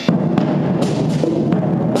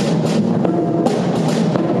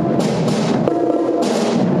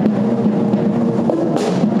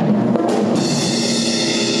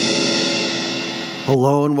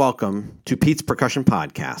Hello and welcome to Pete's Percussion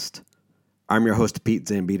Podcast. I'm your host, Pete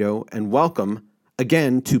Zambito, and welcome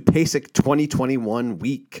again to PASIC 2021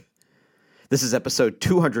 week. This is episode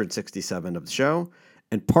 267 of the show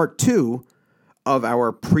and part 2 of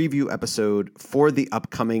our preview episode for the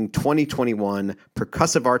upcoming 2021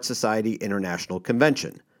 Percussive Arts Society International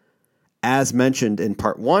Convention. As mentioned in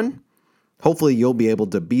part 1, hopefully you'll be able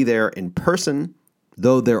to be there in person,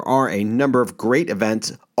 though there are a number of great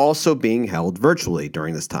events also being held virtually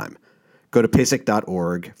during this time. Go to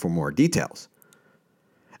pasic.org for more details.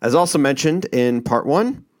 As also mentioned in part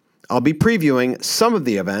 1, I'll be previewing some of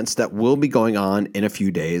the events that will be going on in a few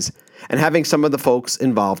days and having some of the folks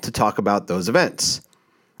involved to talk about those events.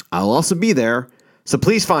 I'll also be there, so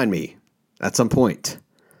please find me at some point.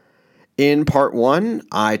 In part 1,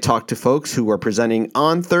 I talked to folks who were presenting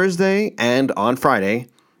on Thursday and on Friday.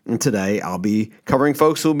 And today, I'll be covering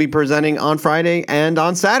folks who will be presenting on Friday and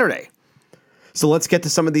on Saturday. So let's get to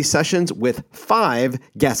some of these sessions with 5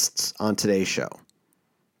 guests on today's show.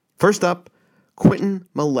 First up, Quentin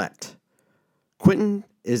Millette. Quentin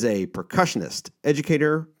is a percussionist,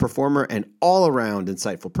 educator, performer, and all-around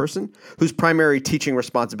insightful person whose primary teaching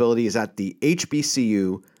responsibility is at the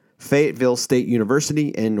HBCU, Fayetteville State University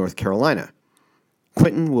in North Carolina.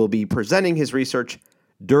 Quentin will be presenting his research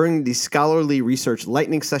during the Scholarly Research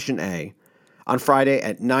Lightning Session A on Friday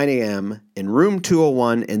at 9 a.m. in Room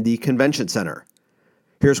 201 in the Convention Center.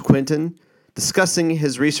 Here's Quentin discussing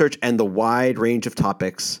his research and the wide range of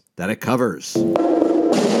topics that it covers.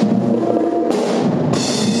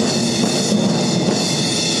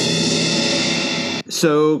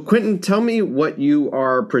 So, Quentin, tell me what you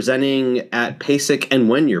are presenting at PASIC and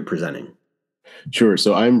when you're presenting. Sure.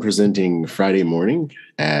 So I'm presenting Friday morning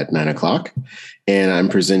at 9 o'clock, and I'm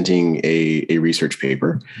presenting a research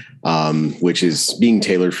paper, which is being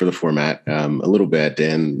tailored for the format a little bit.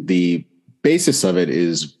 And the basis of it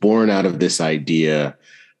is born out of this idea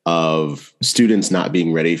of students not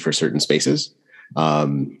being ready for certain spaces.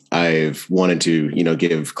 I've wanted to,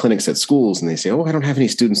 give clinics at schools, and they say, "Oh, I don't have any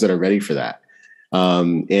students that are ready for that."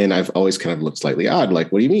 And I've always kind of looked slightly odd.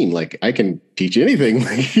 Like, what do you mean? Like, I can teach anything.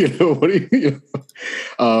 What do you?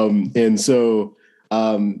 And so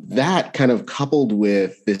that kind of coupled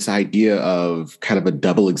with this idea of kind of a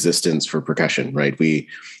double existence for percussion, right?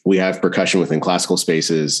 We have percussion within classical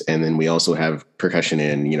spaces, and then we also have percussion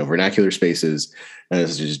in vernacular spaces,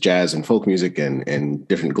 such as jazz and folk music and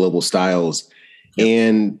different global styles. Yep.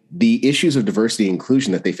 And the issues of diversity and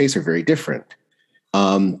inclusion that they face are very different.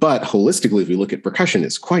 But holistically, if we look at percussion,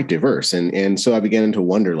 it's quite diverse. And so I began to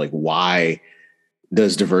wonder, why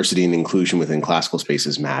does diversity and inclusion within classical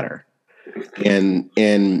spaces matter?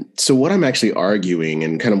 And so what I'm actually arguing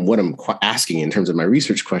and kind of what I'm asking in terms of my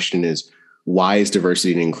research question is, why is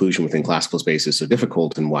diversity and inclusion within classical spaces so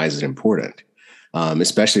difficult, and why is it important?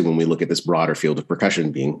 Especially when we look at this broader field of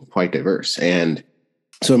percussion being quite diverse. And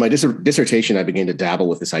so in my dissertation, I began to dabble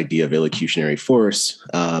with this idea of illocutionary force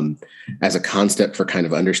as a concept for kind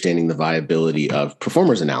of understanding the viability of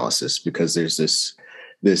performers analysis, because there's this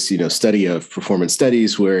study of performance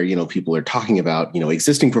studies where, people are talking about,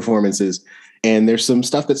 existing performances, and there's some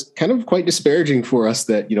stuff that's kind of quite disparaging for us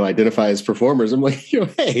that, identify as performers. I'm like,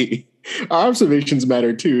 hey, our observations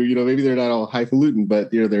matter too. Maybe they're not all highfalutin,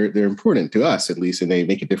 but they're important to us at least, and they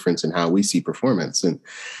make a difference in how we see performance. And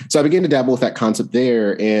so I began to dabble with that concept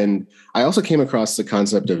there. And I also came across the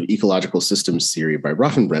concept of ecological systems theory by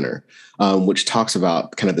Bronfenbrenner, which talks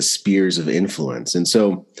about kind of the spheres of influence. And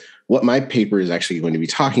so what my paper is actually going to be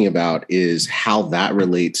talking about is how that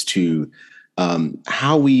relates to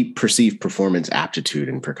how we perceive performance aptitude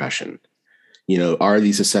in percussion. Are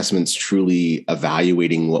these assessments truly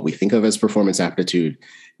evaluating what we think of as performance aptitude?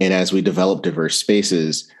 And as we develop diverse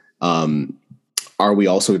spaces, are we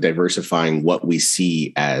also diversifying what we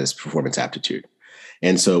see as performance aptitude?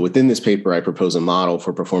 And so within this paper, I propose a model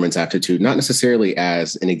for performance aptitude, not necessarily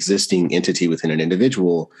as an existing entity within an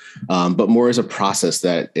individual, but more as a process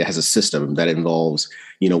that it has a system that involves,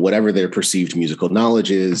 whatever their perceived musical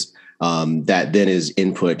knowledge is, that then is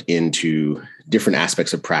input into different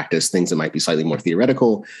aspects of practice, things that might be slightly more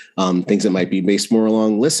theoretical, things that might be based more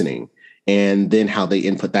along listening, and then how they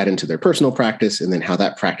input that into their personal practice, and then how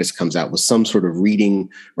that practice comes out with some sort of reading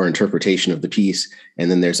or interpretation of the piece. And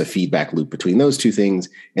then there's a feedback loop between those two things.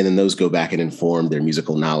 And then those go back and inform their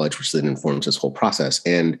musical knowledge, which then informs this whole process.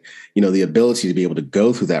 And, the ability to be able to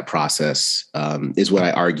go through that process is what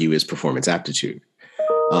I argue is performance aptitude.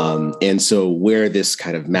 And so where this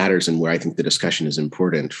kind of matters and where I think the discussion is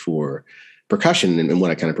important for percussion and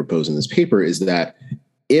what I kind of propose in this paper is that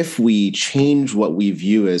if we change what we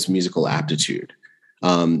view as musical aptitude,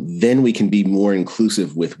 then we can be more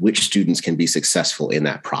inclusive with which students can be successful in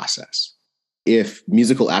that process. If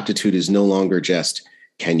musical aptitude is no longer just,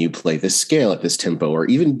 can you play this scale at this tempo? Or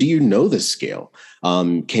even, do you know this scale?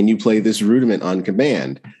 Can you play this rudiment on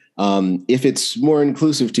command? If it's more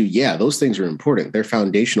inclusive to, yeah, those things are important. They're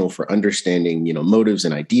foundational for understanding, motives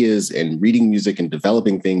and ideas and reading music and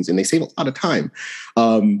developing things. And they save a lot of time.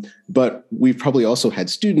 But we've probably also had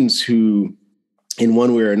students who, in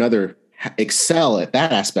one way or another, excel at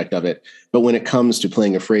that aspect of it. But when it comes to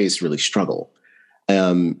playing a phrase, really struggle.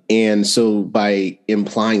 And so by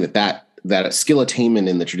implying that skill attainment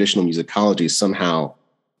in the traditional musicology somehow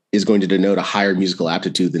is going to denote a higher musical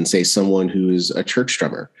aptitude than, say, someone who is a church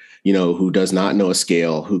drummer, who does not know a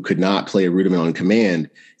scale, who could not play a rudiment on command,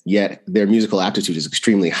 yet their musical aptitude is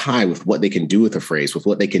extremely high with what they can do with a phrase, with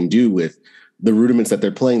what they can do with the rudiments that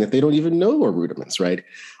they're playing that they don't even know are rudiments, right?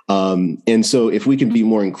 And so if we can be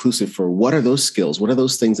more inclusive for what are those skills, what are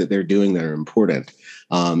those things that they're doing that are important,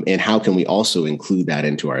 and how can we also include that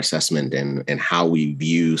into our assessment and how we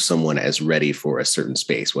view someone as ready for a certain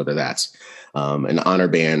space, whether that's an honor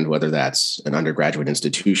band, whether that's an undergraduate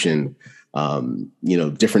institution,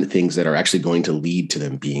 different things that are actually going to lead to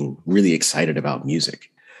them being really excited about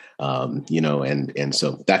music. And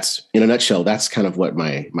so that's, in a nutshell, that's kind of what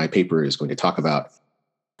my paper is going to talk about.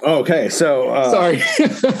 Okay, so sorry.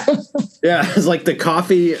 Yeah, it's like the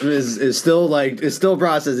coffee is still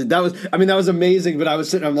processing. That was amazing. But I was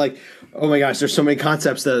sitting, I'm like, oh my gosh, there's so many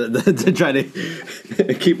concepts to try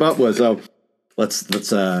to keep up with. So let's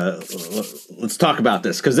talk about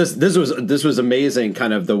this, because this was amazing,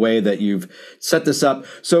 kind of the way that you've set this up.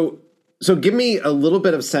 So give me a little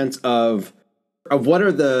bit of sense of what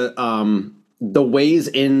are the ways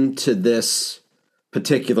into this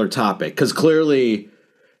particular topic, because clearly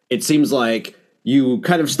it seems like you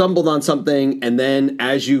kind of stumbled on something, and then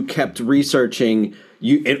as you kept researching,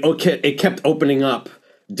 it kept opening up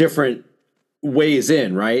different ways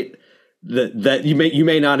in, right? That you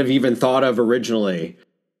may not have even thought of originally.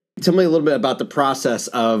 Tell me a little bit about the process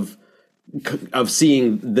of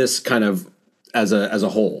seeing this kind of as a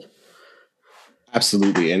whole.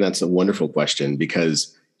 Absolutely, and that's a wonderful question,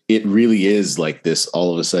 because it really is like this,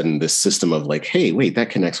 all of a sudden, this system of like, hey, wait, that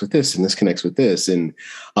connects with this and this connects with this. And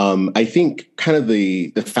I think kind of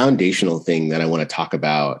the foundational thing that I want to talk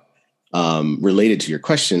about related to your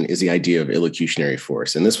question is the idea of illocutionary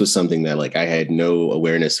force. And this was something that like I had no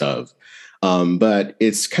awareness of, but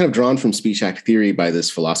it's kind of drawn from speech act theory by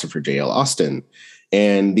this philosopher, J.L. Austin.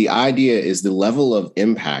 And the idea is the level of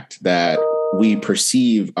impact that we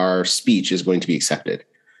perceive our speech is going to be accepted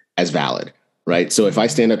as valid. Right. So if I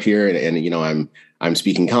stand up here and I'm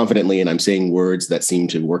speaking confidently and I'm saying words that seem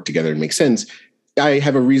to work together and make sense, I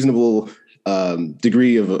have a reasonable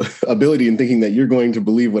degree of ability in thinking that you're going to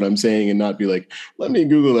believe what I'm saying and not be like, let me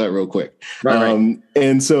Google that real quick. Right.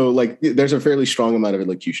 And so like there's a fairly strong amount of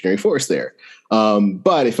illocutionary force there.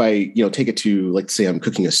 But if I take it to, like, say I'm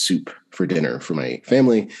cooking a soup for dinner for my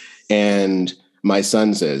family and my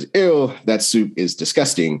son says, ew, that soup is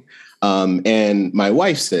disgusting. And my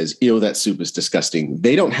wife says, ew, that soup is disgusting.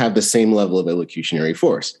 They don't have the same level of illocutionary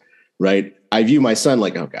force, right? I view my son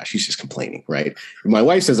like, oh gosh, he's just complaining, right? My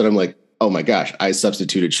wife says that, I'm like, oh my gosh, I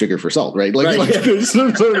substituted sugar for salt, right? Like there's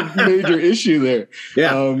some sort of major issue there.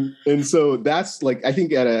 Yeah. And so that's like, I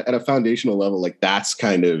think at a foundational level, like that's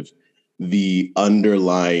kind of the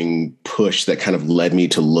underlying push that kind of led me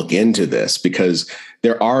to look into this, because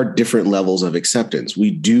there are different levels of acceptance. We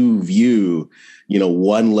do view,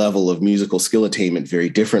 one level of musical skill attainment very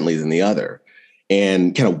differently than the other.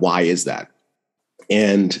 And kind of why is that?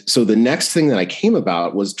 And so the next thing that I came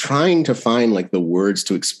about was trying to find like the words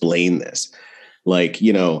to explain this, like,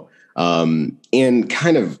 and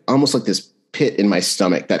kind of almost like this pit in my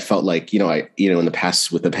stomach that felt like, in the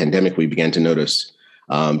past with the pandemic, we began to notice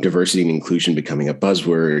diversity and inclusion becoming a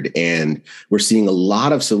buzzword. And we're seeing a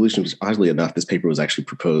lot of solutions. Oddly enough, this paper was actually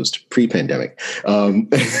proposed pre-pandemic.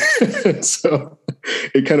 So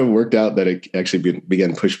it kind of worked out that it actually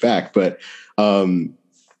began pushed back. But I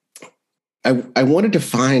wanted to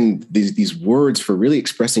find these words for really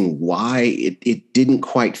expressing why it didn't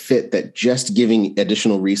quite fit that just giving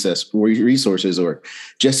additional resources or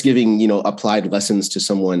just giving, applied lessons to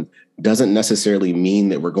someone doesn't necessarily mean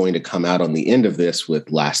that we're going to come out on the end of this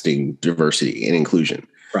with lasting diversity and inclusion.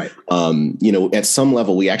 Right. At some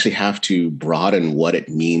level, we actually have to broaden what it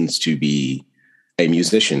means to be a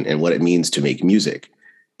musician and what it means to make music.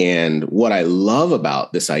 And what I love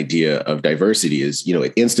about this idea of diversity is,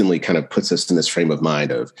 it instantly kind of puts us in this frame of mind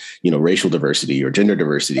of, racial diversity or gender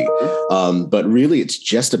diversity. But really, it's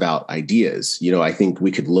just about ideas. I think we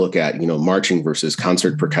could look at, marching versus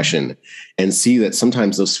concert percussion and see that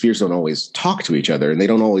sometimes those spheres don't always talk to each other, and they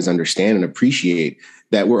don't always understand and appreciate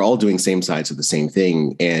that we're all doing same sides of the same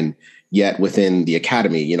thing. And yet within the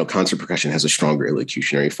academy, concert percussion has a stronger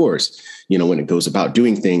elocutionary force, when it goes about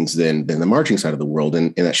doing things than the marching side of the world.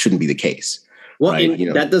 And that shouldn't be the case. Well, right?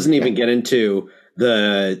 That doesn't even get into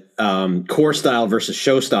the core style versus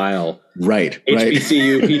show style. Right.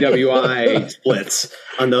 HBCU, PWI splits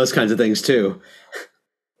on those kinds of things too.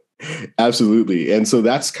 Absolutely. And so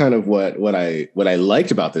that's kind of what I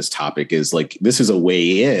liked about this topic is like, this is a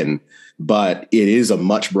way in, but it is a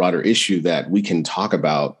much broader issue that we can talk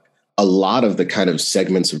about a lot of the kind of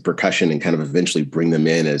segments of percussion and kind of eventually bring them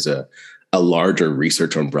in as a larger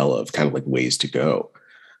research umbrella of kind of like ways to go.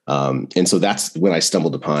 And so that's when I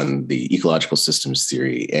stumbled upon the ecological systems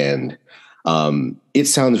theory, and it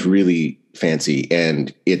sounds really fancy,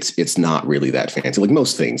 and it's not really that fancy. Like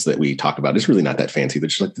most things that we talk about, it's really not that fancy.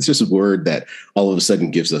 It's just a word that all of a sudden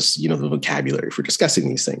gives us, the vocabulary for discussing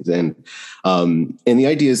these things. And the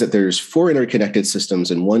idea is that there's 4 interconnected systems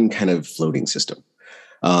and 1 kind of floating system.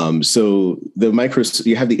 So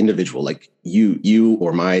you have the individual, like you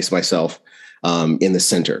or myself, in the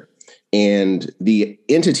center, and the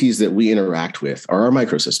entities that we interact with are our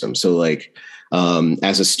microsystems. So like,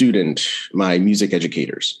 as a student, my music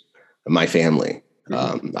educators, my family,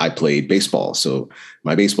 I played baseball. So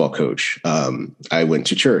my baseball coach, I went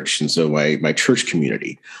to church. And so my church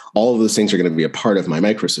community, all of those things are going to be a part of my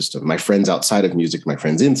microsystem, my friends outside of music, my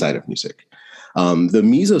friends inside of music. The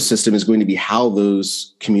mesosystem is going to be how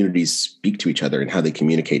those communities speak to each other and how they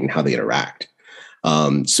communicate and how they interact.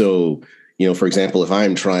 So, for example, if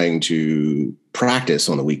I'm trying to practice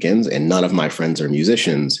on the weekends and none of my friends are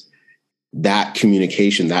musicians, that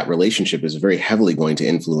communication, that relationship is very heavily going to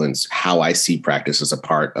influence how I see practice as a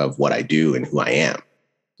part of what I do and who I am.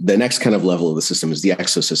 The next kind of level of the system is the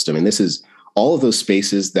exosystem. And this is all of those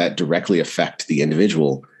spaces that directly affect the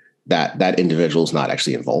individual that individual is not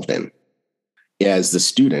actually involved in. As the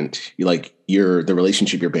student, the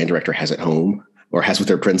relationship your band director has at home or has with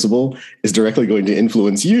their principal is directly going to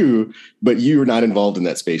influence you, but you're not involved in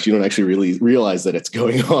that space. You don't actually really realize that it's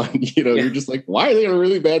going on. You're just like, why are they in a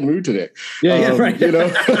really bad mood today? Yeah, right. What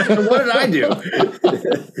did I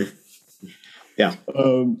do? Yeah.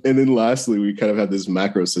 And then lastly, we kind of have this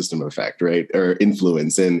macro system effect, right? Or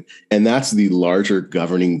influence. And that's the larger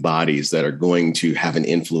governing bodies that are going to have an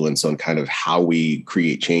influence on kind of how we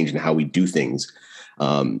create change and how we do things.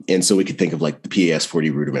 And so we could think of like the PAS 40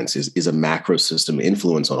 rudiments is a macro system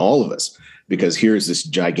influence on all of us, because here's this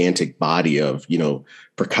gigantic body of,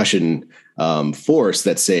 percussion force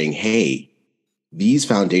that's saying, hey, these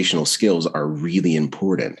foundational skills are really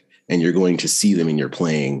important and you're going to see them in your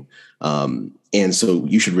playing. And so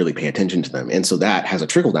you should really pay attention to them. And so that has a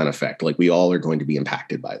trickle down effect. Like we all are going to be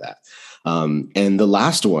impacted by that. And the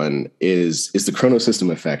last one is the chronosystem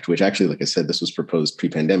effect, which actually, like I said, this was proposed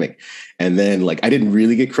pre-pandemic. And then I didn't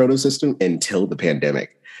really get chronosystem until the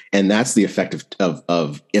pandemic. And that's the effect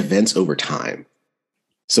of events over time.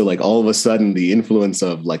 So all of a sudden the influence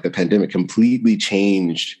of the pandemic completely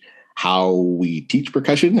changed how we teach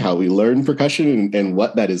percussion, how we learn percussion, and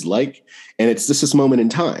what that is like. And it's just this moment in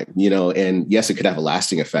time, and yes, it could have a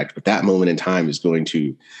lasting effect, but that moment in time is going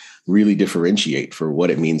to really differentiate for what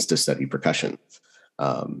it means to study percussion,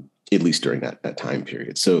 at least during that time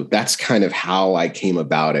period. So that's kind of how I came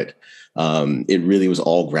about it. It really was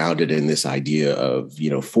all grounded in this idea of,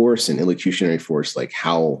 force and elocutionary force, like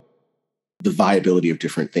how the viability of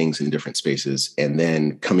different things in different spaces, and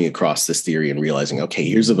then coming across this theory and realizing, okay,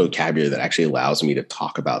 here's a vocabulary that actually allows me to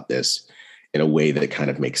talk about this in a way that kind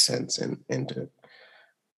of makes sense and to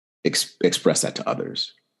express that to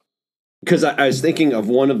others. Because I was thinking of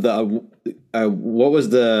one of the, what was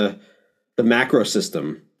the macro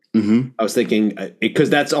system? Mm-hmm. I was thinking, because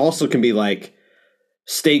that's also can be like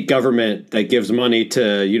state government that gives money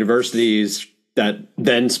to universities that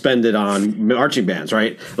then spend it on marching bands,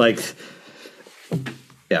 right?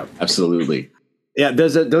 Yeah, absolutely. Yeah,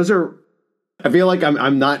 those are. I feel like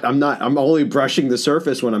I'm only brushing the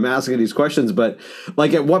surface when I'm asking these questions, but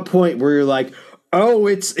at what point where you're like, oh,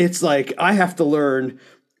 it's like I have to learn,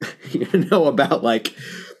 about like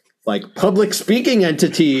public speaking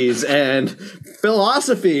entities and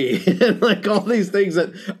philosophy and all these things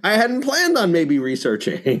that I hadn't planned on maybe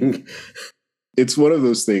researching. It's one of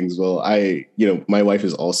those things. Well, my wife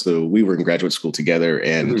is also, we were in graduate school together.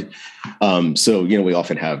 And so, we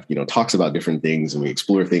often have, talks about different things and we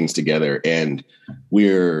explore things together. And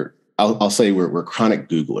I'll say we're chronic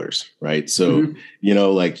Googlers, right? So,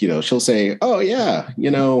 she'll say, oh yeah,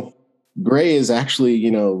 gray is actually,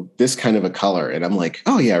 this kind of a color. And I'm like,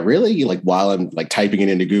 oh yeah, really? Like while I'm like typing it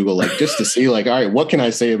into Google, like just to see like, all right, what can I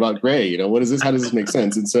say about gray? What is this? How does this make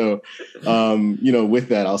sense? And so, with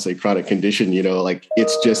that, I'll say chronic condition, like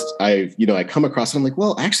it's just, I come across and I'm like,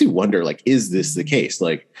 well, I actually wonder, like, is this the case?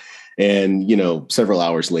 Like, and, several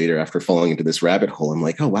hours later after falling into this rabbit hole, I'm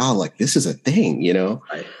like, oh, wow, like this is a thing,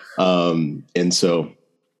 Right. And so,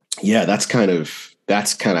 yeah, that's kind of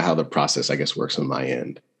how the process, I guess, works on my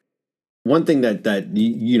end. One thing that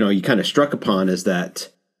you kind of struck upon is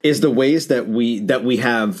the ways that we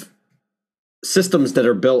have systems that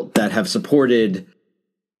are built that have supported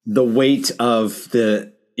the weight of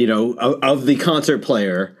the of the concert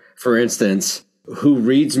player, for instance, who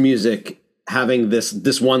reads music having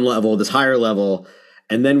this one level, this higher level,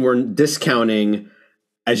 and then we're discounting,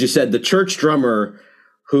 as you said, the church drummer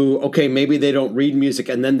who, okay, maybe they don't read music,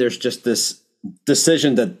 and then there's just this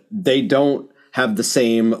decision that they don't have the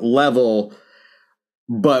same level,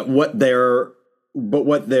 but what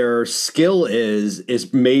their skill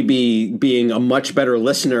is maybe being a much better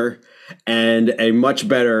listener and a much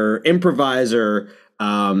better improviser,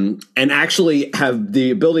 and actually have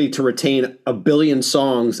the ability to retain a billion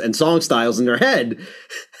songs and song styles in their head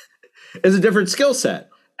is a different skill set.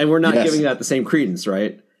 And we're not giving that the same credence,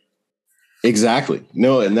 right? Exactly.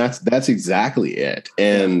 No, and that's exactly it.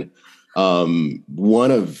 And part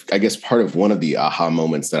of one of the aha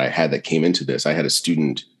moments that I had that came into this, I had a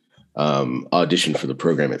student audition for the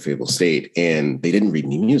program at Fayetteville State, and they didn't read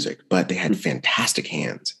any music, but they had fantastic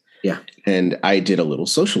hands. Yeah. And I did a little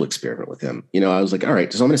social experiment with them. I was like, all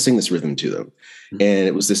right, so I'm going to sing this rhythm to them. Mm-hmm. And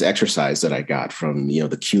it was this exercise that I got from,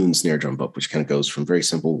 the Kuhn snare drum book, which kind of goes from very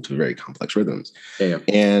simple to very complex rhythms. Yeah.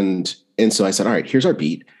 And so I said, all right, here's our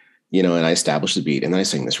beat, and I established the beat, and then I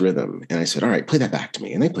sang this rhythm, and I said, all right, play that back to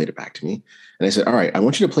me. And they played it back to me. And I said, all right, I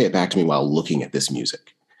want you to play it back to me while looking at this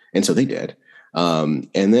music. And so they did. And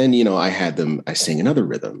then, I sang another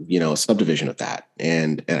rhythm, a subdivision of that.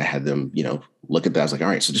 And I had them, look at that. I was like, all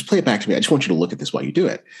right, so just play it back to me. I just want you to look at this while you do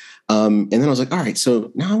it. And then I was like, all right,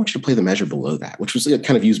 so now I want you to play the measure below that, which was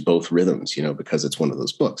kind of use both rhythms, because it's one of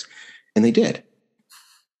those books. And they did.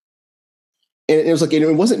 And it was like,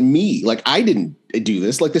 it wasn't me. Like, I didn't do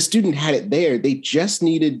this. Like, the student had it there. They just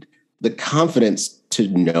needed the confidence to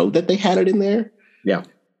know that they had it in there. Yeah.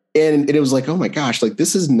 And it was like, oh my gosh, like,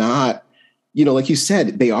 this is not, like you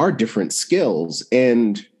said, they are different skills,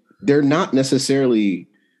 and they're not necessarily,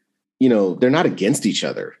 they're not against each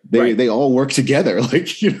other. They all work together, like,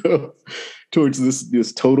 towards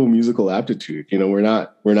this total musical aptitude. We're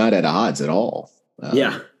not at odds at all.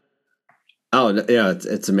 Yeah. Oh yeah.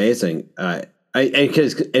 It's amazing.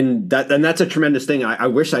 And that's a tremendous thing. I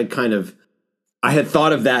wish I had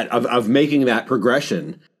thought of that, of making that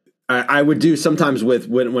progression. I would do sometimes with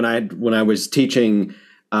when I was teaching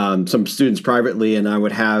some students privately, and I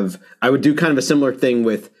would do kind of a similar thing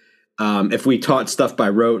with if we taught stuff by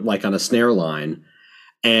rote, like on a snare line,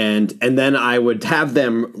 and then I would have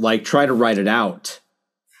them like try to write it out,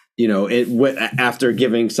 after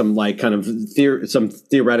giving some like kind of some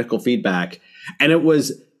theoretical feedback, and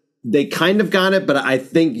they kind of got it, but I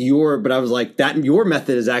think I was like, that your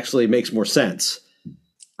method actually makes more sense.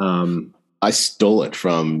 I stole it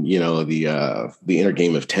from, the inner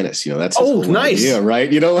game of tennis. That's nice. Yeah, right.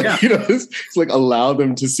 It's like allow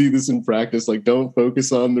them to see this in practice. Like, don't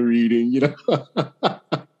focus on the reading.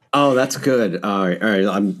 Oh, that's good. All right.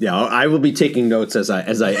 I will be taking notes as I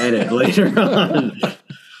edit later on.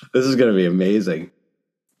 This is going to be amazing.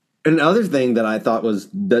 Another thing that I thought was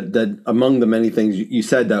that among the many things you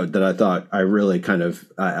said that I thought I really kind of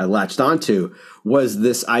I latched onto was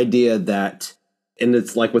this idea that. And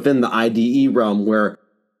it's like within the IDE realm where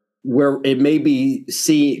it may be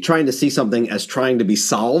trying to see something as trying to be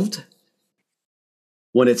solved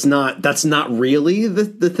when it's not. That's not really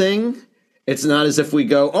the thing. It's not as if we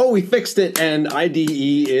go, oh, we fixed it and IDE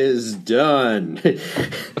is done.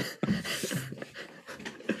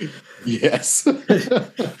 Yes.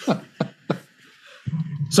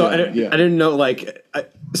 So I didn't know, like,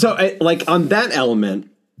 on that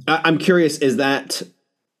element, I'm curious,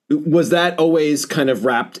 was that always kind of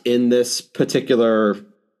wrapped in this particular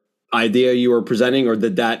idea you were presenting, or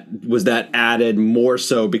was that added more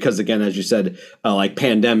so because, again, as you said, like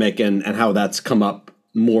pandemic and how that's come up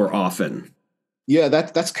more often? Yeah,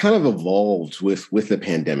 that's kind of evolved with the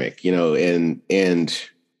pandemic, and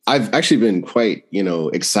I've actually been quite,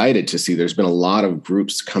 excited to see there's been a lot of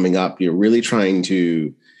groups coming up, really trying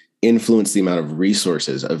to influence the amount of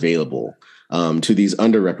resources available to these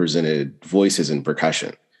underrepresented voices in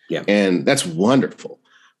percussion. Yeah. And that's wonderful.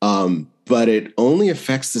 But it only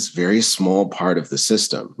affects this very small part of the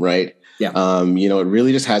system, right? Yeah. It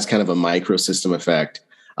really just has kind of a micro system effect.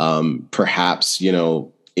 Perhaps,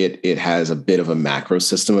 it has a bit of a macro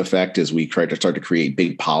system effect as we try to start to create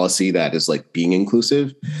big policy that is like being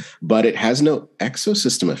inclusive, but it has no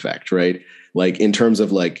exosystem effect, right? Like in terms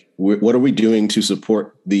of like, what are we doing to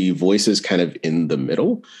support the voices kind of in the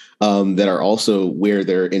middle that are also where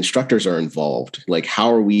their instructors are involved? Like,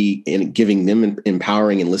 how are we giving them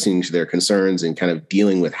empowering and listening to their concerns and kind of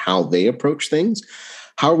dealing with how they approach things?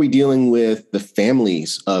 How are we dealing with the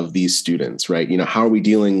families of these students, right? How are we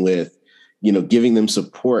dealing with giving them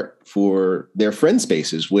support for their friend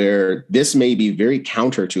spaces where this may be very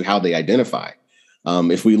counter to how they identify.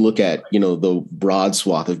 If we look at, the broad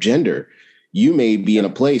swath of gender, you may be in a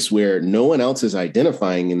place where no one else is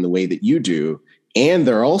identifying in the way that you do, and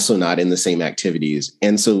they're also not in the same activities.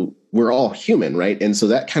 And so we're all human, right? And so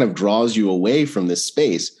that kind of draws you away from this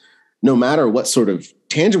space, no matter what sort of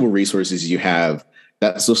tangible resources you have,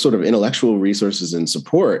 that's those sort of intellectual resources and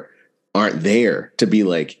support aren't there to be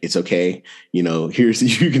like, it's okay,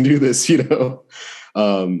 here's, you can do this,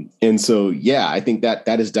 and so, yeah, I think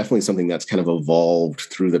that is definitely something that's kind of evolved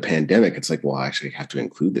through the pandemic. It's like, well, I actually have to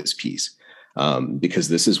include this piece because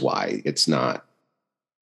this is why it's not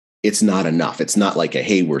enough. It's not like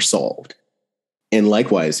hey, we're solved. And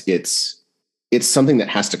likewise, it's something that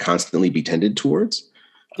has to constantly be tended towards.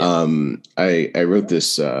 Yeah. I wrote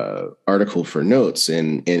this article for Notes,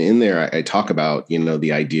 and in there I talk about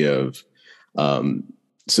the idea of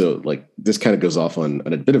so like this kind of goes off on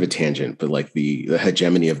a bit of a tangent, but like the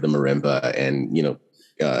hegemony of the marimba and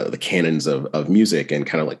the canons of music and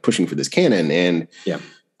kind of like pushing for this canon and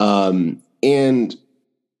and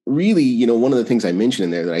really one of the things I mentioned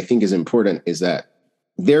in there that I think is important is that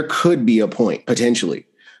there could be a point potentially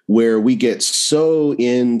where we get so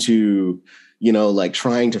into like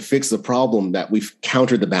trying to fix the problem that we've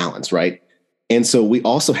countered the balance, right? And so we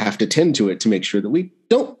also have to tend to it to make sure that we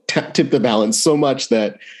don't tip the balance so much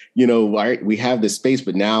that, all right, we have this space,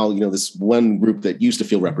 but now, this one group that used to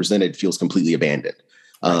feel represented feels completely abandoned.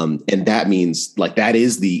 And that means like that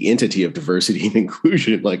is the entity of diversity and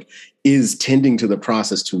inclusion, like is tending to the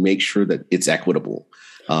process to make sure that it's equitable,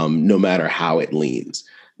 no matter how it leans.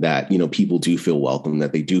 That, people do feel welcome,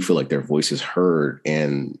 that they do feel like their voice is heard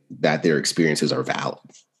and that their experiences are valid.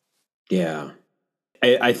 Yeah.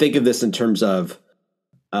 I think of this in terms of,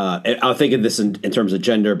 I'll think of this in terms of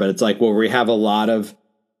gender, but it's like, well, we have a lot of,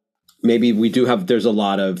 there's a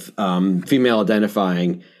lot of female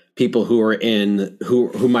identifying people who are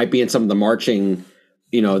who might be in some of the marching,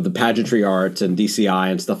 the pageantry arts and DCI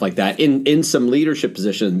and stuff like that in some leadership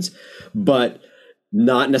positions, but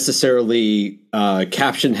not necessarily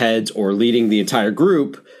caption heads or leading the entire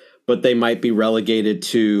group, but they might be relegated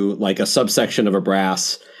to like a subsection of a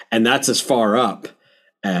brass, and that's as far up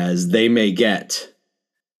as they may get.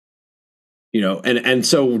 And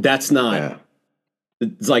so that's not. Yeah.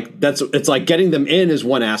 It's like getting them in is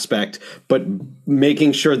one aspect, but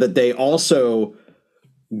making sure that they also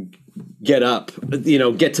get up,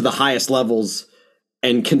 get to the highest levels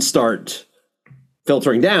and can start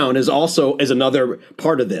filtering down is another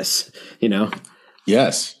part of this,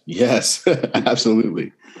 Yes,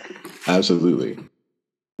 absolutely.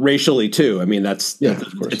 Racially too. I mean, of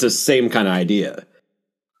course. It's the same kind of idea.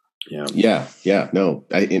 Yeah. No,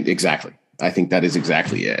 exactly. I think that is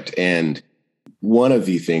exactly it. And one of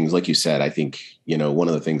the things, like you said, I think, one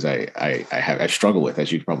of the things I struggle with,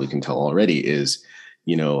 as you probably can tell already, is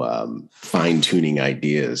fine tuning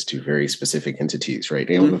ideas to very specific entities, right?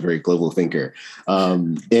 Mm-hmm. I'm a very global thinker.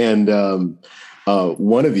 And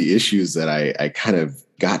one of the issues that I kind of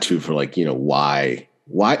got to for like, why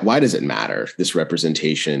does it matter, this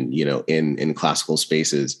representation, in classical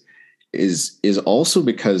spaces is also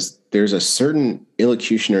because there's a certain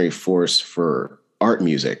illocutionary force for art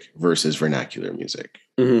music versus vernacular music.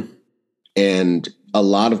 Mm-hmm. And a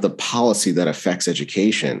lot of the policy that affects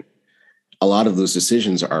education, a lot of those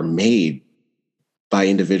decisions are made by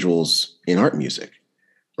individuals in art music,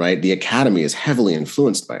 right? The academy is heavily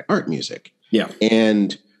influenced by art music. Yeah.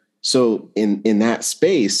 And so in that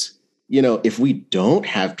space, if we don't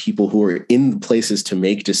have people who are in places to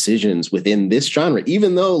make decisions within this genre,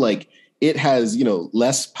 even though like it has,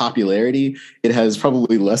 less popularity, it has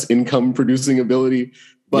probably less income producing ability,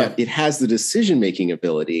 but it has the decision-making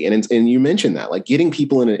ability. And you mentioned that, like getting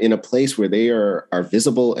people in a place where they are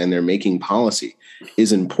visible and they're making policy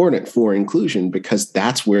is important for inclusion, because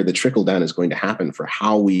that's where the trickle down is going to happen for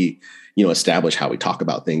how we, establish how we talk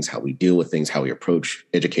about things, how we deal with things, how we approach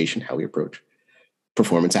education, how we approach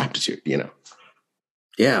performance aptitude,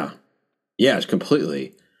 Yeah. Yeah, it's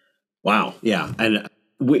completely. Wow. Yeah. And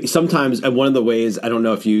sometimes, and one of the ways, I don't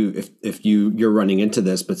know if you're running into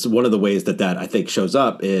this, but one of the ways that I think shows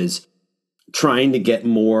up is trying to get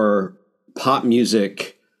more pop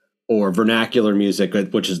music or vernacular music,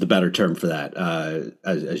 which is the better term for that,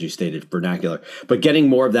 as you stated, vernacular, but getting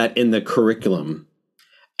more of that in the curriculum,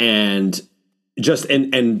 and just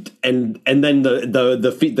and then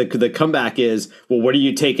the comeback is, well, what are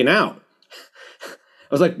you taking out?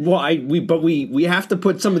 I was like, well, we have to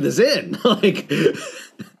put some of this in. Like,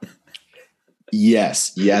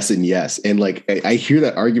 yes, and yes. And like, I hear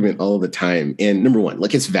that argument all the time. And number one,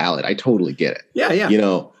 like, it's valid. I totally get it. Yeah.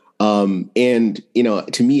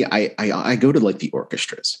 To me, I go to like the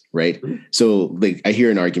orchestras, right? Mm-hmm. So like, I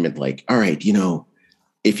hear an argument like, all right,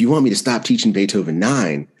 if you want me to stop teaching Beethoven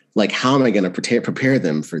 9, like, how am I going to prepare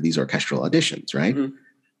them for these orchestral auditions, right?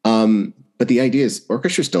 Mm-hmm. But the idea is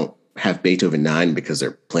orchestras don't have Beethoven 9 because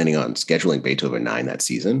they're planning on scheduling Beethoven 9 that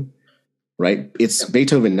season, right? It's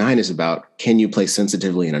Beethoven 9 is about, can you play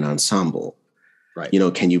sensitively in an ensemble? Right.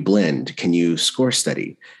 Can you blend? Can you score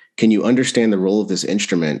study? Can you understand the role of this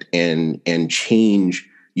instrument and change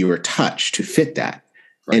your touch to fit that?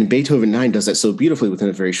 Right. And Beethoven 9 does that so beautifully within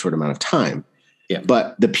a very short amount of time. Yeah.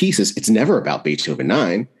 But the piece is, it's never about Beethoven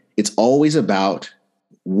 9. It's always about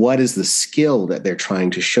what is the skill that they're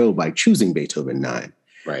trying to show by choosing Beethoven 9.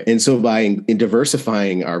 Right. And so in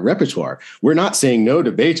diversifying our repertoire, we're not saying no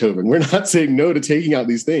to Beethoven. We're not saying no to taking out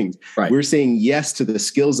these things. Right. We're saying yes to the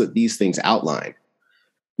skills that these things outline,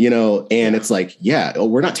 and it's like,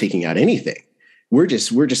 we're not taking out anything. We're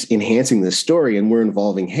just enhancing the story, and we're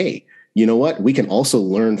involving, hey, you know what? We can also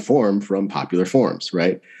learn form from popular forms,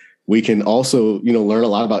 right? We can also, learn a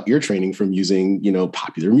lot about ear training from using,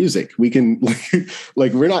 popular music. We can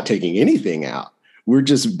like, we're not taking anything out. We're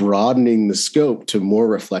just broadening the scope to more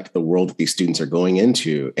reflect the world that these students are going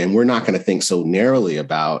into. And we're not going to think so narrowly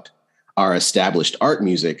about our established art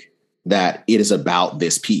music that it is about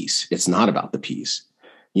this piece. It's not about the piece,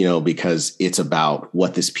 because it's about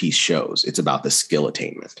what this piece shows. It's about the skill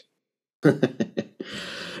attainment.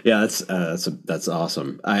 Yeah, that's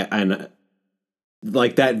awesome. I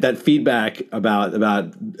like that feedback about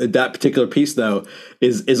that particular piece, though,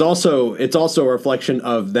 is also a reflection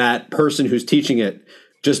of that person who's teaching it,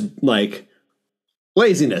 just like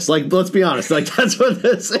laziness. Like, let's be honest, like, that's what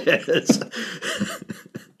this is.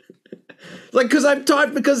 Like,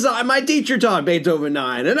 because my teacher taught Beethoven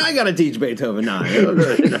 9 and I got to teach Beethoven 9.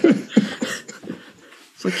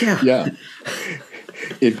 It's like, yeah.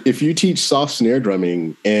 If you teach soft snare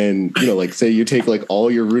drumming and, like, say you take like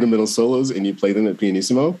all your rudimental solos and you play them at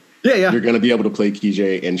pianissimo, you're going to be able to play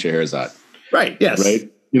Kijé and Scheherazade. Right. Yes.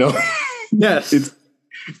 Right. Yes.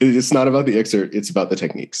 It's not about the excerpt. It's about the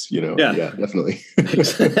techniques, Yeah, definitely. Kind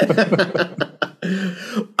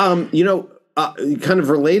of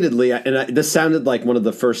relatedly, and this sounded like one of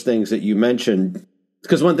the first things that you mentioned,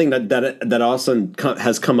 because one thing that also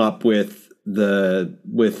has come up with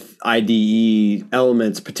IDE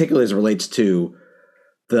elements, particularly as it relates to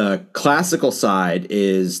the classical side,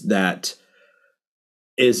 is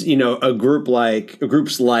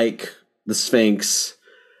groups like the Sphinx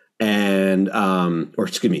and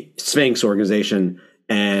Sphinx organization,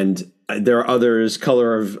 and there are others,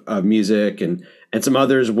 Color of Music, and some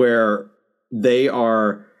others where they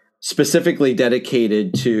are specifically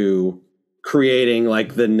dedicated to creating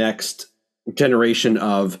like the next generation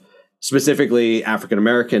of specifically African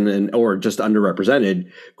American or just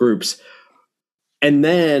underrepresented groups. And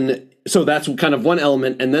then, so that's kind of one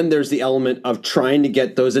element. And then there's the element of trying to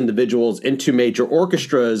get those individuals into major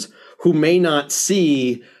orchestras who may not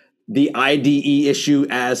see the IDE issue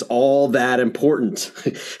as all that important.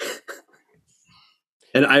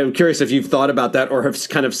 And I'm curious if you've thought about that or have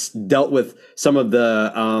kind of dealt with some of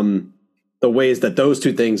the ways that those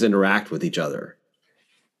two things interact with each other.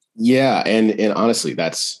 Yeah. And honestly,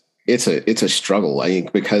 it's a struggle, I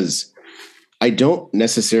think, because I don't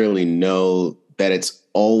necessarily know that it's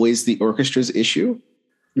always the orchestra's issue.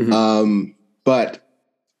 Mm-hmm. But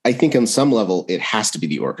I think on some level it has to be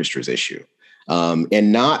the orchestra's issue.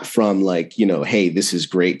 And not from like, hey, this is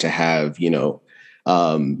great to have,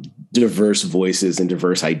 diverse voices and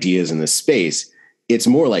diverse ideas in this space. It's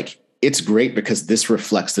more like, it's great because this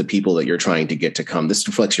reflects the people that you're trying to get to come. This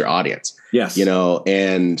reflects your audience. Yes.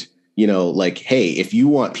 And like, hey, if you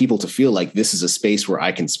want people to feel like this is a space where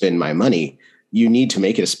I can spend my money, you need to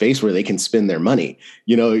make it a space where they can spend their money,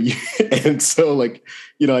 and so like,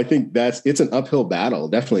 I think it's an uphill battle,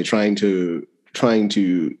 definitely trying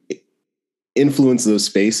to influence those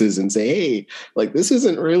spaces and say, hey, like, this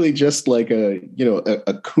isn't really just like a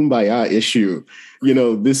kumbaya issue.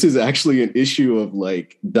 This is actually an issue of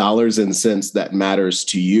like dollars and cents that matters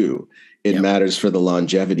to you. It matters for the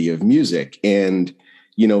longevity of music. And,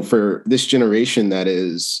 for this generation that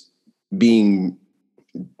is being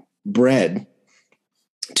bred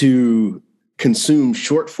to consume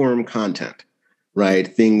short form content, right?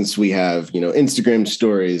 Things we have, Instagram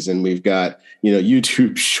stories, and we've got,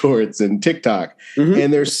 YouTube shorts and TikTok,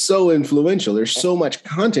 and they're so influential. There's so much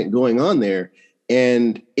content going on there.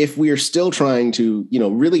 And if we are still trying to,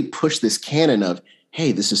 really push this canon of,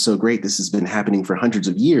 hey, this is so great, this has been happening for hundreds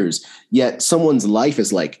of years, yet someone's life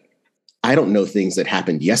is like, I don't know things that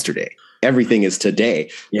happened yesterday. Everything is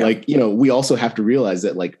today. Yeah. Like, we also have to realize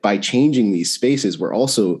that, like, by changing these spaces, we're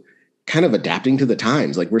also kind of adapting to the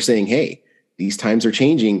times. Like, we're saying, hey, these times are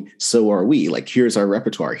changing, so are we. Like, here's our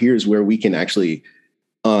repertoire. Here's where we can actually,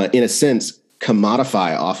 in a sense,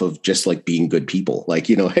 commodify off of just like being good people. Like,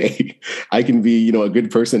 hey, I can be, a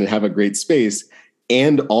good person and have a great space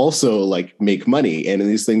and also like make money. And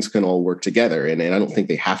these things can all work together. And I don't think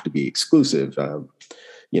they have to be exclusive.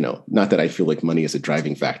 Not that I feel like money is a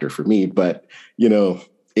driving factor for me, but,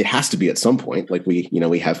 it has to be at some point. Like, we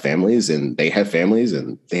have families and they have families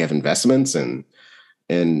and they have investments and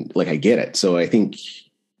like, I get it. So I think,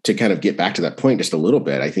 to kind of get back to that point just a little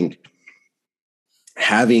bit, I think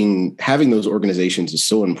having those organizations is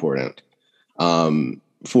so important,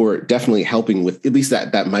 for definitely helping with at least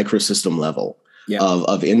that microsystem level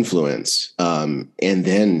of influence. And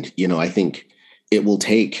then, I think it will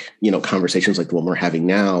take, conversations like the one we're having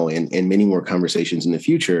now and many more conversations in the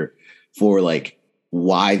future for like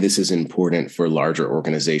why this is important for larger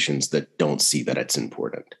organizations that don't see that it's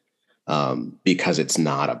important. Because it's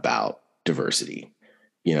not about diversity,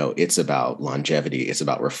 it's about longevity. It's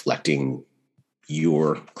about reflecting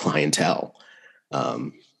your clientele.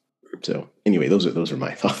 So anyway, those are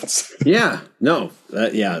my thoughts. Yeah, no,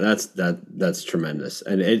 that's tremendous.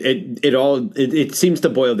 And it seems to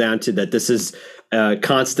boil down to that. This is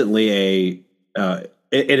constantly it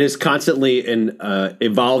is constantly an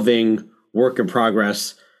evolving work in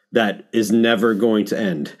progress that is never going to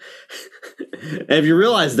end. And if you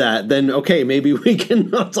realize that, then okay, maybe we can.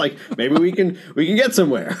 It's like maybe we can get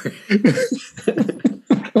somewhere.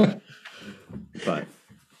 But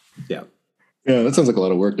yeah, that sounds like a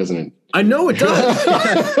lot of work, doesn't it? I know it does,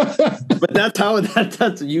 but that's how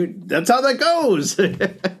that goes.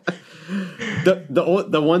 The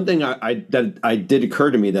one thing I did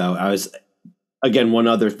occur to me though, one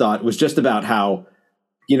other thought was just about how,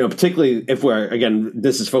 particularly if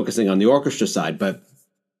this is focusing on the orchestra side, but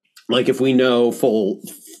like if we know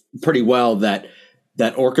pretty well that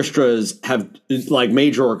orchestras have, like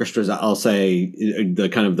major orchestras, I'll say the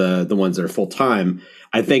kind of the ones that are full time,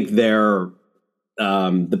 I think they're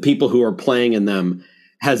the people who are playing in them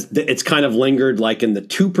it's kind of lingered like in the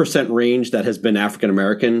 2% range that has been African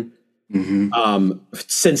American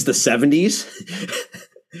since the 70s.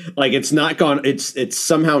 Like it's not gone. It's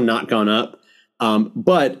somehow not gone up.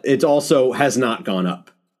 But it also has not gone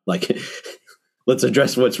up. Like, let's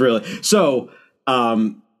address what's really so.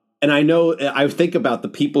 And I know I think about the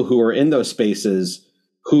people who are in those spaces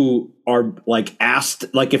who are like asked,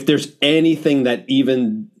 like if there's anything that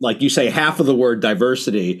even like you say half of the word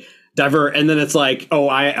diversity, and then it's like, oh,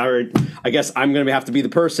 I guess I'm going to have to be the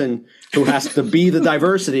person who has to be the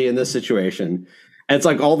diversity in this situation. And it's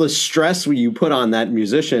like all the stress you put on that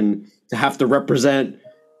musician to have to represent.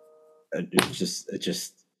 It's just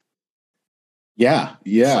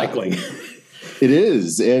cycling. It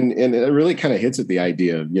is. And it really kind of hits at the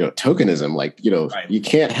idea of, tokenism. Like, right. You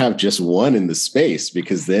can't have just one in the space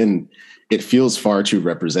because then it feels far too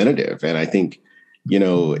representative. And I think,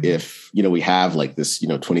 if, we have like this,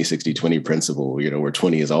 20-60-20 principle, where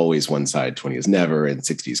 20 is always one side, 20 is never, and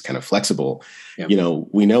 60 is kind of flexible. Yep.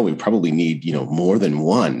 We know we probably need, more than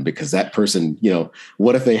one, because that person,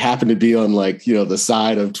 what if they happen to be on like, the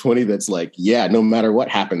side of 20 that's like, yeah, no matter what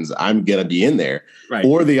happens, I'm going to be in there. Right.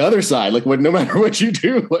 Or the other side, like no matter what you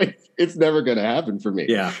do, like it's never going to happen for me.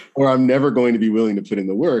 Yeah. Or I'm never going to be willing to put in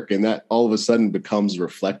the work. And that all of a sudden becomes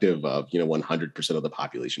reflective of, 100% of the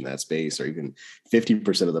population in that space, or even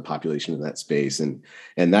 50% of the population in that space. And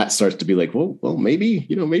that starts to be like, well, maybe,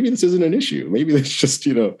 maybe this isn't an issue. Maybe it's just,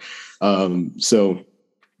 so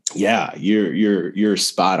yeah, you're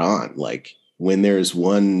spot on. Like when there's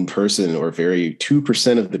one person or very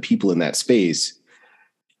 2% of the people in that space,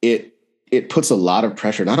 it it puts a lot of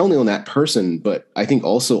pressure, not only on that person, but I think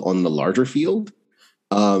also on the larger field.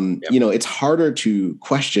 It's harder to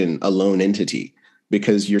question a lone entity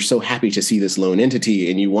because you're so happy to see this lone entity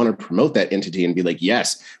and you want to promote that entity and be like,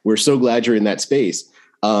 yes, we're so glad you're in that space.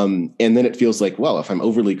 And then it feels like, well, if I'm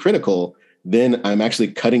overly critical, then I'm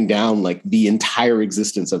actually cutting down like the entire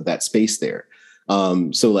existence of that space there.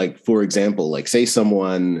 So like, for example, like say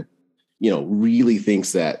someone, really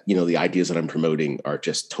thinks that, the ideas that I'm promoting are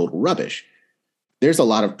just total rubbish. There's a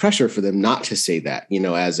lot of pressure for them not to say that,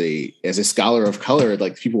 as a scholar of color,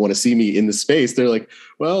 like people want to see me in the space. They're like,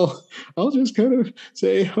 well, I'll just kind of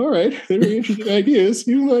say, all right, they're very interesting ideas,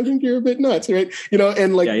 even though I think you're a bit nuts, right?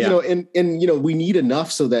 And like, we need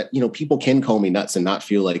enough so that, people can call me nuts and not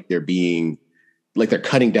feel like they're being like they're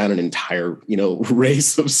cutting down an entire,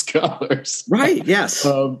 race of scholars. Right. Yes.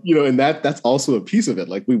 And that's also a piece of it.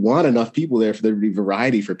 Like we want enough people there for there to be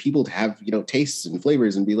variety, for people to have, tastes and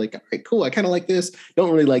flavors and be like, all right, cool. I kind of like this.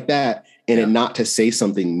 Don't really like that. And it not to say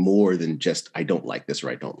something more than just, I don't like this or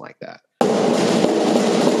I don't like that.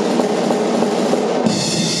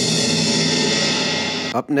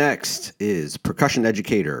 Up next is percussion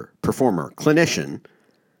educator, performer, clinician,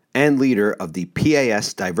 and leader of the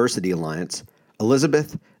PAS Diversity Alliance,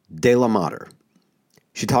 Elizabeth De La Mater.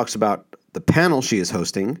 She talks about the panel she is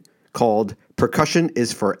hosting called Percussion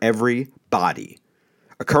is for Everybody,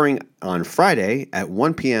 occurring on Friday at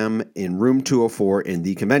 1 p.m. in room 204 in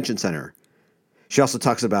the Convention Center. She also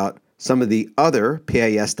talks about some of the other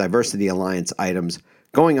PAS Diversity Alliance items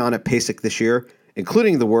going on at PASIC this year,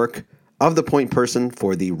 including the work of the point person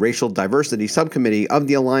for the Racial Diversity Subcommittee of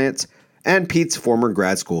the Alliance and Pete's former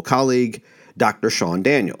grad school colleague, Dr. Sean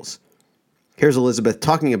Daniels. Here's Elizabeth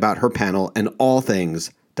talking about her panel and all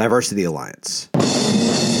things Diversity Alliance.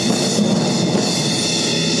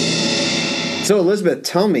 So, Elizabeth,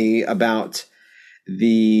 tell me about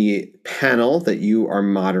the panel that you are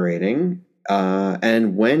moderating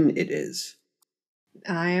and when it is.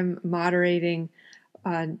 I am moderating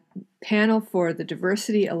a panel for the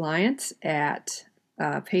Diversity Alliance at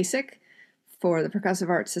PASIC for the Percussive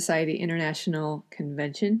Arts Society International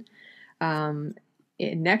Convention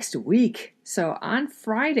next week. So on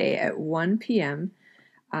Friday at 1 p.m.,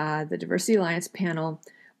 the Diversity Alliance panel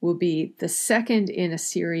will be the second in a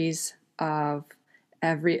series of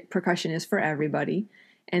Percussion is for Everybody.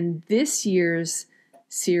 And this year's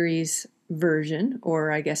series version,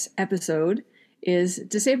 or I guess episode, is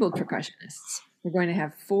Disabled Percussionists. We're going to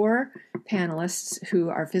have 4 panelists who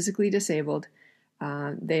are physically disabled.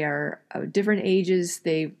 They are of different ages.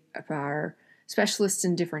 They are specialists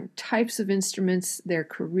in different types of instruments. Their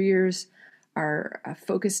careers are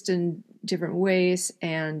focused in different ways,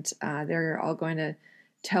 and they're all going to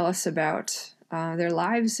tell us about their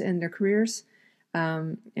lives and their careers.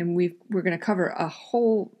 And we're going to cover a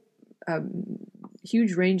whole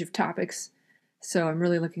huge range of topics. So I'm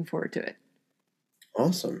really looking forward to it.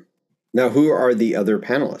 Awesome. Now, who are the other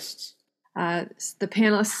panelists? The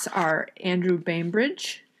panelists are Andrew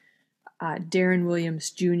Bainbridge, Darren Williams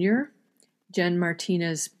Jr., Jen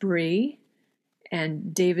Martinez-Bree,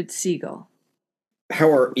 and David Siegel.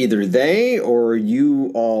 How are either they or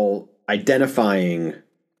you all identifying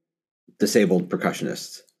disabled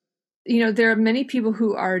percussionists? There are many people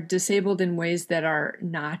who are disabled in ways that are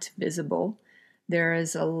not visible. There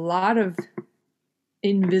is a lot of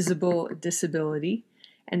invisible disability,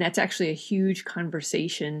 and that's actually a huge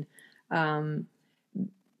conversation. I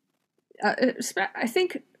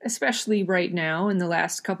think especially right now in the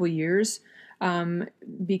last couple of years,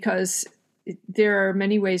 because there are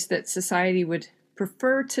many ways that society would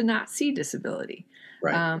prefer to not see disability.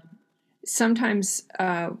 Right. Sometimes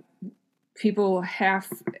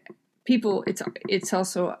it's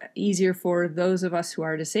also easier for those of us who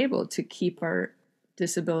are disabled to keep our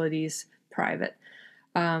disabilities private.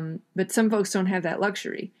 But some folks don't have that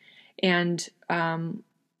luxury. And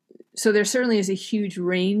so there certainly is a huge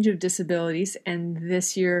range of disabilities. And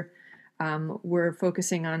this year, we're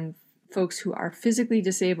focusing on folks who are physically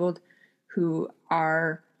disabled, who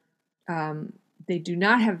are, they do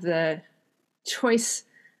not have the choice,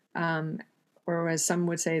 or as some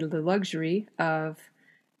would say, the luxury of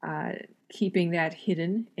keeping that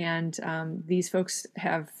hidden. And these folks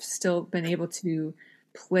have still been able to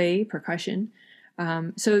play percussion.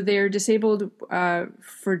 So they're disabled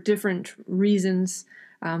for different reasons,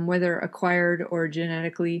 whether acquired or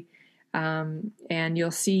genetically. And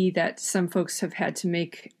you'll see that some folks have had to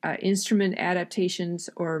make instrument adaptations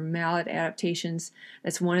or mallet adaptations.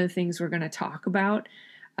 That's one of the things we're going to talk about.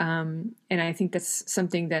 And I think that's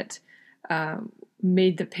something that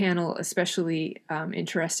made the panel especially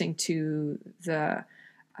interesting to the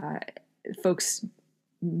folks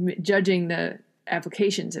judging the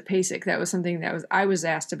applications at PASIC. That was something that I was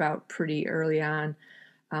asked about pretty early on.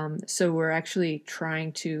 So we're actually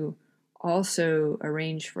trying to also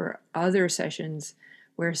arrange for other sessions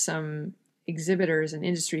where some exhibitors and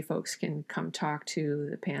industry folks can come talk to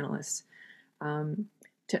the panelists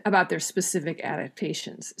about their specific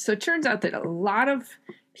adaptations. So it turns out that a lot of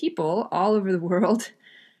people all over the world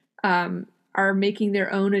are making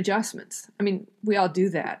their own adjustments. I mean, we all do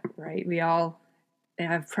that, right? We all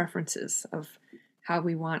have preferences of how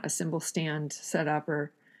we want a cymbal stand set up,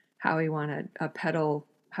 or how we want a pedal,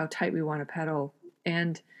 how tight we want a pedal.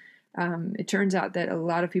 And it turns out that a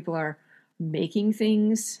lot of people are making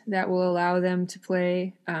things that will allow them to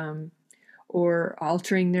play, or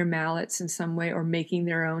altering their mallets in some way, or making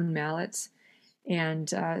their own mallets. And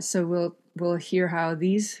so we'll hear how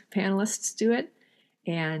these panelists do it,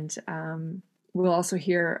 and we'll also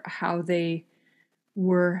hear how they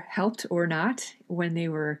were helped or not when they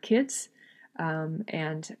were kids,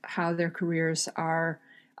 and how their careers are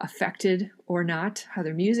affected or not, how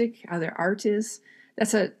their music, how their art is.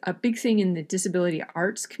 That's a big thing in the disability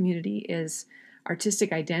arts community, is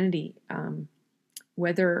artistic identity.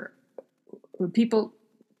 Whether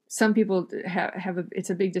some people have it's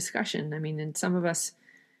a big discussion. I mean, and some of us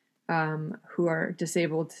who are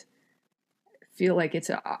disabled feel like it's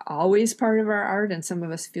always part of our art, and some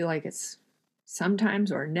of us feel like it's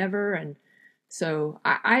sometimes or never. And so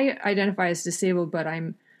I identify as disabled, but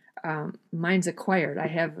mine's acquired. I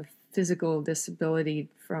have a physical disability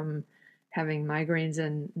from having migraines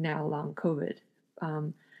and now long COVID.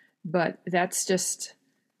 But that's just,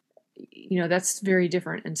 that's very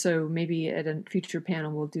different. And so maybe at a future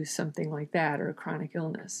panel, we'll do something like that, or a chronic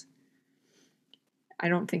illness. I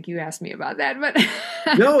don't think you asked me about that, but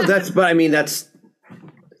no, that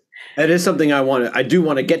is something I do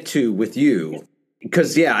want to get to with you,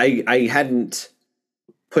 because I hadn't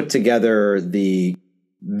put together the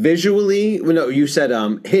visually. No, you said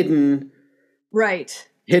hidden, right?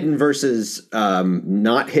 Hidden versus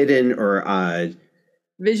not hidden, or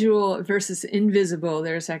visual versus invisible.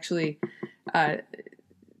 There's actually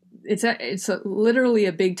it's literally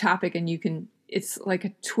a big topic, and it's like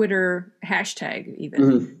a Twitter hashtag even.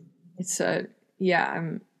 Mm-hmm. It's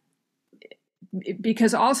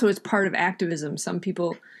because also it's part of activism. Some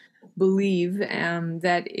people believe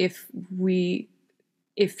that if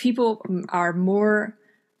people are more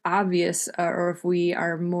obvious, or if we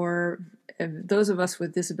are more, those of us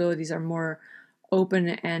with disabilities are more open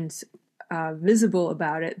and visible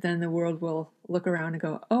about it, then the world will look around and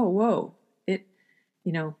go, oh, whoa,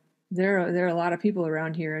 there are a lot of people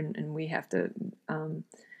around here, and we have to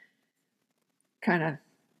kind of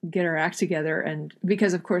get our act together. And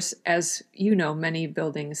because, of course, as you know, many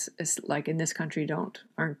buildings, like in this country,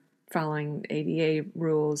 aren't following ADA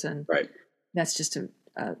rules, and right. That's just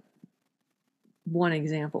one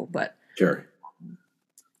example. But sure,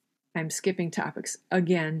 I'm skipping topics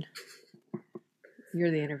again. You're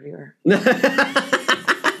the interviewer.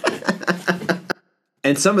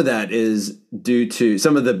 And some of that is due to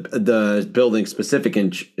some of the building specific,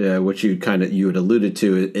 which you had alluded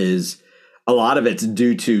to, is a lot of it's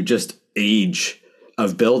due to just age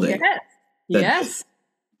of building. Yes.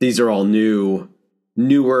 These are all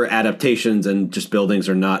newer adaptations, and just buildings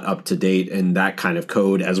are not up to date in that kind of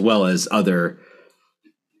code, as well as other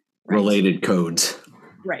related codes.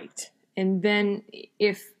 Right. And then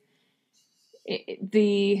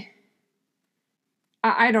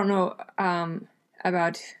I don't know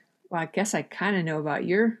about, well, I guess I kind of know about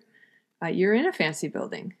you're in a fancy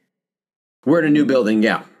building. We're in a new building,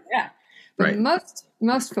 yeah. Yeah. But right.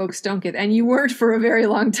 Most folks don't get, and you weren't for a very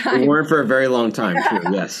long time. We weren't for a very long time,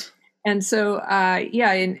 true, yes. And so,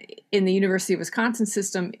 in the University of Wisconsin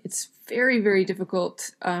system, it's very, very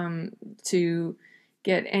difficult to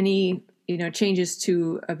get any, changes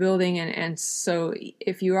to a building. And so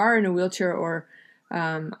if you are in a wheelchair or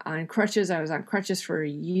on crutches, I was on crutches for a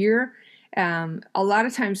year. A lot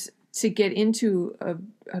of times to get into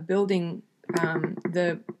a building,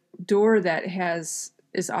 the door that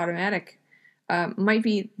is automatic might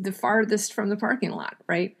be the farthest from the parking lot,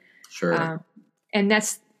 right? Sure. And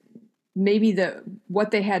that's maybe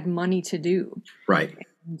what they had money to do. Right.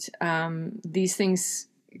 And these things,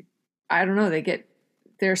 I don't know,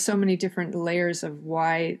 there are so many different layers of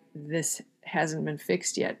why this hasn't been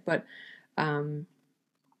fixed yet. But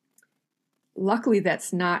luckily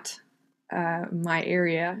that's not my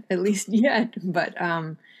area, at least yet. But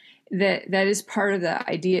that is part of the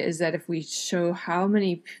idea, is that if we show how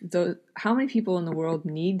many people in the world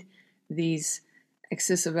need these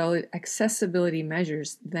accessibility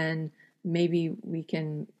measures, then maybe we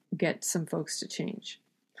can get some folks to change.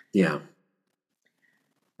 Yeah.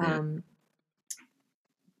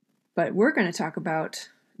 But we're going to talk about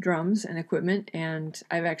drums and equipment, and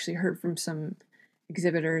I've actually heard from some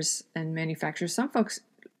exhibitors and manufacturers. Some folks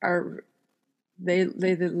they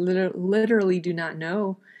literally do not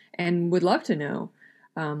know and would love to know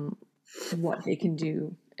what they can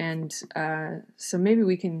do, and so maybe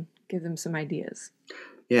we can give them some ideas.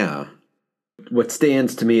 Yeah. What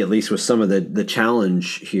stands to me, at least with some of the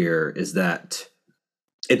challenge here, is that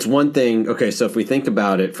it's one thing. Okay, so if we think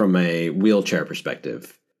about it from a wheelchair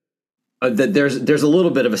perspective, that there's a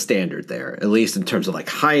little bit of a standard there, at least in terms of like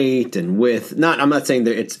height and width. I'm not saying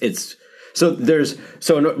that it's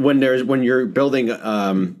when you're building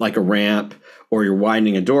like a ramp or you're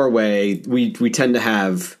widening a doorway, we tend to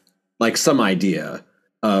have like some idea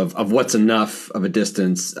of what's enough of a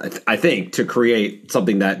distance, I think, to create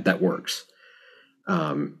something that works.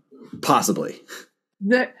 Possibly.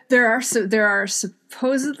 There are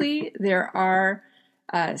supposedly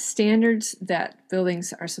standards that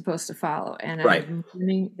buildings are supposed to follow, and right. I'm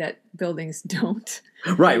learning that buildings don't.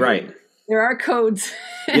 Right. There are codes.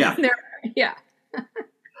 Yeah. Yeah.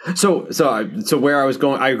 So where I was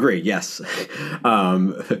going, I agree. Yes.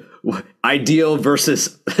 Ideal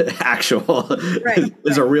versus actual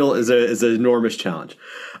is an enormous challenge.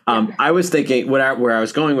 I was thinking where I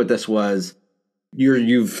was going with this was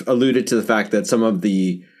you've alluded to the fact that some of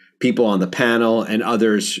the people on the panel and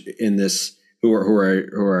others in this who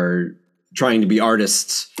are trying to be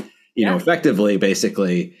artists, effectively,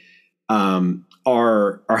 basically,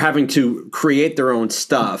 are having to create their own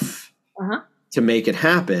stuff to make it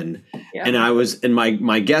happen. Yeah. And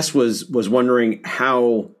my guess was wondering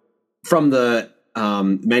how, from the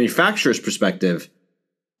manufacturer's perspective,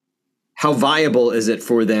 how viable is it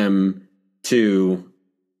for them to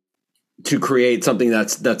create something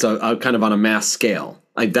that's a kind of on a mass scale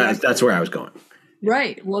like that? That's where I was going.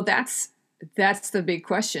 Right. Well, that's the big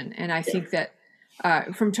question. And I think that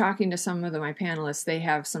from talking to some of my panelists, they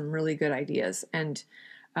have some really good ideas. And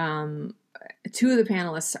two of the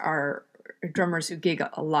panelists are drummers who gig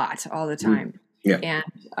a lot all the time. Yeah.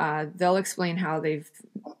 And they'll explain how they've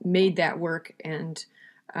made that work and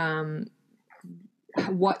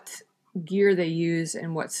what gear they use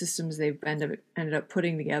and what systems they've ended up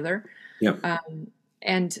putting together. Yeah.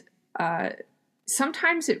 And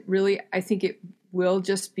sometimes I think it will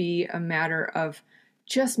just be a matter of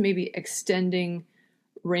just maybe extending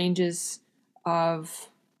ranges of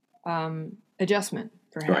adjustment,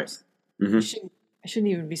 perhaps. Right. Mm-hmm. I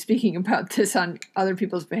shouldn't even be speaking about this on other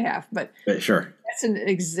people's behalf, but sure, that's an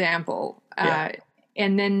example. Yeah.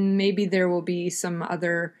 And then maybe there will be some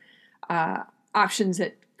other options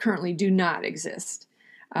that currently do not exist.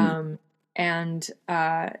 And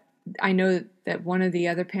I know that one of the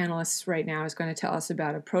other panelists right now is going to tell us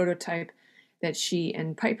about a prototype that she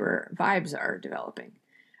and Piper Vibes are developing.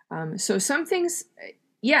 So some things,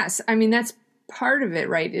 yes, I mean, that's part of it,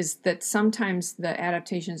 right, is that sometimes the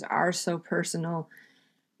adaptations are so personal.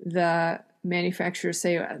 The manufacturers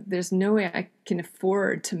say, there's no way I can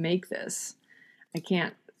afford to make this. I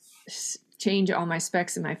can't change all my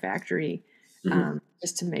specs in my factory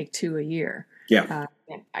just to make 2 a year. Yeah.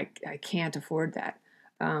 I can't afford that.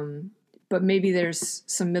 But maybe there's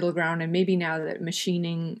some middle ground, and maybe now that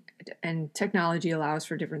machining and technology allows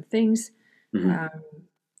for different things,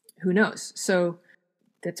 who knows? So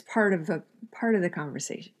that's part of the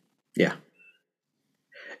conversation. Yeah.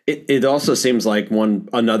 It also seems like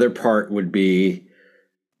another part would be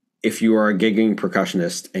if you are a gigging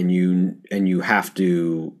percussionist and you have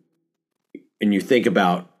to, and you think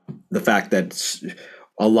about the fact that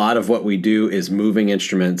a lot of what we do is moving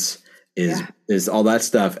instruments, is all that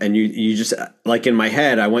stuff. And you just, like, in my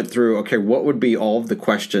head, I went through, okay, what would be all of the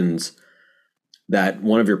questions that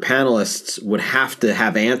one of your panelists would have to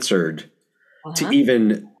have answered to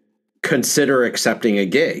even consider accepting a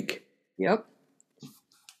gig? Yep.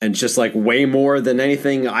 And just like way more than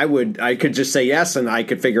anything I could just say yes and I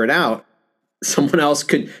could figure it out. Someone else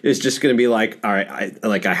is just going to be like, all right,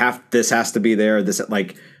 this has to be there. This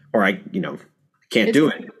or I can't do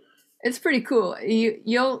it. It's pretty cool.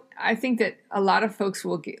 I think that a lot of folks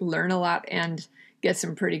will learn a lot and get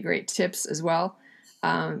some pretty great tips as well.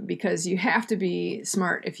 Because you have to be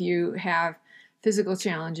smart if you have physical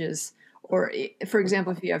challenges, or for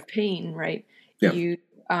example, if you have pain, right? Yeah.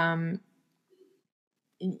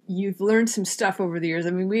 You've learned some stuff over the years.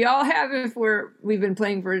 I mean, we all have if we've been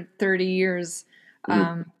playing for 30 years.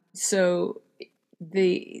 So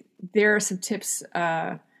there are some tips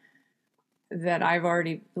that I've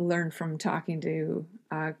already learned from talking to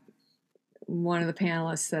one of the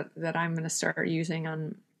panelists that I'm going to start using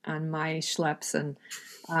on my schleps. And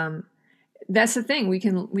that's the thing. We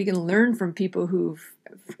can learn from people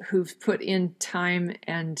who've put in time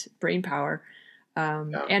and brain power,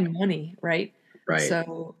 and money, right? Right.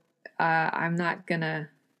 So I'm not gonna.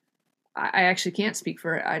 I actually can't speak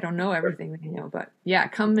for it. I don't know everything they know, but yeah,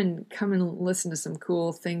 come and listen to some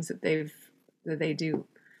cool things that they do.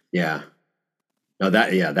 Yeah. No,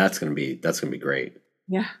 that's gonna be great.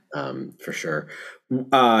 Yeah. For sure.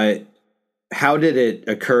 How did it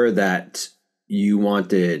occur that you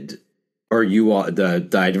wanted, or the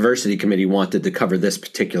diversity committee wanted to cover this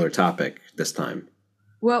particular topic this time?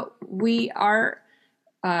 Well, we are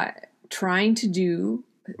trying to do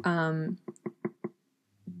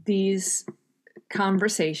these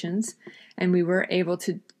conversations, and we were able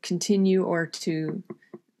to continue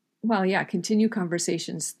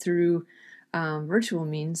conversations through virtual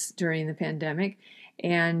means during the pandemic,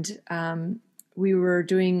 and we were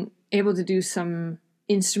able to do some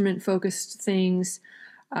instrument focused things,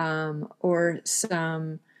 or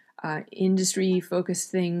some industry focused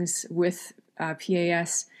things with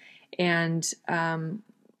PAS. And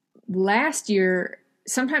last year,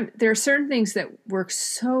 sometimes there are certain things that work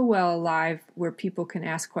so well live where people can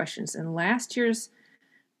ask questions. And last year's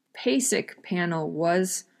PASIC panel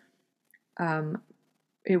was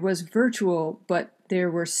it was virtual, but there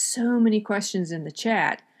were so many questions in the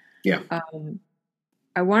chat. Yeah.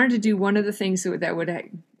 I wanted to do one of the things that would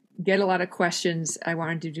get a lot of questions. I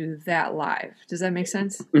wanted to do that live. Does that make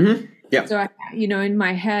sense? Mm-hmm. Yeah. So, in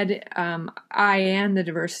my head, I and the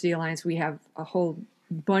Diversity Alliance, we have a whole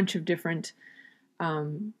bunch of different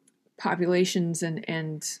populations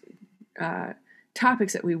and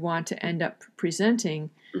topics that we want to end up presenting.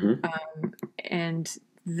 Mm-hmm. And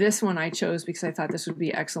this one I chose because I thought this would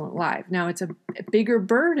be excellent live. Now, it's a bigger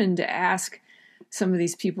burden to ask some of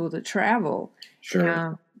these people to travel.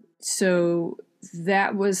 Sure. So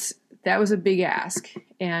that was a big ask,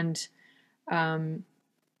 and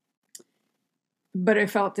but I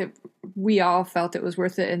felt that we all felt it was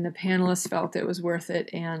worth it, and the panelists felt it was worth it,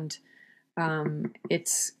 and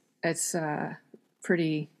it's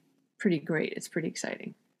pretty great. It's pretty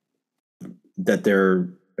exciting that they're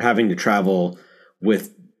having to travel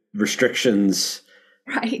with restrictions.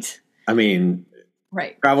 Right. I mean,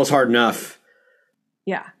 right. Travel's hard enough.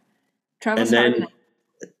 Yeah. Travel's hard enough.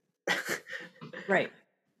 Right.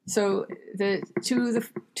 So the two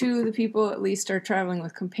of the people at least are traveling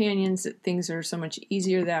with companions. Things are so much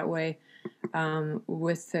easier that way.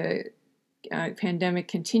 With the pandemic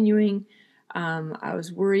continuing, I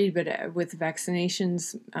was worried, but with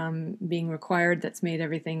vaccinations being required, that's made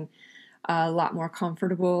everything a lot more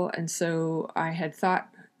comfortable. And so I had thought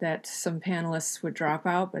that some panelists would drop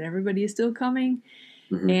out, but everybody is still coming.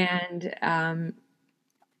 Mm-hmm. And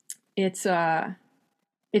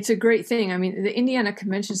it's a great thing. I mean, the Indiana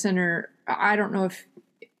Convention Center, I don't know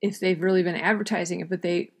if they've really been advertising it, but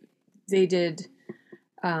they did,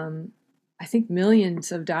 I think,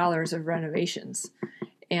 millions of dollars of renovations.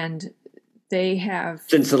 And they have...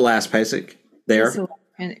 Since the last PASIC there?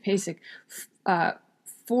 PASIC,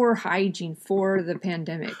 for hygiene, for the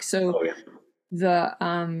pandemic. So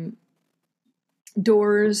the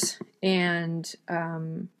doors and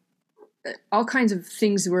all kinds of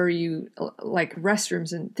things where you, like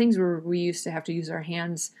restrooms and things where we used to have to use our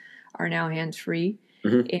hands, are now hands-free.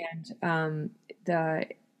 Mm-hmm. And the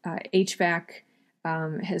HVAC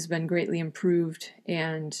has been greatly improved,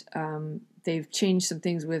 and they've changed some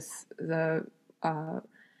things with the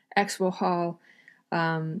expo hall,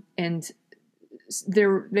 and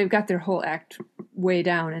they've got their whole act way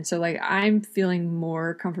down. And so, like, I'm feeling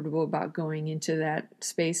more comfortable about going into that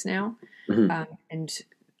space now. Mm-hmm. And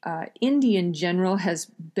Indy in general has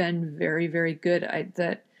been very, very good.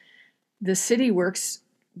 That the city works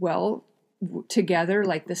well together,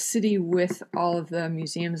 like the city with all of the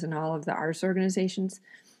museums and all of the arts organizations.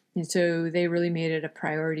 And so they really made it a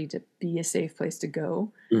priority to be a safe place to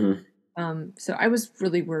go. Mm-hmm. So I was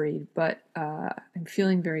really worried, but I'm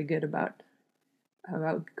feeling very good about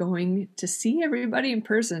going to see everybody in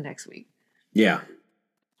person next week. Yeah.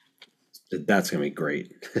 That's going to be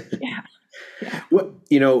great. Yeah. Yeah. What,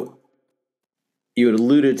 you had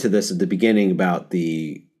alluded to this at the beginning about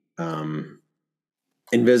the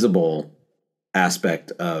invisible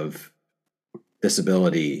aspect of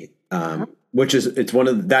disability, which is,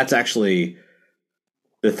 that's actually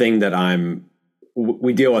the thing that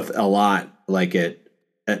we deal with a lot, like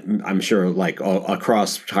I'm sure, like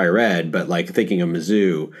across higher ed, but like thinking of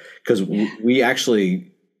Mizzou, because we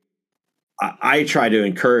actually, I try to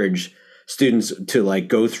encourage students to like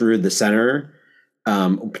go through the center,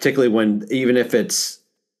 particularly when, even if it's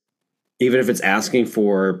asking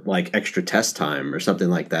for like extra test time or something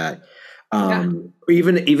like that.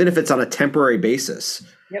 even if it's on a temporary basis.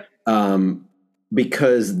 Yep.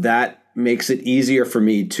 Because that makes it easier for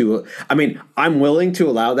me to, I mean, I'm willing to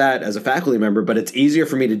allow that as a faculty member, but it's easier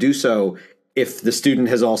for me to do so if the student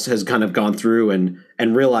has kind of gone through and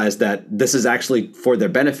realized that this is actually for their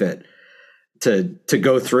benefit to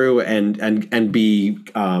go through and be,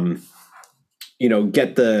 get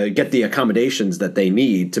the accommodations that they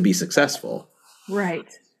need to be successful.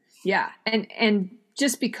 Right. Yeah. And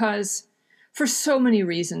just because for so many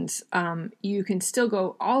reasons, you can still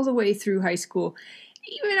go all the way through high school,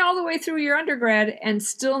 even all the way through your undergrad, and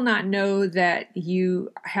still not know that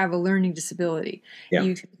you have a learning disability. Yeah.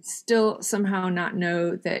 You can still somehow not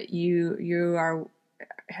know that you are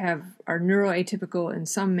neuroatypical in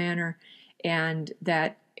some manner, and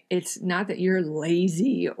that it's not that you're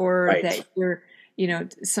lazy or Right. that you're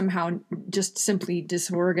somehow just simply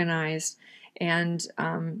disorganized. And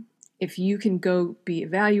if you can go be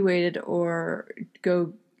evaluated or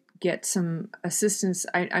go get some assistance,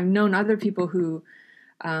 I've known other people who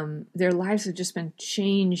their lives have just been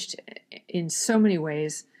changed in so many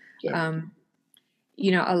ways. Yeah.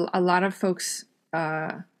 A lot of folks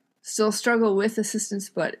still struggle with assistance,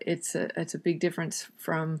 but it's a big difference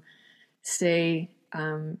from, say,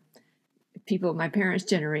 people my parents'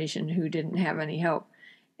 generation who didn't have any help.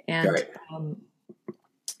 And Right.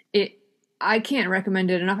 I can't recommend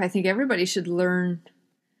it enough. I think everybody should learn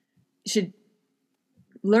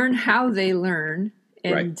how they learn,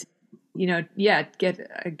 and get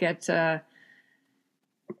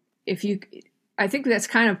if you. I think that's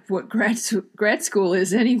kind of what grad school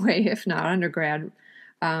is anyway, if not undergrad.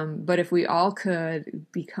 But if we all could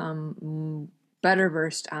become better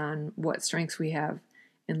versed on what strengths we have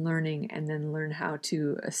in learning, and then learn how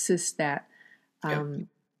to assist that,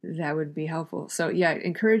 that would be helpful. So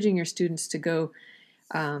encouraging your students to go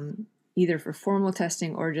either for formal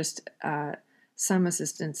testing or just some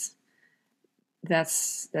assistance.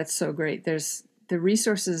 That's so great. There's the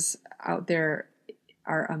resources out there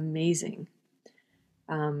are amazing.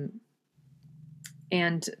 And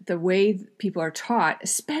the way people are taught,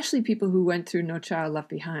 especially people who went through No Child Left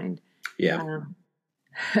Behind. Yeah.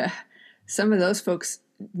 Some of those folks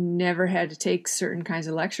never had to take certain kinds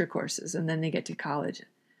of lecture courses, and then they get to college.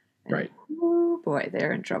 And, right. Oh boy,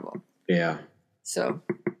 they're in trouble. Yeah. So,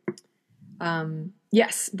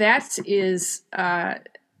 yes, that is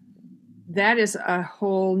a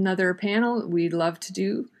whole nother panel we'd love to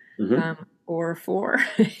do, or four.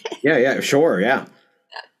 Yeah, sure, yeah.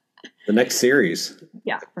 The next series.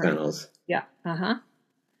 Yeah. Right. Panels. Yeah. Uh-huh.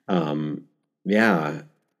 Yeah.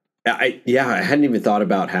 I hadn't even thought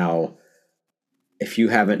about how if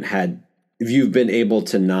you've been able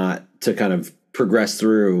to not to kind of progress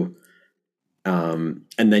through, and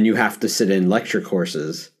then you have to sit in lecture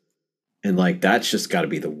courses, and like that's just got to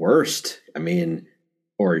be the worst. I mean,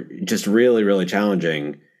 or just really, really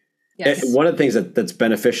challenging. Yes. One of the things that's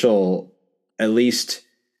beneficial, at least,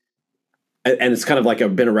 and it's kind of like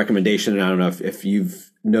been a recommendation, and I don't know if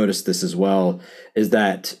you've noticed this as well, is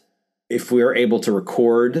that if we are able to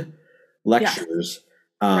record lectures,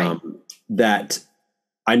 that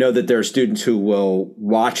I know that there are students who will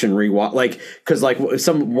watch and rewatch, because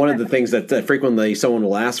one of the things that frequently someone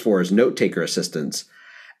will ask for is note taker assistance,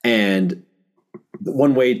 and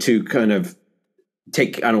one way to kind of I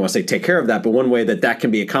don't want to say take care of that, but one way that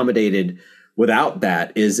can be accommodated without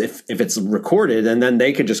that is if it's recorded, and then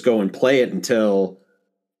they could just go and play it until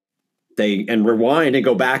and rewind and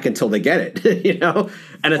go back until they get it,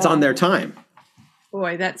 and it's on their time.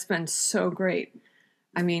 Boy, that's been so great.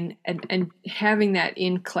 I mean, and having that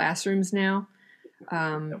in classrooms now,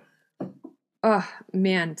 oh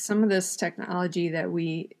man, some of this technology that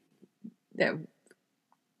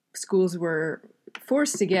schools were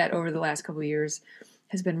forced to get over the last couple of years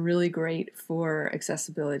has been really great for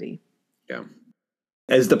accessibility. Yeah.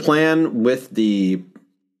 As the plan with the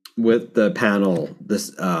panel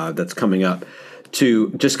that's coming up,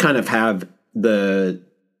 to just kind of have the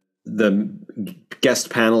guest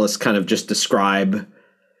panelists kind of just describe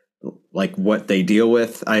like what they deal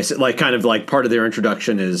with. I like kind of like part of their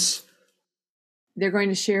introduction is they're going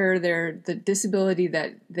to share the disability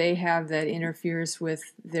that they have that interferes with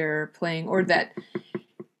their playing, or that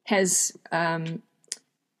has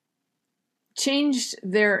changed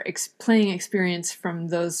their playing experience from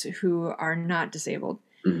those who are not disabled.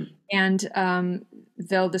 Mm-hmm. And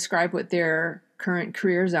they'll describe what their current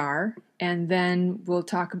careers are, and then we'll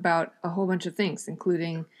talk about a whole bunch of things,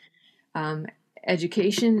 including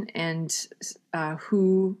education and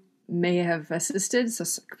who may have assisted.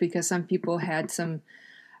 So, because some people had some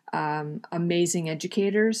amazing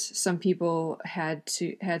educators, some people had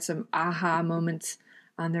some aha moments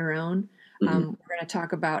on their own. We're going to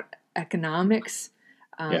talk about economics,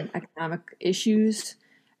 Yeah. economic issues.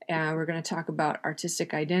 We're going to talk about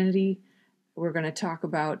artistic identity. We're going to talk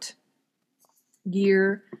about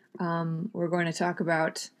gear. We're going to talk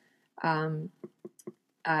about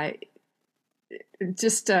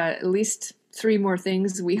just at least 3 more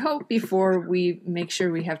things, we hope, before we make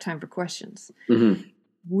sure we have time for questions. Mm-hmm.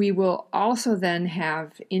 We will also then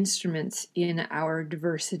have instruments in our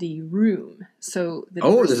diversity room. So the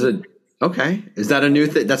okay. Is that a new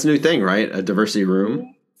thing? That's a new thing, right? A diversity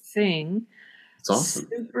room. thing. It's awesome.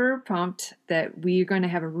 Super pumped that we're going to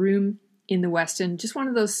have a room in the Westin, just one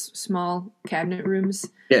of those small cabinet rooms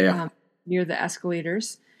near the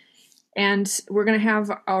escalators. And we're going to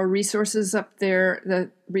have our resources up there,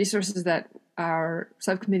 the resources that our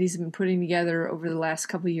subcommittees have been putting together over the last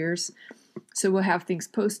couple of years. So we'll have things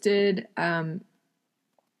posted,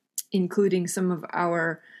 including some of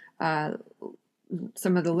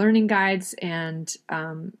the learning guides and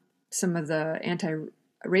some of the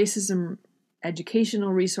anti-racism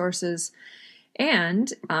educational resources.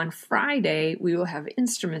 And on Friday, we will have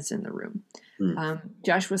instruments in the room.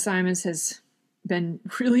 Joshua Simons has been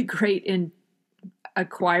really great in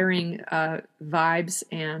acquiring vibes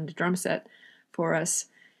and drum set for us.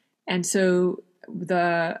 And so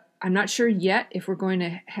I'm not sure yet if we're going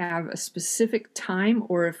to have a specific time,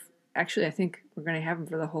 or if actually I think we're going to have them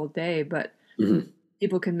for the whole day, but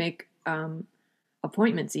people can make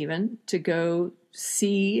appointments even to go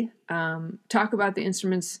see, talk about the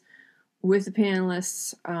instruments with the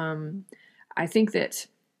panelists. I think that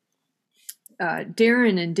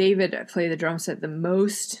Darren and David play the drum set the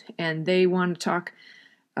most, and they want to talk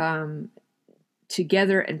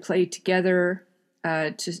together and play together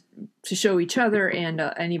to show each other and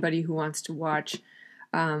anybody who wants to watch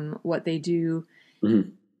what they do.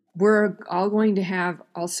 We're all going to have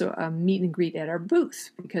also a meet and greet at our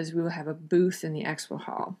booth, because we will have a booth in the expo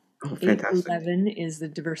hall. Oh, fantastic. 811 is the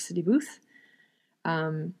diversity booth.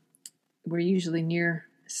 We're usually near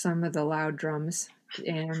some of the loud drums,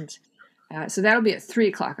 and so that'll be at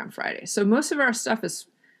 3:00 on Friday. So most of our stuff is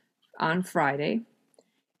on Friday,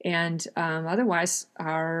 and otherwise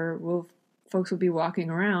folks will be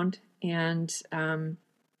walking around. And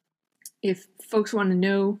if folks want to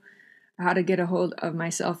know how to get a hold of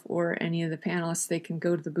myself or any of the panelists, they can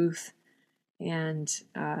go to the booth and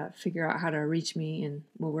figure out how to reach me, and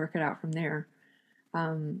we'll work it out from there.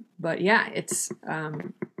 But yeah, it's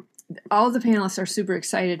all the panelists are super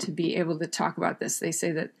excited to be able to talk about this. They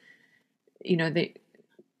say that,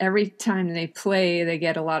 every time they play, they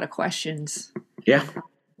get a lot of questions. Yeah.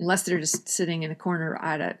 Unless they're just sitting in a corner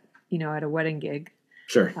at a wedding gig.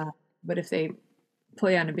 Sure. But if they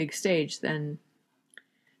play on a big stage, then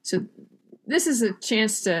so this is a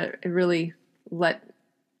chance to really let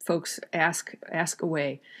folks ask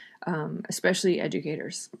away, especially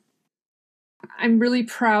educators. I'm really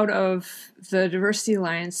proud of the Diversity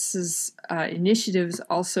Alliance's initiatives.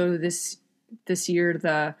 Also, this year,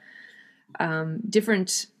 the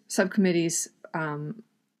different subcommittees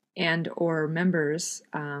and or members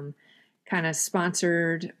kind of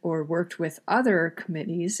sponsored or worked with other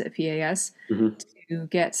committees at PAS to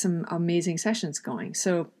get some amazing sessions going.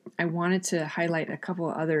 So I wanted to highlight a couple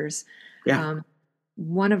of others. Yeah.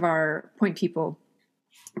 One of our point people,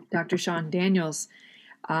 Dr. Sean Daniels,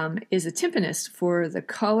 is a timpanist for the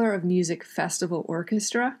Color of Music Festival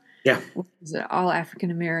Orchestra. Yeah. Which is an all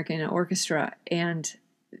African-American orchestra. And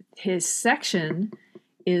his section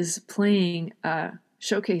is playing a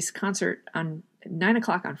showcase concert on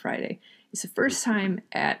 9:00 on Friday. It's the first time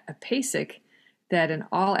at a PASIC that an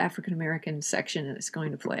all African-American section is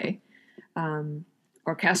going to play,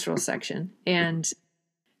 orchestral section. And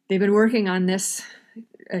they've been working on this.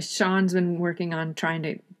 Sean's been working on trying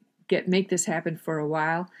to make this happen for a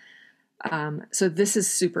while. So this is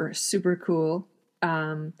super, super cool.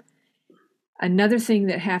 Another thing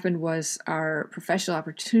that happened was our Professional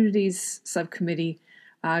Opportunities Subcommittee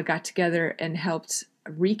got together and helped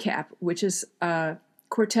recap, which is a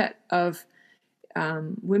quartet of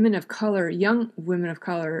women of color, young women of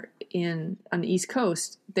color on the East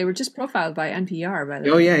Coast. They were just profiled by NPR, by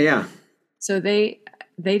the way. Oh, yeah. So they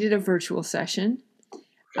did a virtual session.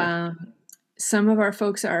 Okay. Some of our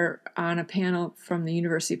folks are on a panel from the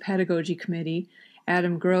University Pedagogy Committee.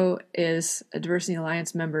 Adam Groh is a Diversity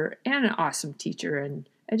Alliance member and an awesome teacher and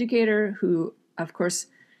educator who, of course,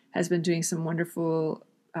 has been doing some wonderful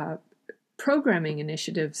programming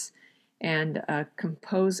initiatives and a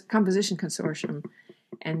composition consortium.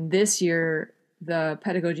 And this year, the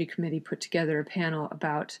Pedagogy Committee put together a panel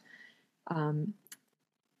about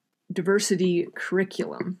diversity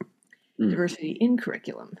curriculum, diversity in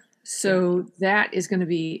curriculum. So that is going to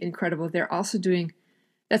be incredible. They're also doing,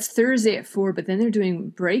 that's Thursday at 4, but then they're doing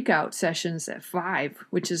breakout sessions at 5,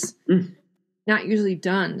 which is not usually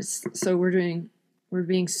done. So we're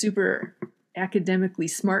being super academically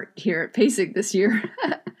smart here at PASIC this year.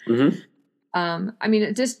 I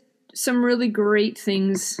mean, just some really great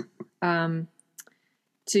things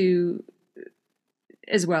to,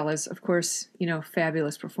 as well as, of course,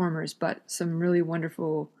 fabulous performers, but some really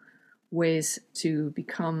wonderful ways to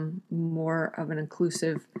become more of an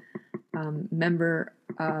inclusive member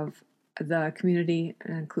of the community,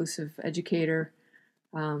 an inclusive educator,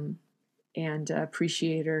 and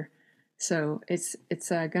appreciator. So it's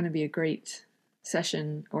going to be a great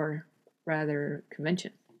session, or rather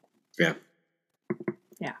convention. Yeah.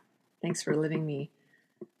 Yeah. Thanks for letting me.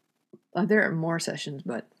 There are more sessions,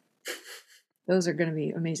 but those are going to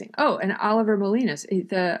be amazing. Oh, and Oliver Molinas,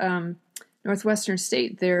 the Northwestern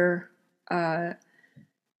State, their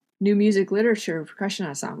new music literature percussion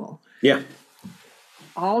ensemble. Yeah.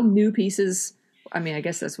 All new pieces. I mean, I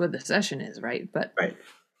guess that's what the session is, right? But right.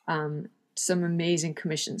 Some amazing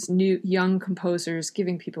commissions, new young composers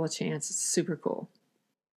giving people a chance. It's super cool.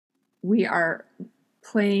 We are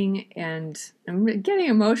playing, and I'm getting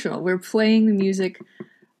emotional. We're playing the music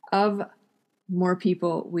of more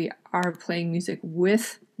people. We are playing music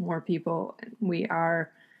with more people. We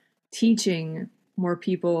are teaching more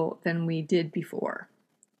people than we did before.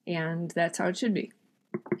 And that's how it should be.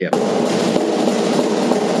 Yep.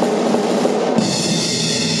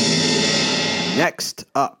 Next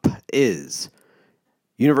up is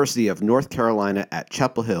University of North Carolina at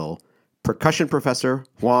Chapel Hill percussion professor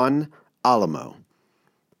Juan Alamo.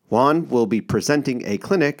 Juan will be presenting a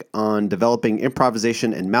clinic on developing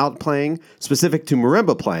improvisation and mallet playing specific to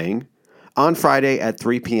marimba playing on Friday at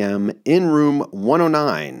 3 p.m. in room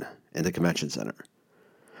 109 in the Convention Center.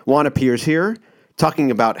 Juan appears here talking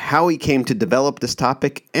about how he came to develop this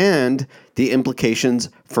topic and the implications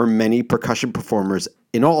for many percussion performers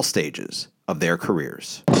in all stages of their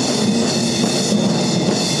careers.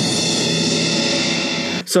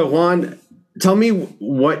 So Juan, tell me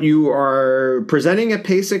what you are presenting at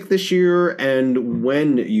PASIC this year and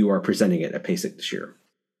when you are presenting it at PASIC this year.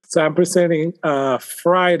 So I'm presenting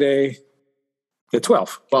Friday, the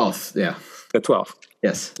 12th. 12th, yeah. The 12th.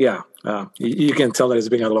 Yes. Yeah. You can tell that it's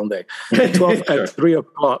been a long day. The 12th sure. At 3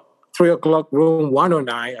 o'clock. 3 o'clock, room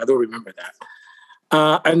 109. I don't remember that.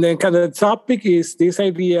 And then kind of the topic is this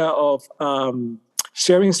idea of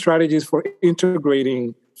sharing strategies for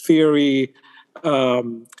integrating theory,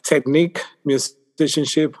 technique,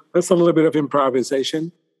 musicianship. That's a little bit of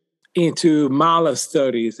improvisation into mallet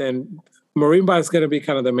studies. And marimba is going to be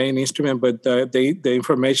kind of the main instrument, but the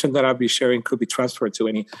information that I'll be sharing could be transferred to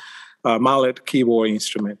any mallet keyboard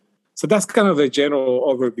instrument. So that's kind of the general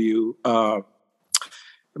overview.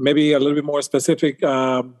 Maybe a little bit more specific.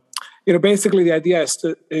 Basically the idea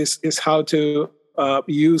is how to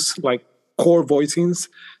use like chord voicings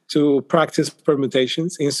to practice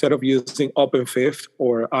permutations instead of using open fifth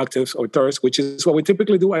or octaves or thirds, which is what we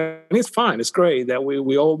typically do. And it's fine. It's great that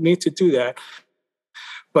we all need to do that.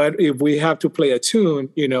 But if we have to play a tune,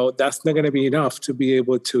 that's not going to be enough to be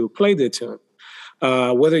able to play the tune.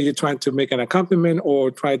 Whether you're trying to make an accompaniment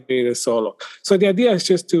or try to create a solo. So the idea is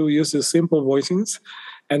just to use the simple voicings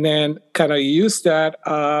and then kind of use that.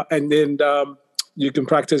 And then you can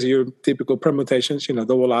practice your typical permutations,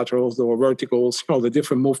 double laterals, double verticals, the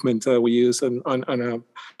different movements that we use on a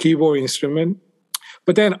keyboard instrument.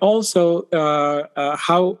 But then also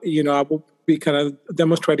how, I will be kind of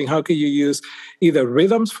demonstrating how can you use either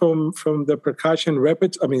rhythms from the percussion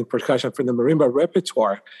from the marimba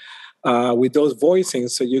repertoire with those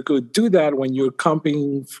voicings. So you could do that when you're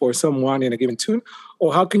comping for someone in a given tune,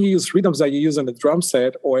 or how can you use rhythms that you use on the drum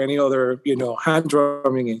set or any other, hand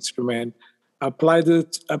drumming instrument, apply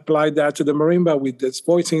that to the marimba with these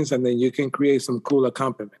voicings, and then you can create some cool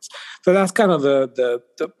accompaniments. So that's kind of the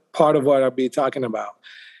part of what I'll be talking about.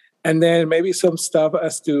 And then maybe some stuff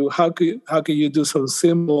as to how could you do some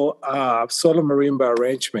simple solo marimba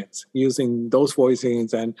arrangements using those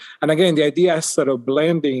voicings. And again, the idea is sort of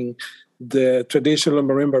blending the traditional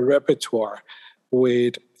marimba repertoire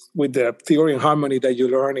with the theory and harmony that you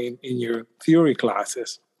learn in your theory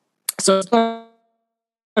classes. So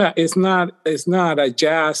it's not a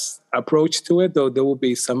jazz approach to it, though there will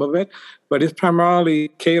be some of it, but it's primarily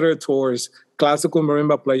catered towards classical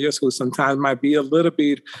marimba players who sometimes might be a little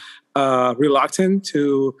bit reluctant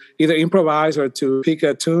to either improvise or to pick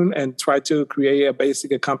a tune and try to create a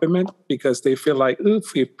basic accompaniment because they feel like,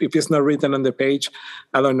 if it's not written on the page,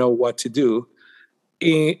 I don't know what to do.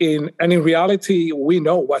 in reality, we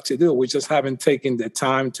know what to do. We just haven't taken the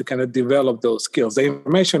time to kind of develop those skills. The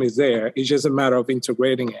information is there. It's just a matter of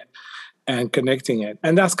integrating it and connecting it.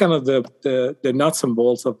 And that's kind of the nuts and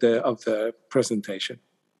bolts of the presentation.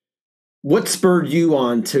 What spurred you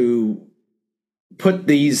on to put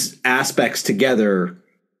these aspects together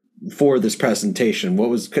for this presentation?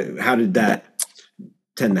 How did that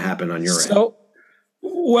tend to happen on your end?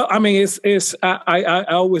 Well, I mean, I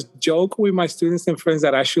always joke with my students and friends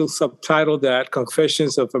that I should subtitle that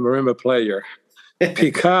 "Confessions of a Marimba Player,"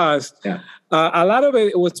 because a lot of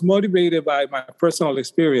it was motivated by my personal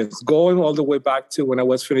experience, going all the way back to when I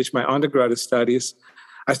was finished my undergraduate studies.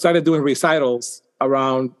 I started doing recitals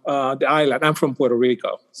around the island. I'm from Puerto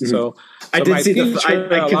Rico, so I did see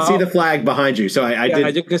I can see the flag behind you. So I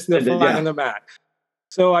did. You can see the flag on the mat.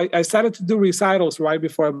 So I started to do recitals right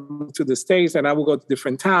before I moved to the States, and I would go to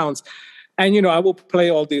different towns. And, I will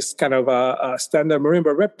play all this kind of standard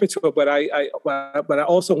marimba repertoire, but I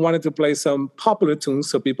also wanted to play some popular tunes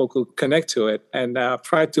so people could connect to it, and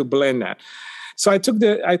try to blend that. So I took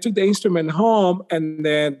the instrument home, and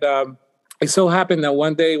then it so happened that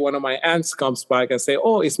one day one of my aunts comes back and say,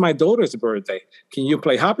 "Oh, it's my daughter's birthday. Can you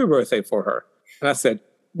play Happy Birthday for her?" And I said,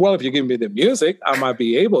 "Well, if you give me the music, I might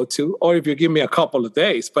be able to, or if you give me a couple of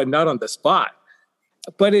days, but not on the spot."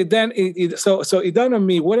 But it dawned on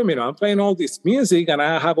me, wait a minute, I'm playing all this music and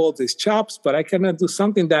I have all these chops, but I cannot do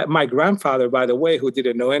something that my grandfather, by the way, who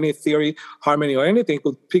didn't know any theory, harmony, or anything,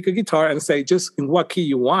 could pick a guitar and say, just in what key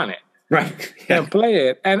you want it. Right. And play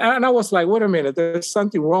it. And I was like, wait a minute, there's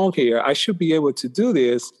something wrong here. I should be able to do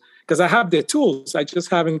this because I have the tools. I just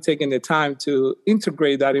haven't taken the time to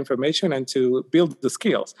integrate that information and to build the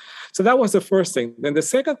skills. So that was the first thing. Then the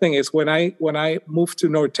second thing is when I moved to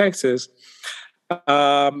North Texas,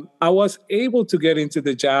 I was able to get into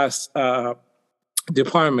the jazz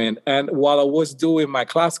department. And while I was doing my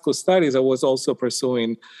classical studies, I was also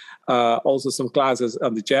pursuing also some classes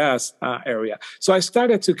on the jazz area. So I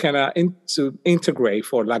started to kind of integrate,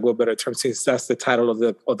 for lack of a better term, since that's the title of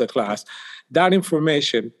the class, that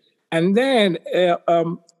information. And then,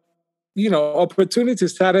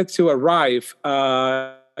 opportunities started to arrive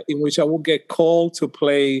in which I would get called to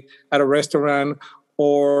play at a restaurant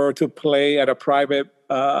or to play at a private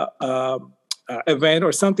event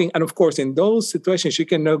or something. And of course, in those situations, you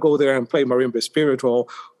cannot go there and play marimba spiritual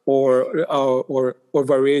or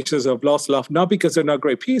variations of Lost Love, not because they're not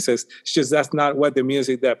great pieces. It's just that's not what the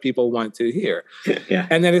music that people want to hear. Yeah.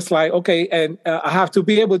 And then it's like, okay, and I have to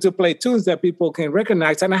be able to play tunes that people can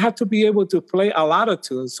recognize, and I have to be able to play a lot of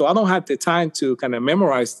tunes. So I don't have the time to kind of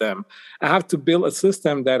memorize them. I have to build a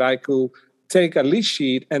system that I could take a lead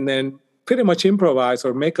sheet and then pretty much improvise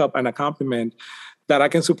or make up an accompaniment that I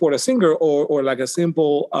can support a singer or like a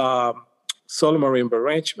simple solo marimba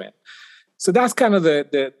arrangement. So that's kind of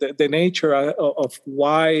the nature of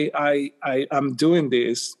why I'm doing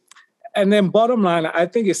this. And then bottom line, I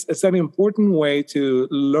think it's an important way to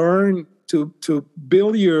learn to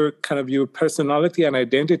build your kind of your personality and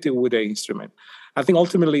identity with the instrument. I think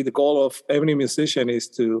ultimately the goal of every musician is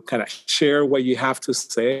to kind of share what you have to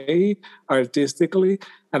say artistically.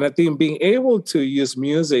 And I think being able to use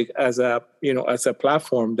music as a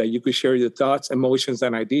platform that you could share your thoughts, emotions,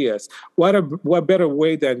 and ideas. What better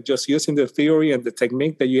way than just using the theory and the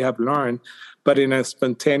technique that you have learned, but in a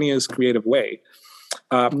spontaneous, creative way.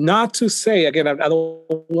 Not to say, again, I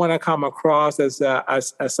don't want to come across as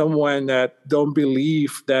someone that don't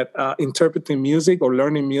believe that interpreting music or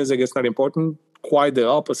learning music is not important. Quite the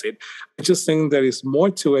opposite. I just think there is more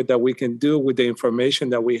to it that we can do with the information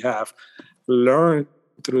that we have learned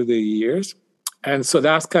through the years. And so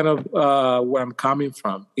that's kind of where I'm coming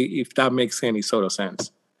from, if that makes any sort of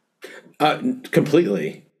sense.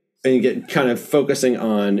 Completely. And you get kind of focusing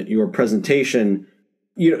on your presentation.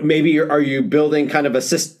 Are you building kind of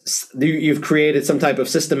you've created some type of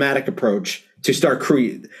systematic approach to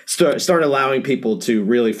start allowing people to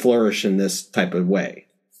really flourish in this type of way?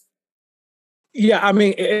 Yeah, I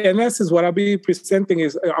mean, in essence, what I'll be presenting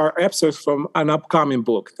are excerpts from an upcoming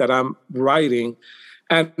book that I'm writing,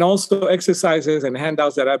 and also exercises and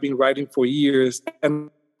handouts that I've been writing for years, and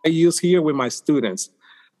I use here with my students.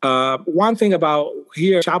 One thing about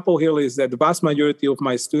here, Chapel Hill, is that the vast majority of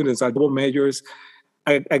my students are double majors.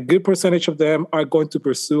 A good percentage of them are going to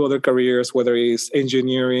pursue other careers, whether it's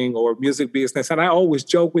engineering or music business. And I always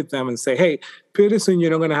joke with them and say, hey, pretty soon you're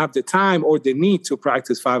not going to have the time or the need to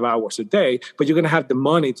practice 5 hours a day, but you're going to have the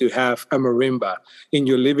money to have a marimba in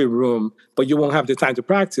your living room, but you won't have the time to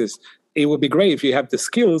practice. It would be great if you have the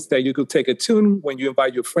skills that you could take a tune when you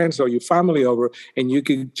invite your friends or your family over, and you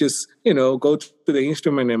could just, go to the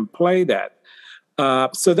instrument and play that.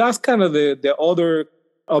 So that's kind of the other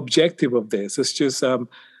objective of this. It's just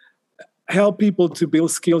help people to build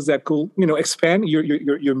skills that could, expand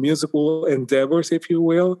your musical endeavors, if you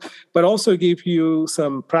will, but also give you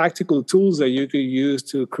some practical tools that you could use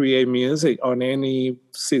to create music on any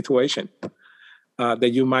situation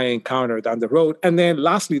that you might encounter down the road. And then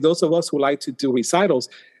lastly, those of us who like to do recitals,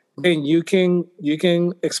 then you can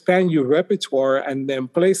expand your repertoire and then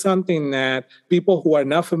play something that people who are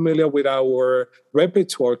not familiar with our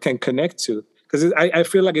repertoire can connect to. Because I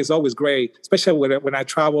feel like it's always great, especially when I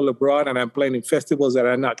travel abroad and I'm playing in festivals that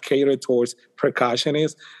are not catered towards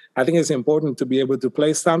percussionists. I think it's important to be able to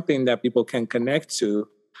play something that people can connect to.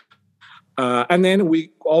 And then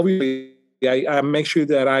I make sure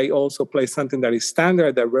that I also play something that is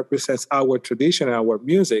standard, that represents our tradition and our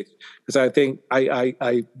music, because I think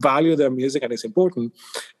I value their music and it's important.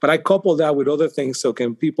 But I couple that with other things so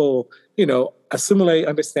can people, assimilate,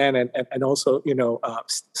 understand, and also,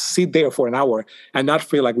 sit there for an hour and not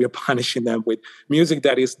feel like we're punishing them with music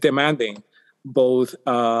that is demanding both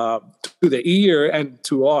to the ear and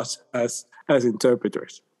to us as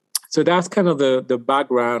interpreters. So that's kind of the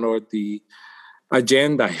background or the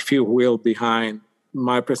agenda, if you will, behind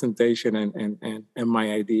my presentation and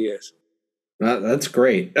my ideas. That's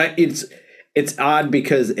great. It's odd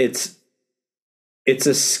because it's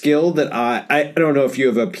a skill that I don't know if you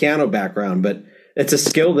have a piano background, but it's a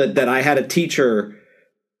skill that I had a teacher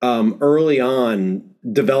early on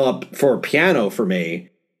develop for piano for me,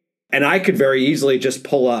 and I could very easily just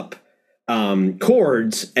pull up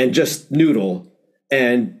chords and just noodle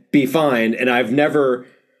and be fine. And I've never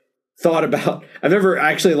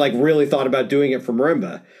actually really thought about doing it for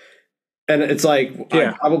marimba. And it's like,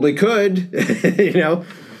 I probably could,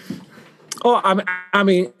 Oh, I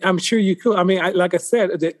mean, I'm sure you could. I mean, like I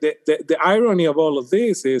said, the irony of all of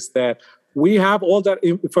this is that we have all that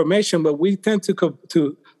information, but we tend to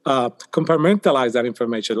compartmentalize that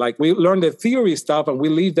information. Like we learn the theory stuff and we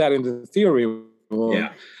leave that in the theory.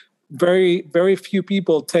 Very, very few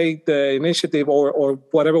people take the initiative or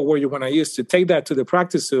whatever word you want to use to take that to the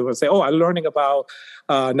practice room and say, oh, I'm learning about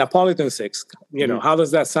Napolitan six. How does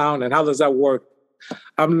that sound and how does that work?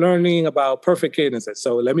 I'm learning about perfect cadences.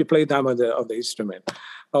 So let me play them on the instrument.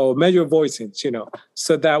 Or measure voicings,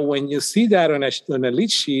 so that when you see that on a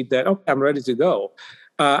lead sheet, that, okay, I'm ready to go.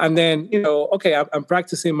 And then, okay, I'm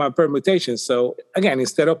practicing my permutations. So again,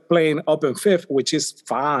 instead of playing open fifth, which is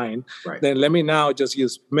fine, then let me now just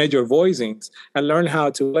use major voicings and learn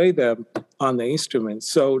how to play them on the instrument.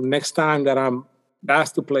 So next time that I'm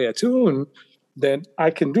asked to play a tune, then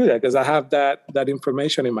I can do that because I have that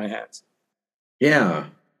information in my hands. Yeah.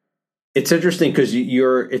 It's interesting because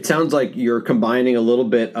it sounds like you're combining a little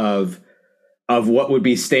bit of what would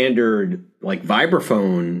be standard, like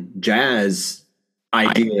vibraphone jazz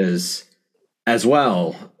ideas as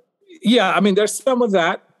well. Yeah, I mean, there's some of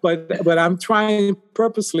that, but I'm trying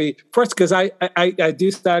purposely first because I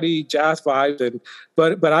do study jazz vibes,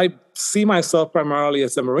 but I see myself primarily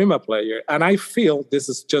as a marimba player, and I feel, this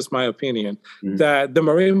is just my opinion, that the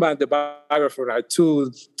marimba and the vibraphone are two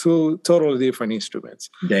totally different instruments.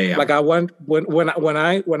 Yeah. Like when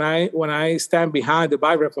I stand behind the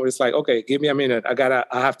vibraphone, it's like, okay, give me a minute, I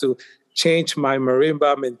have to change my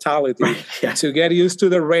marimba mentality to get used to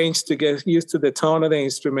the range, to get used to the tone of the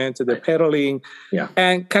instrument, to the pedaling,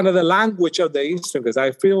 and kind of the language of the instrument. Because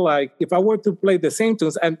I feel like if I were to play the same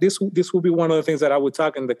tunes, and this would be one of the things that I would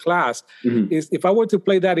talk in the class, is if I were to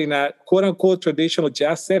play that in a quote-unquote traditional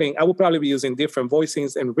jazz setting, I would probably be using different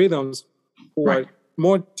voicings and rhythms who are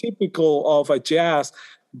more typical of a jazz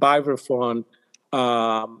vibraphone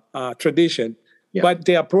tradition. Yeah. But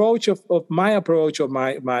the approach of my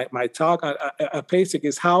talk at PASIC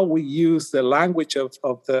is how we use the language of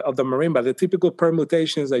the marimba, the typical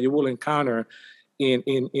permutations that you will encounter in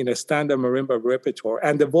a standard marimba repertoire,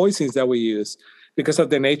 and the voicings that we use. Because of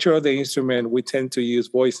the nature of the instrument, we tend to use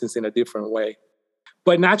voicings in a different way.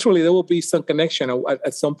 But naturally, there will be some connection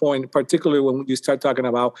at some point, particularly when you start talking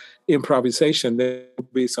about improvisation. There will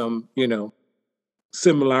be some,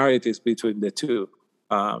 similarities between the two.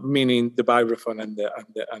 Meaning the vibraphone and the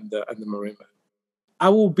marimba. I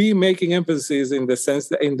will be making emphasis in the sense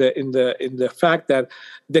that in the fact that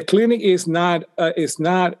the clinic is not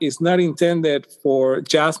intended for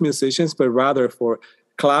jazz musicians, but rather for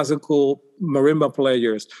classical marimba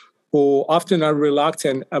players who often are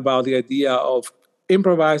reluctant about the idea of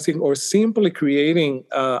improvising or simply creating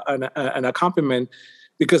an accompaniment,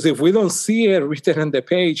 because if we don't see it written on the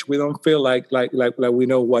page, we don't feel like we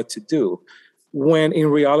know what to do. When in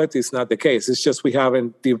reality, it's not the case. It's just we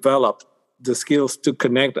haven't developed the skills to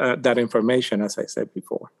connect that information, as I said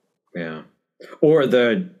before. Yeah. Or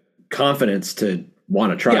the confidence to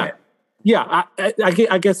want to try it. Yeah,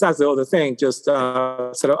 I guess that's the other thing, just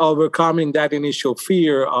sort of overcoming that initial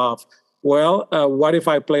fear of, what if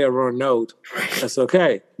I play a wrong note? That's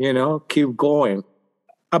okay, keep going.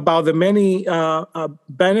 About the many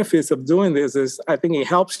benefits of doing this is I think it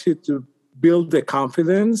helps you to build the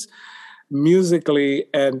confidence musically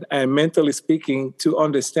and mentally speaking to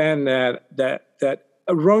understand that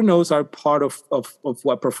wrong notes are part of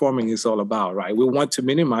what performing is all about, right? We want to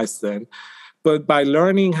minimize them. But by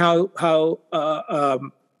learning how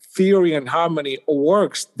theory and harmony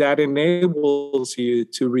works, that enables you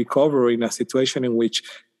to recover in a situation in which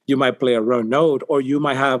you might play a wrong note or you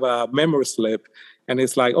might have a memory slip. And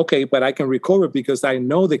it's like, okay, but I can recover because I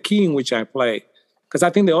know the key in which I play. Because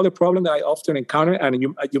I think the other problem that I often encounter, and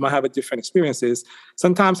you might have a different experience, is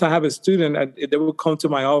sometimes I have a student and they will come to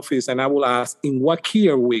my office and I will ask, in what key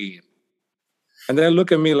are we in? And they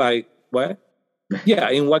look at me like, what? Yeah,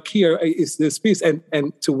 in what key is this piece, and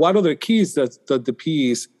to what other keys does the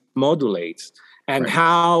piece modulates, and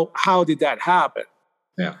how did that happen?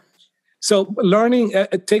 Yeah. So learning,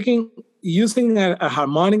 using a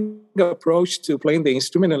harmonic approach to playing the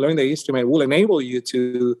instrument and learning the instrument will enable you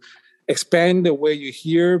to expand the way you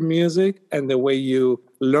hear music and the way you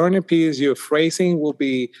learn a piece. Your phrasing will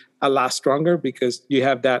be a lot stronger because you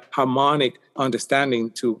have that harmonic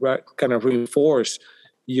understanding to kind of reinforce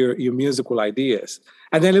your musical ideas.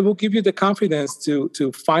 And then it will give you the confidence to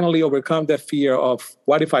finally overcome that fear of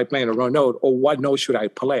what if I play a wrong note or what note should I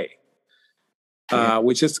play?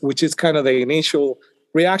 Which is kind of the initial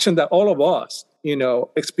reaction that all of us,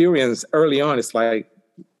 experience early on. It's like,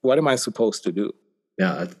 what am I supposed to do?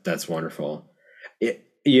 Yeah, that's wonderful.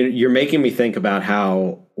 You're making me think about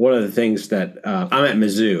how one of the things that I'm at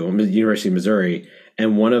Mizzou, I'm at the University of Missouri,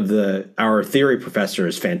 and one of our theory professor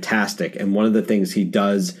is fantastic. And one of the things he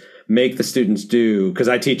does make the students do, because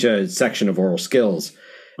I teach a section of oral skills,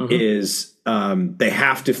 is they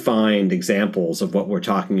have to find examples of what we're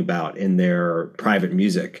talking about in their private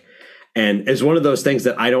music. And it's one of those things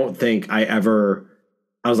that I don't think I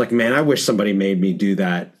was like, man, I wish somebody made me do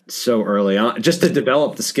that so early on, just to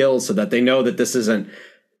develop the skills so that they know that this isn't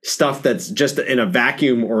stuff that's just in a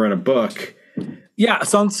vacuum or in a book. Yeah,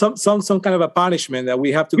 some kind of a punishment that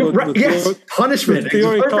we have to go through. Yes, punishment.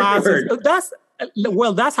 Theory classes.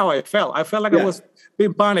 That's how I felt. I felt like I was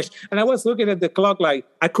being punished. And I was looking at the clock like,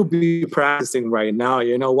 I could be practicing right now.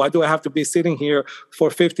 Why do I have to be sitting here for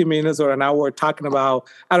 50 minutes or an hour talking about,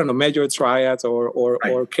 I don't know, major triads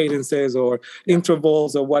or cadences or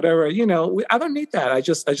intervals or whatever. I don't need that. I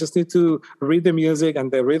just need to read the music and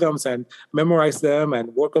the rhythms and memorize them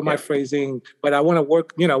and work on my phrasing. But I want to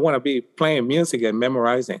work, I want to be playing music and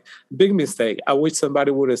memorizing. Big mistake. I wish somebody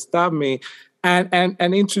would have stopped me and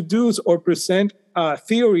introduce or present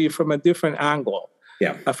theory from a different angle.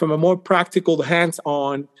 From a more practical,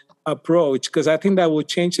 hands-on approach, because I think that will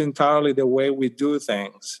change entirely the way we do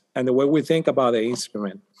things and the way we think about the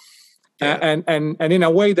instrument. And in a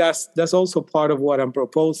way, that's also part of what I'm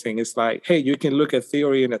proposing. It's like, hey, you can look at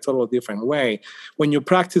theory in a totally different way. When you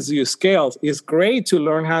practice your scales, it's great to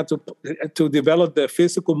learn how to develop the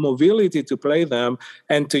physical mobility to play them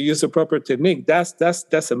and to use a proper technique. That's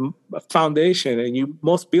a foundation, and you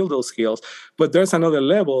must build those skills. But there's another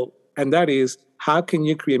level, and that is, how can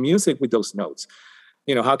you create music with those notes?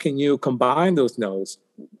 How can you combine those notes?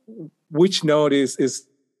 Which note is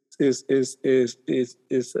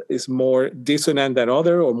more dissonant than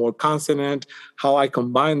other or more consonant? How I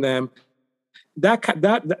combine them? That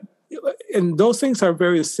and those things are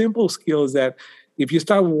very simple skills that if you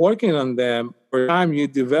start working on them over time, you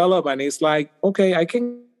develop, and it's like, okay, I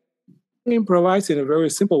can improvise in a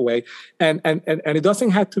very simple way, and it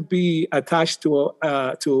doesn't have to be attached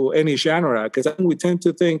to any genre, because I think we tend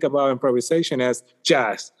to think about improvisation as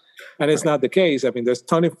jazz, and it's not the case. I mean, there's a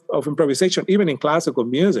ton of improvisation even in classical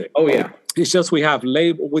music. Oh yeah, it's just we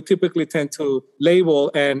typically tend to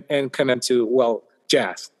label and kind of to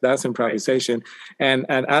jazz. That's improvisation, and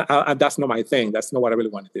that's not my thing. That's not what I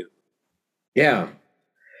really want to do. Yeah.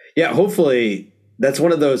 Hopefully. That's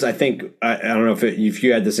one of those, I think, I don't know if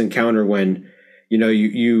you had this encounter when,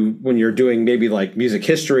 you when you're doing maybe like music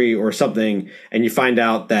history or something, and you find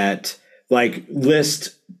out that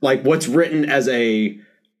what's written as a,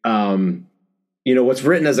 what's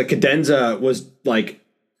written as a cadenza was like,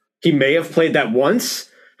 he may have played that once.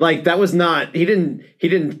 Like that wasn't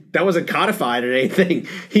codified or anything.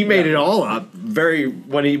 He made it all up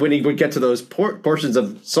when he would get to those portions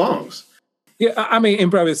of songs. Yeah, I mean,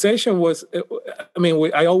 improvisation was,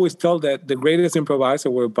 I always tell that the greatest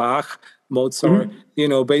improviser were Bach, Mozart,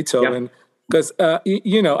 Beethoven. Because,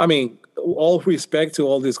 all respect to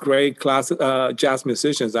all these great jazz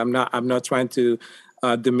musicians. I'm not trying to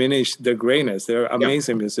diminish their greatness. They're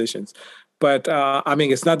amazing musicians. But I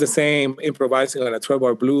mean, it's not the same improvising on a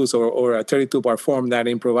 12-bar blues or a 32-bar form that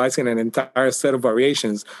improvising an entire set of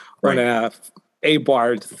variations on a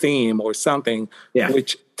 8-bar theme or something,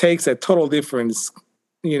 which takes a total different,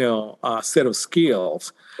 set of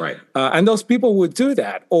skills. Right. And those people would do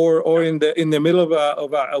that, or in the middle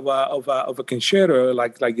of a concerto,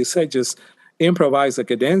 like you said, just improvise a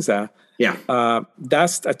cadenza. Yeah.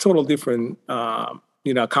 That's a total different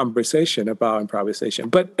conversation about improvisation,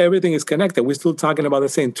 but everything is connected. We're still talking about the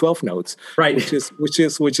same 12 notes, right? Which is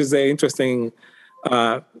the interesting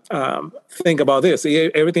thing about this.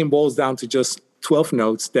 Everything boils down to just 12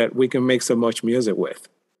 notes that we can make so much music with.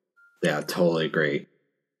 Yeah, totally agree.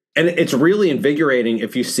 And it's really invigorating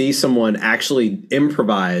if you see someone actually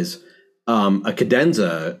improvise a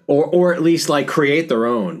cadenza or at least like create their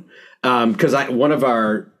own. Because one of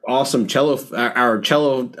our awesome cello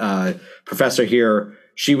professor here,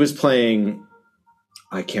 she was playing,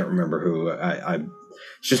 I can't remember who,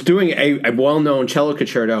 she's doing a well-known cello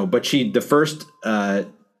concerto, but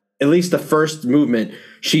at least the first movement,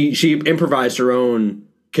 she improvised her own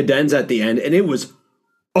cadenza at the end, and it was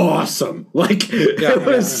awesome. Like it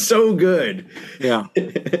was so good. Yeah.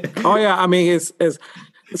 Oh yeah. I mean, it's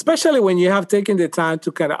especially when you have taken the time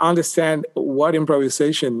to kind of understand what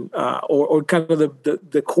improvisation or kind of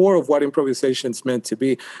the core of what improvisation is meant to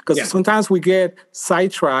be. Because sometimes we get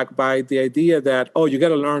sidetracked by the idea that, you got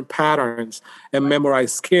to learn patterns and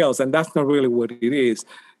memorize scales. And that's not really what it is.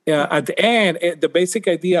 At the end, the basic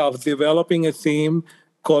idea of developing a theme,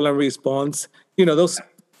 call and response, those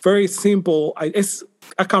very simple, it's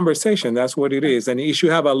a conversation. That's what it is. And you should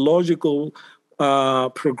have a logical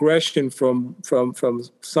progression from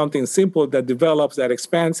something simple that develops, that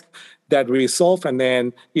expands, that resolve, and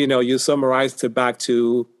then you summarize it back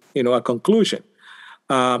to a conclusion.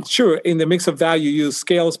 Sure, in the mix of that you use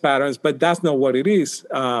scales patterns, but that's not what it is.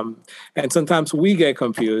 And sometimes we get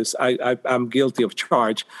confused. I'm guilty of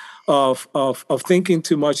charge of thinking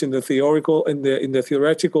too much in the theoretical and the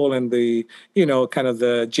theoretical and the kind of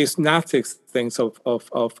the gymnastics things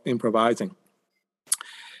of improvising.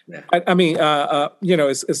 Yeah. I mean,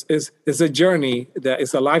 it's a journey that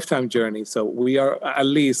is a lifetime journey. So we are, at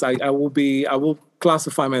least I will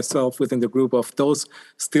classify myself within the group of those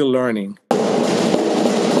still learning.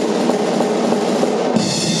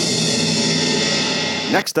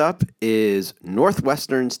 Next up is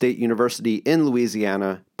Northwestern State University in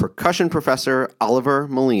Louisiana percussion professor Oliver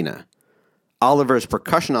Molina. Oliver's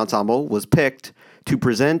percussion ensemble was picked to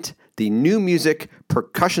present the New Music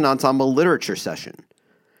Percussion Ensemble Literature Session,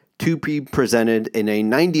 to be presented in a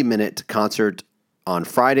 90-minute concert on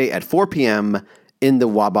Friday at 4 p.m. in the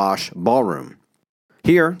Wabash Ballroom.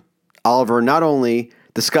 Here, Oliver not only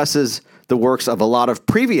discusses the works of a lot of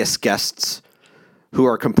previous guests who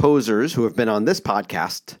are composers who have been on this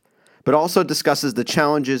podcast, but also discusses the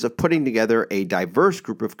challenges of putting together a diverse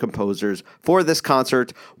group of composers for this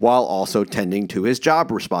concert while also tending to his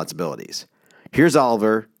job responsibilities. Here's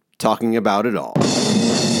Oliver talking about it all.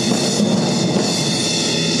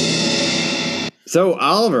 So,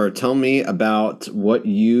 Oliver, tell me about what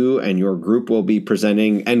you and your group will be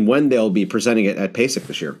presenting and when they'll be presenting it at PASIC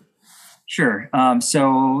this year. Sure.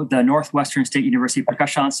 So the Northwestern State University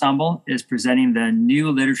Percussion Ensemble is presenting the New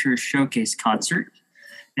Literature Showcase concert,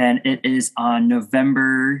 and it is on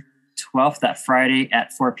November 12th, that Friday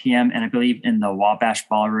at 4 p.m., and I believe in the Wabash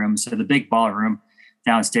Ballroom. So the big ballroom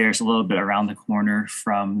downstairs, a little bit around the corner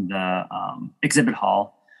from the exhibit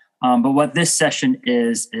hall. But what this session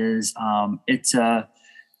is it's a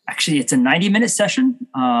 90-minute session.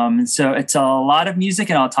 And so it's a lot of music,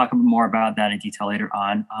 and I'll talk more about that in detail later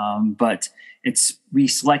on. But we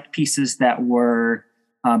select pieces that were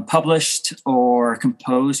published or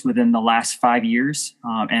composed within the last 5 years,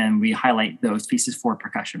 and we highlight those pieces for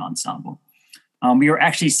percussion ensemble. We were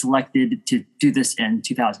actually selected to do this in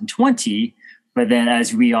 2020, but then,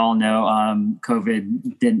 as we all know,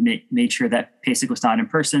 COVID didn't made sure that PASIC was not in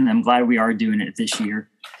person. I'm glad we are doing it this year.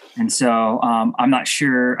 And so I'm not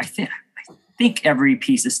sure. I think every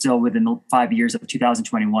piece is still within the 5 years of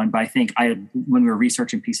 2021. But I think when we were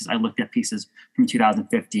researching pieces, I looked at pieces from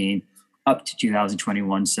 2015 up to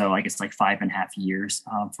 2021. So I guess like 5.5 years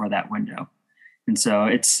for that window. And so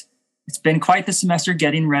it's been quite the semester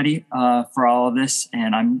getting ready for all of this.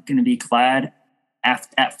 And I'm going to be glad at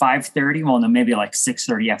 5:30. Well, no, maybe like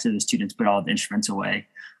 6:30 after the students put all the instruments away.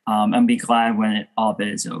 And be glad when all of it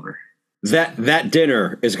is over. That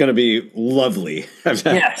dinner is going to be lovely.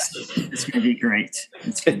 Yes, it's going to be great.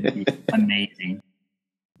 It's going to be amazing.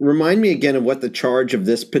 Remind me again of what the charge of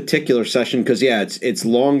this particular session, because it's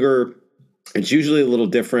longer. It's usually a little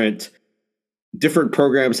different. Different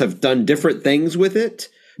programs have done different things with it.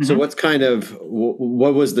 Mm-hmm. So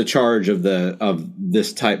what was the charge of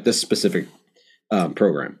this specific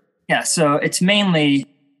program? Yeah, so it's mainly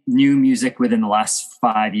new music within the last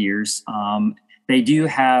 5 years. They do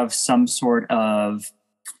have some sort of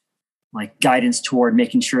like guidance toward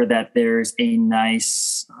making sure that there's a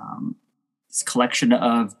nice collection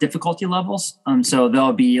of difficulty levels. So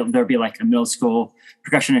there'll be like a middle school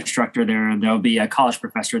percussion instructor there. There'll be a college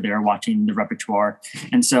professor there watching the repertoire.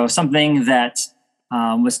 And so something that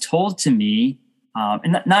was told to me,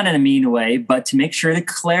 and not in a mean way, but to make sure to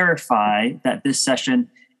clarify that this session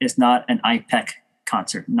is not an IPEC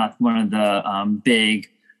concert, not one of the big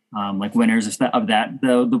like winners of that.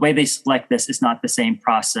 The way they select this is not the same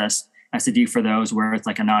process as they do for those where it's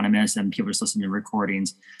like anonymous and people just listen to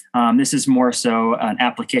recordings. This is more so an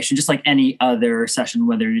application, just like any other session,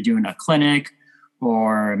 whether you're doing a clinic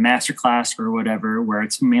or a masterclass or whatever, where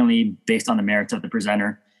it's mainly based on the merits of the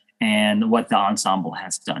presenter and what the ensemble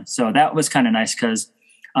has done. So that was kind of nice because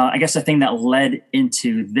I guess the thing that led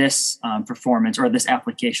into this performance or this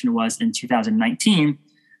application was in 2019,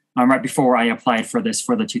 right before I applied for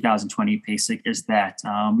the 2020 PASIC, is that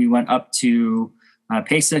we went up to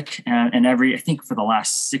PASIC and I think for the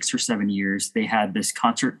last 6 or 7 years, they had this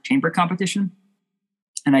concert chamber competition.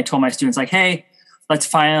 And I told my students like, hey, let's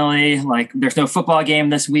finally, like, there's no football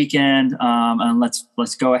game this weekend. And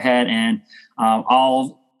let's go ahead and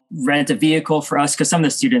I'll rent a vehicle for us, because some of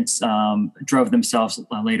the students drove themselves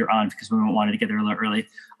later on because we wanted to get there a little early.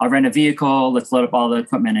 I'll rent a vehicle, let's load up all the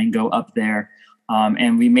equipment and go up there.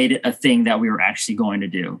 And we made it a thing that we were actually going to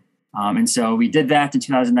do. And so we did that in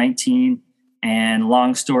 2019. And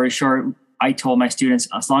long story short, I told my students,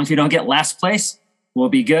 as long as we don't get last place, we'll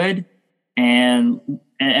be good. And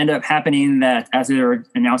it ended up happening that as they were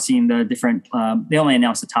announcing the different, they only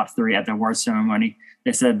announced the top 3 at the award ceremony.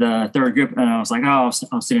 They said the third group, and I was like, I was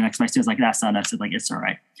sitting next to my students, like, that's not us. I said, like, it's all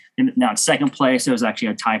right. And now it's second place. It was actually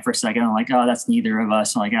a tie for second. I'm like, oh, that's neither of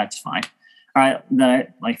us. I'm like, that's fine. All right.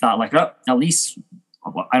 Then I thought, like, oh, at least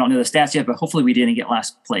I don't know the stats yet, but hopefully we didn't get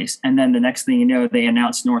last place. And then the next thing you know, they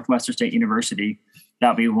announced Northwestern State University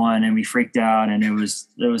that we won, and we freaked out, and it was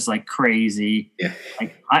like crazy. Yeah.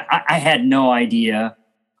 Like I had no idea.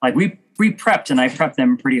 Like we prepped, and I prepped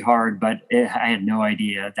them pretty hard, but I had no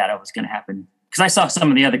idea that it was going to happen, because I saw some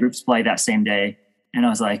of the other groups play that same day, and I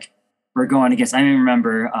was like, we're going against. I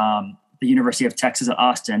remember the University of Texas at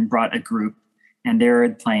Austin brought a group, and they were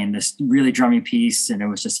playing this really drummy piece, and it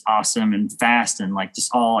was just awesome and fast, and like just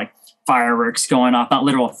all like fireworks going off, not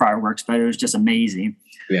literal fireworks, but it was just amazing.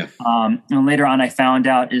 Yeah. And later on, I found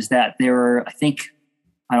out is that there were,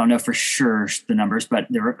 I don't know for sure the numbers, but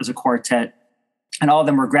there was a quartet, and all of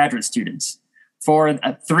them were graduate students. 3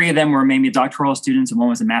 of them were maybe doctoral students, and 1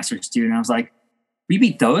 was a master's student. I was like, we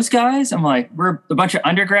beat those guys? I'm like, we're a bunch of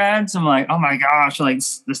undergrads. I'm like, oh my gosh, like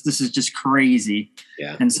this is just crazy.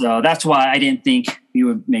 Yeah. And so that's why I didn't think we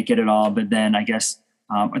would make it at all. But then I guess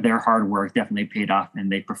their hard work definitely paid off, and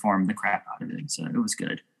they performed the crap out of it. So it was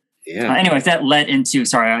good. Yeah. Anyways, that led into,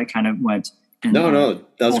 sorry, I kind of went. No,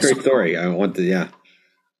 that was a great story. I want to, yeah.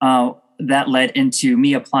 That led into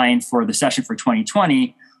me applying for the session for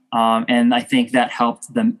 2020. And I think that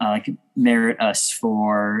helped them merit us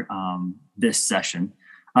for this session.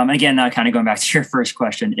 Again, now kind of going back to your first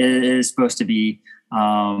question, it is supposed to be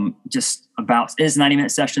just about, it is a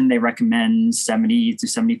 90-minute session. They recommend 70 to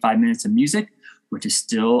 75 minutes of music, which is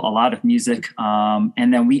still a lot of music.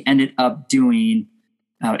 And then we ended up doing,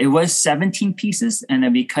 it was 17 pieces, and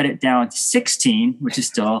then we cut it down to 16, which is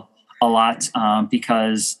still a lot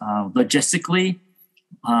because logistically,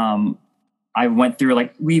 I went through,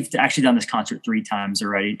 like, we've actually done this concert 3 times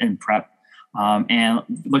already in prep. And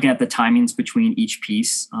looking at the timings between each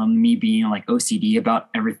piece, me being like OCD about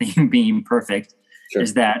everything being perfect, sure,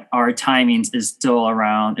 is that our timings is still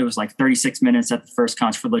around, it was like 36 minutes at the first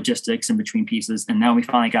concert for logistics in between pieces. And now we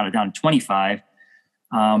finally got it down to 25.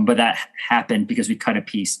 But that happened because we cut a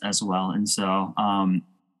piece as well. And so,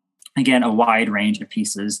 again, a wide range of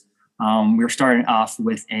pieces. We were starting off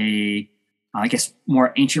with I guess,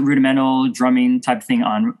 more ancient rudimental drumming type of thing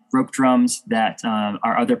on rope drums that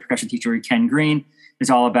our other percussion teacher, Ken Green, is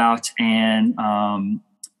all about. And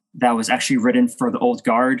that was actually written for the old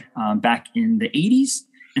guard back in the 80s.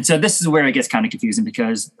 And so this is where it gets kind of confusing,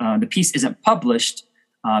 because the piece isn't published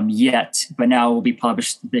yet, but now it will be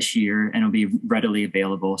published this year and it'll be readily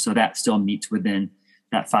available. So that still meets within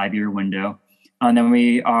that 5-year window. And then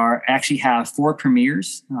we actually have 4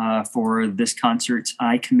 premieres for this concert.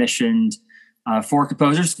 I commissioned 4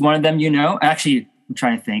 composers. One of them, actually, I'm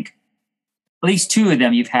trying to think. At least two of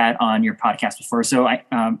them you've had on your podcast before. So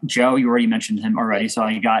Joe, you already mentioned him already. So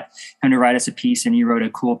I got him to write us a piece, and he wrote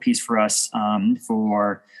a cool piece for us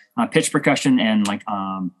for pitch percussion and like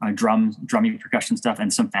drummy percussion stuff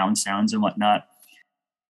and some found sounds and whatnot.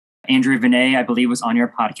 Andrea Vinay, I believe, was on your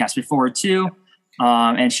podcast before too.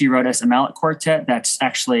 And she wrote us a mallet quartet. That's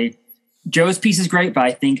actually, Joe's piece is great, but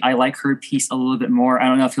I think I like her piece a little bit more. I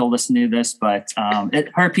don't know if you'll listen to this, but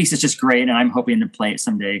her piece is just great. And I'm hoping to play it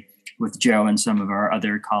someday with Joe and some of our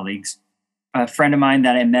other colleagues. A friend of mine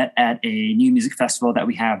that I met at a new music festival that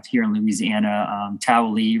we have here in Louisiana, Tao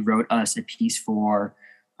Lee, wrote us a piece for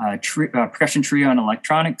percussion trio and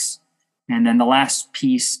electronics. And then the last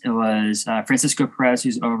piece was Francisco Perez,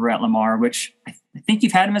 who's over at Lamar, which I think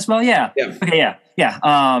you've had him as well. Yeah. Okay.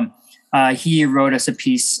 Yeah. He wrote us a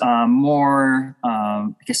piece more, I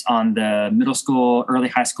guess, on the middle school, early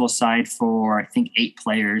high school side for, I think, 8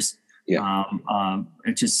 players. Yeah.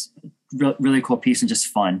 It's just really cool piece and just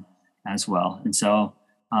fun as well. And so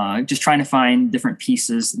just trying to find different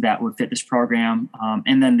pieces that would fit this program.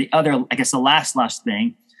 And then the other, I guess the last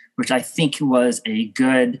thing, which I think was a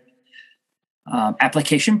good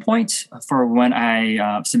application point for when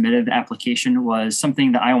I submitted the application, was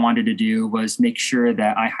something that I wanted to do was make sure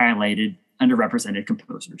that I highlighted underrepresented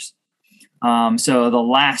composers. So the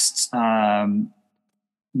last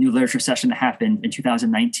new literature session that happened in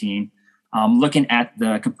 2019, looking at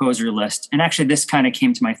the composer list, and actually this kind of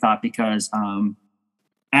came to my thought because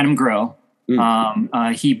Adam Groh,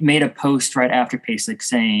 he made a post right after PASIC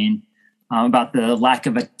saying about the lack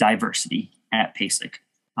of a diversity at PASIC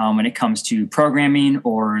when it comes to programming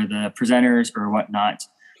or the presenters or whatnot.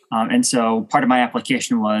 And so part of my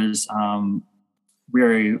application was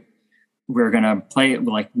we're going to play,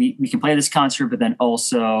 like we can play this concert, but then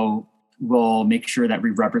also we'll make sure that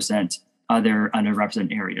we represent other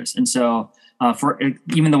underrepresented areas. And so for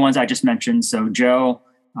even the ones I just mentioned, so Joe,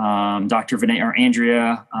 Dr. Vinay or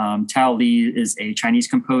Andrea, Tao Lee is a Chinese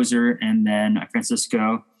composer, and then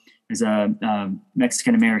Francisco is a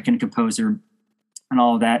Mexican-American composer and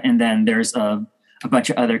all of that. And then there's a bunch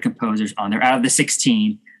of other composers on there out of the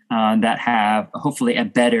 16 that have hopefully a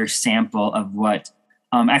better sample of what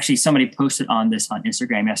actually somebody posted on this on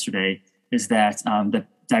Instagram yesterday, is that the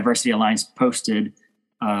Diversity Alliance posted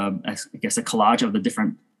I guess a collage of the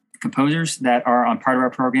different composers that are on part of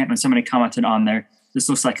our program, and somebody commented on there, this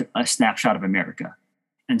looks like a snapshot of America.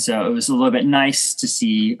 And so it was a little bit nice to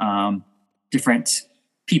see different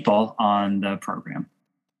people on the program.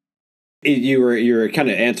 You were kind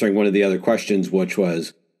of answering one of the other questions, which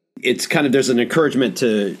was, it's kind of, there's an encouragement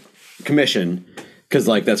to commission, because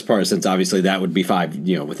like that's part of, since obviously that would be 5,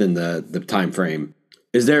 within the time frame.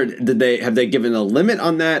 Have they given a limit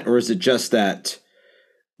on that, or is it just that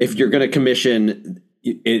if you're going to commission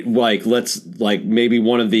it, like let's like maybe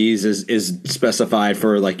one of these is specified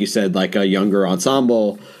for, like you said, like a younger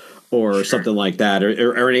ensemble or something like that,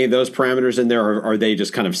 or are any of those parameters in there, or are they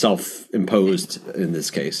just kind of self-imposed in this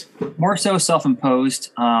case? More so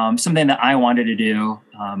self-imposed. Something that I wanted to do.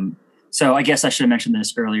 So I guess I should have mentioned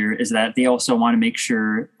this earlier, is that they also want to make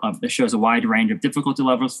sure it shows a wide range of difficulty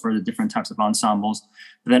levels for the different types of ensembles,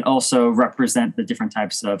 but then also represent the different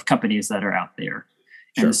types of companies that are out there.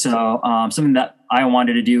 Sure. And so something that I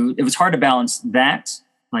wanted to do, it was hard to balance that,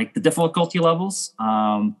 like the difficulty levels,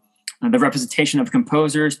 the representation of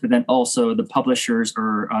composers, but then also the publishers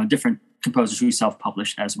or different composers who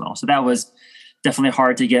self-publish as well. So that was definitely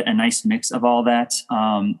hard to get a nice mix of all that.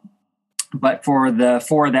 But for the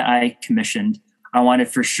 4 that I commissioned, I wanted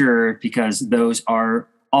for sure, because those are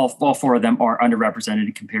all 4 of them are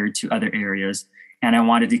underrepresented compared to other areas. And I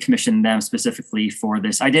wanted to commission them specifically for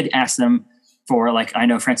this. I did ask them for, like, I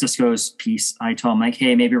know Francisco's piece, I told him, like,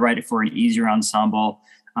 hey, maybe write it for an easier ensemble.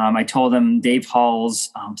 I told them Dave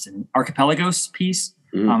Hall's Archipelagos piece.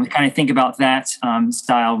 Kind of think about that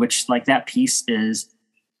style, which, like, that piece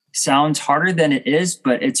sounds harder than it is,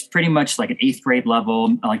 but it's pretty much like an 8th grade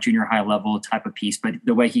level, like junior high level type of piece. But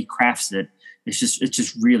the way he crafts it, it's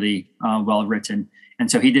just really well written.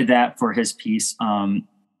 And so he did that for his piece.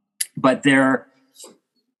 But there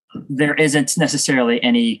isn't necessarily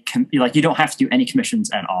any, like, you don't have to do any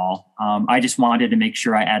commissions at all. I just wanted to make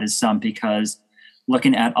sure I added some, because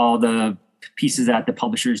looking at all the pieces that the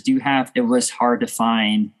publishers do have, it was hard to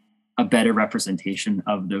find a better representation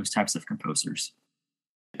of those types of composers.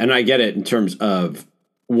 And I get it in terms of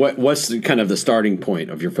what's kind of the starting point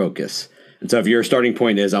of your focus. And so if your starting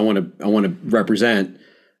point is I want to represent,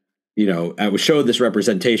 I would show this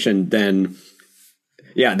representation, then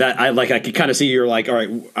yeah, that I could kind of see you're like, all right,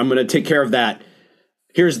 I'm going to take care of that.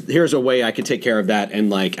 Here's a way I could take care of that and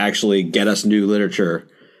like actually get us new literature.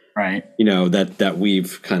 Right. that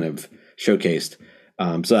we've kind of showcased.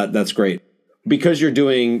 So that's great. Because you're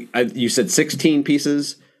doing, you said 16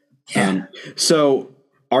 pieces. Yeah. So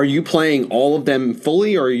are you playing all of them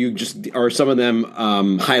fully, or are some of them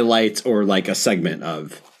highlights or like a segment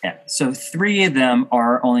of? Yeah. So 3 of them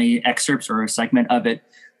are only excerpts or a segment of it,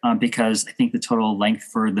 because I think the total length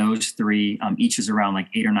for those 3 each is around like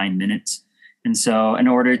 8 or 9 minutes. And so in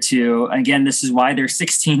order to, again, this is why there's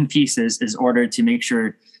 16 pieces, is order to make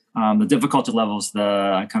sure the difficulty levels,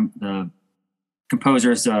 the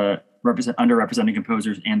composers, underrepresented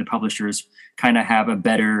composers, and the publishers kind of have a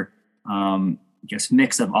better,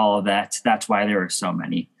 mix of all of that. That's why there are so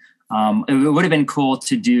many. It would have been cool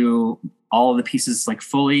to do all of the pieces like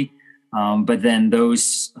fully, but then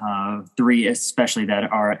those 3, especially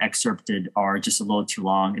that are excerpted, are just a little too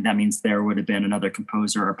long, and that means there would have been another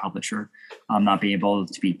composer or publisher not being able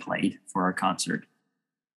to be played for our concert.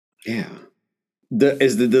 Yeah.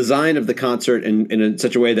 Is the design of the concert in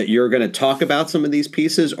such a way that you're going to talk about some of these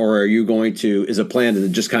pieces, or are you going to, is a plan to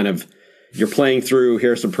just kind of, you're playing through,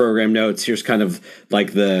 here's some program notes, here's kind of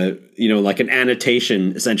like like an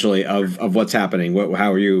annotation essentially of what's happening.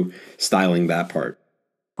 How are you styling that part?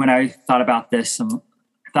 When I thought about this, I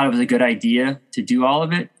thought it was a good idea to do all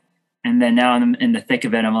of it. And then now I'm in the thick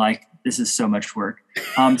of it. I'm like, this is so much work.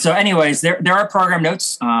 So anyways, there are program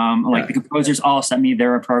notes. The composers all sent me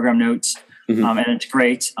their program notes. Mm-hmm. And it's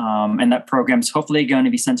great. And that program's hopefully going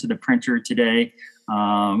to be sent to the printer today.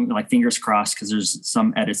 Fingers crossed, because there's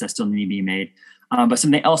some edits that still need to be made. But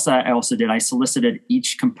something else that I also did, I solicited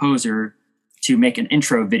each composer to make an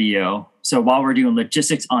intro video. So while we're doing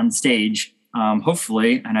logistics on stage,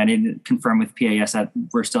 hopefully, and I didn't confirm with PAS that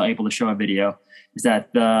we're still able to show a video, is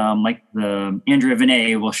that the Andrea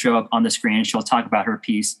Vinay will show up on the screen. She'll talk about her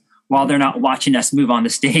piece while they're not watching us move on the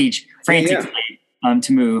stage frantically. Yeah.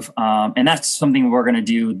 To move. And that's something we're going to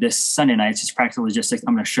do this Sunday night. It's just practical logistics.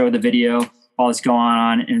 I'm going to show the video while it's going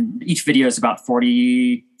on. And each video is about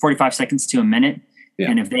 45 seconds to a minute.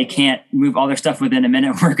 Yeah. And if they can't move all their stuff within a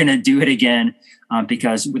minute, we're going to do it again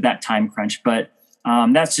because with that time crunch. But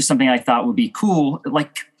that's just something I thought would be cool.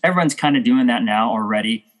 Like everyone's kind of doing that now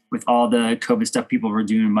already with all the COVID stuff. People were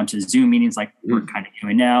doing a bunch of Zoom meetings like we're kind of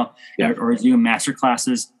doing now, or Zoom master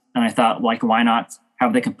classes. And I thought, why not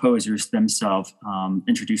have the composers themselves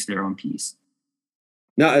introduce their own piece?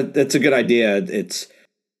 No, that's a good idea. It's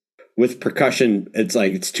with percussion. It's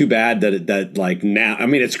like, it's too bad that now, I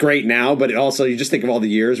mean, it's great now, but it also, you just think of all the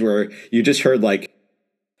years where you just heard like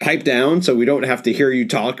pipe down. So we don't have to hear you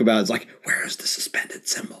talk about, it's like, where's the suspended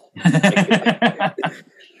cymbal? The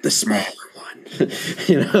smaller one,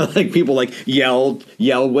 like people like yell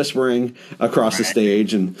whispering across the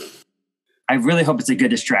stage. And I really hope it's a good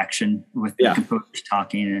distraction with the composers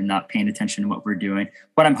talking and not paying attention to what we're doing.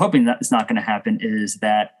 What I'm hoping that is not going to happen is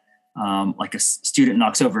that a student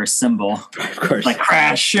knocks over a cymbal, of course, like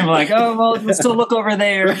crash. And I'm like, oh, well, let's still look over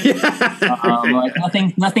there.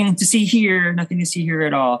 Nothing to see here, nothing to see here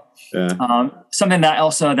at all. Yeah. Something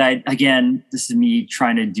that again, this is me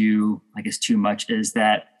trying to do, I guess, too much, is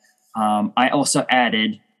that I also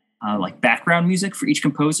added background music for each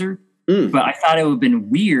composer. But I thought it would have been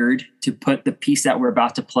weird to put the piece that we're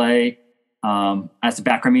about to play as the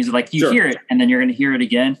background music. Like you hear it and then you're going to hear it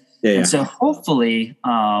again. And so hopefully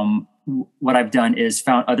what I've done is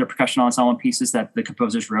found other percussion ensemble pieces that the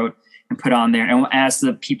composers wrote and put on there. And as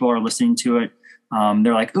the people are listening to it,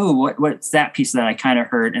 they're like, ooh, what's that piece that I kind of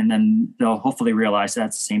heard? And then they'll hopefully realize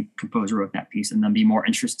that's the same composer wrote that piece and then be more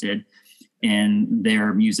interested in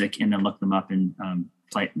their music and then look them up and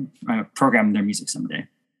program their music someday.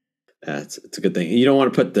 It's a good thing. You don't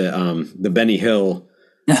want to put the Benny Hill,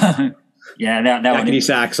 that one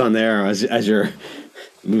sax on there as your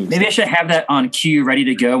moves. Maybe I should have that on cue, ready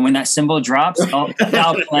to go. When that cymbal drops, I'll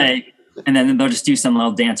play, and then they'll just do some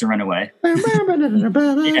little dance and run away.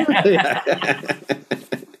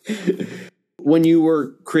 When you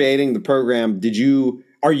were creating the program,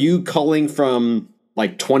 are you culling from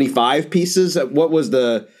like 25 pieces? What was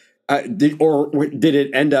the did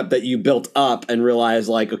it end up that you built up and realized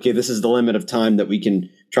like, okay, this is the limit of time that we can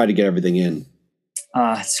try to get everything in?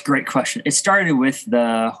 It's a great question. It started with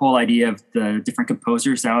the whole idea of the different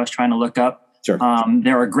composers that I was trying to look up. Sure.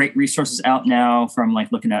 There are great resources out now from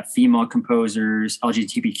looking at female composers,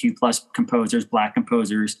 LGBTQ plus composers, Black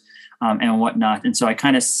composers, and whatnot. And so I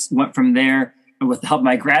kind of went from there. With the help of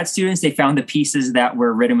my grad students, they found the pieces that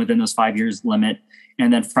were written within those 5 years limit.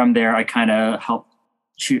 And then from there, I kind of helped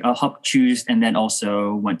choose, and then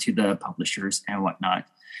also went to the publishers and whatnot.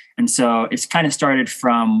 And so it's kind of started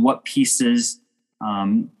from what pieces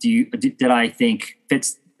did I think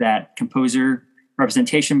fits that composer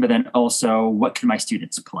representation, but then also what can my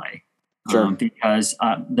students play? Sure. Because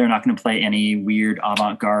they're not going to play any weird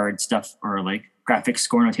avant-garde stuff or like graphic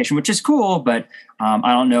score notation, which is cool, but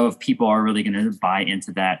I don't know if people are really going to buy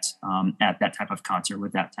into that at that type of concert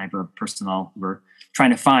with that type of personnel. We're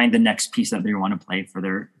trying to find the next piece that they want to play for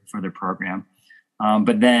their program.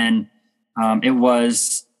 But then it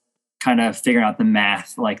was kind of figuring out the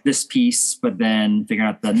math, like this piece, but then figuring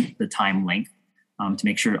out the time length to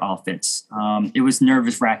make sure it all fits. It was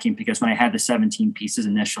nervous wracking because when I had the 17 pieces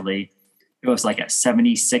initially, it was like at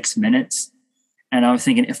 76 minutes. And I was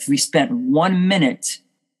thinking, if we spent 1 minute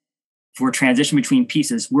for transition between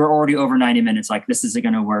pieces, we're already over 90 minutes. Like, this isn't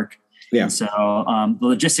going to work. Yeah. And so the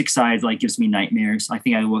logistics side like gives me nightmares. I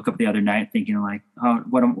think I woke up the other night thinking like, how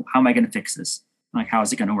am I going to fix this? Like, how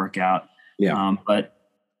is it going to work out? Yeah. But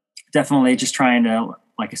definitely just trying to,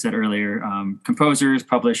 like I said earlier, composers,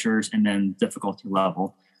 publishers, and then difficulty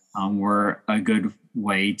level were a good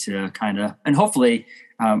way to kind of, and hopefully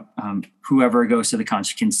whoever goes to the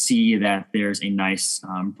concert can see that there's a nice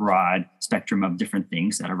broad spectrum of different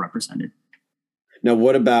things that are represented. Now,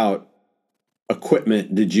 what about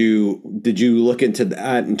equipment? Did you look into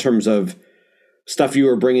that in terms of stuff you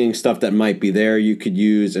were bringing, stuff that might be there you could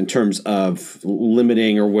use in terms of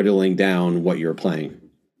limiting or whittling down what you're playing?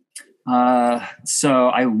 So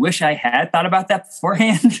I wish I had thought about that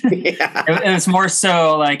beforehand. Yeah. It was more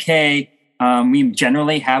so like, hey, we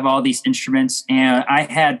generally have all these instruments, and I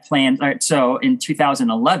had planned. So in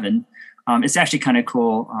 2011, it's actually kind of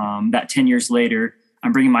cool that 10 years later,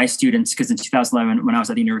 I'm bringing my students, because in 2011, when I was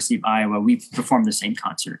at the University of Iowa, we performed the same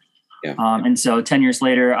concert. Yeah. And so 10 years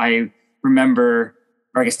later, I remember,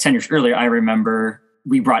 or I guess 10 years earlier, I remember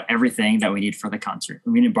we brought everything that we need for the concert.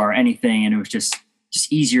 We didn't borrow anything, and it was just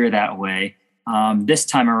easier that way. This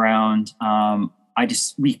time around,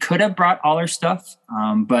 we could have brought all our stuff,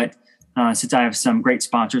 but since I have some great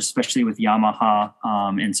sponsors, especially with Yamaha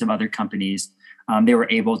and some other companies, they were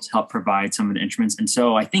able to help provide some of the instruments. And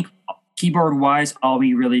so I think keyboard-wise, all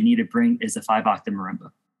we really need to bring is a 5-octave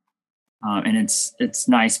marimba. And it's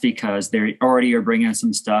nice because they already are bringing in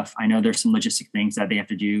some stuff. I know there's some logistic things that they have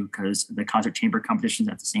to do because the concert chamber competitions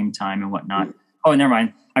at the same time and whatnot. Oh, never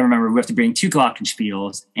mind. I remember we have to bring 2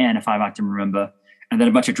 glockenspiels and a 5-octave marimba, and then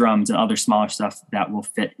a bunch of drums and other smaller stuff that will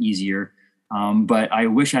fit easier. But I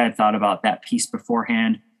wish I had thought about that piece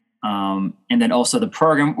beforehand. And then also the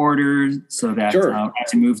program order so that Sure. I had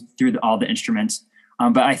to move through all the instruments.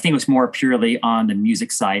 But I think it was more purely on the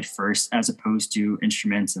music side first, as opposed to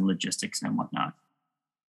instruments and logistics and whatnot.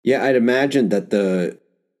 Yeah, I'd imagine that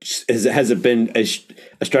has it been a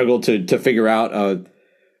struggle to figure out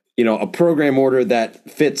a program order that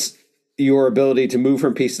fits your ability to move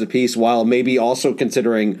from piece to piece while maybe also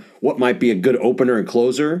considering what might be a good opener and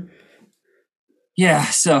closer? Yeah,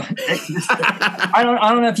 so I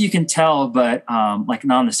don't know if you can tell, but like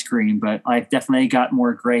not on the screen, but I've definitely got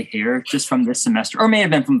more gray hair just from this semester, or may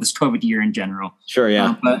have been from this COVID year in general. Sure,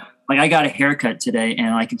 yeah. But like I got a haircut today,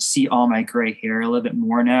 and I can see all my gray hair a little bit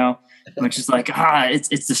more now, which is like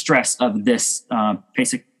it's the stress of this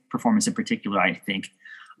basic performance in particular, I think.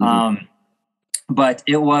 Mm-hmm. But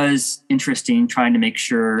it was interesting trying to make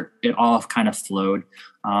sure it all kind of flowed.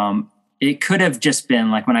 It could have just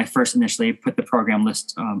been like when I first initially put the program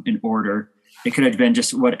list in order, it could have been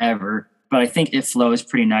just whatever, but I think it flows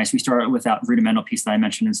pretty nice. We started with that rudimental piece that I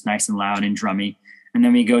mentioned is nice and loud and drummy. And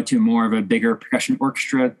then we go to more of a bigger percussion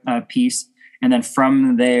orchestra piece. And then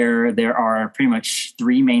from there are pretty much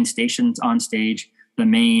 3 main stations on stage, the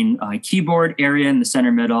main keyboard area in the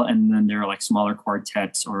center middle. And then there are like smaller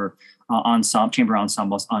quartets or chamber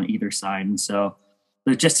ensembles on either side. And so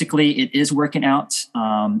logistically it is working out.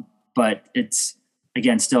 But it's,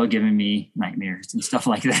 again, still giving me nightmares and stuff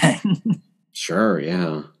like that. Sure,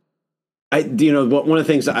 yeah. One of the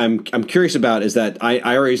things I'm curious about is that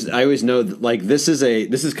I always know that like this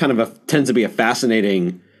is kind of tends to be a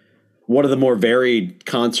fascinating, one of the more varied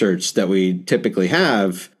concerts that we typically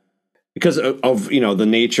have because of the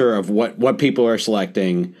nature of what people are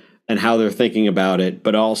selecting and how they're thinking about it,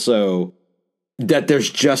 but also that there's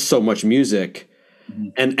just so much music, mm-hmm.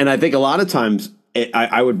 and I think a lot of times.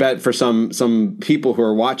 I would bet for some people who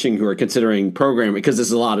are watching who are considering programming, because this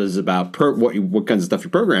is a lot is about what kinds of stuff you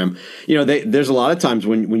program. There's a lot of times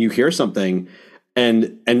when you hear something,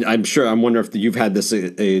 and I'm wondering if you've had this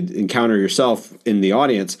encounter yourself in the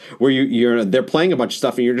audience where they're playing a bunch of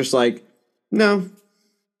stuff and you're just like, no,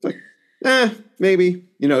 like, maybe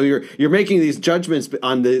you're making these judgments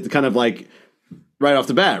on the kind of like right off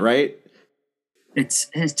the bat, right? It's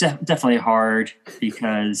definitely hard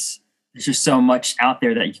because. There's just so much out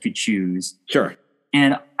there that you could choose. Sure.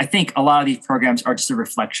 And I think a lot of these programs are just a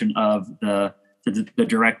reflection of the the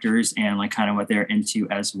directors and like kind of what they're into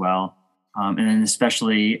as well. And then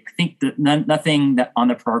especially, I think that nothing that on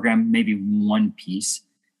the program, maybe one piece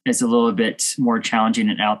is a little bit more challenging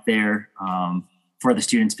and out there for the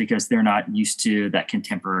students because they're not used to that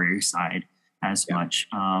contemporary side as much.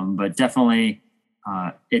 But definitely,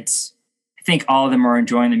 I think all of them are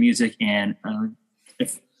enjoying the music, and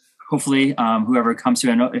if hopefully whoever comes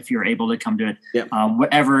to it, if you're able to come to it,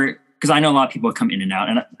 whatever. Because I know a lot of people come in and out,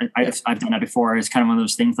 and I've done that before. It's kind of one of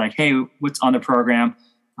those things like, hey, what's on the program?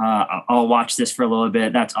 I'll watch this for a little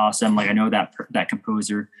bit. That's awesome. Like I know that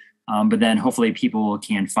composer, but then hopefully people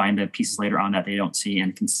can find the pieces later on that they don't see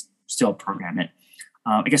and can still program it.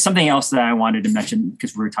 I guess something else that I wanted to mention,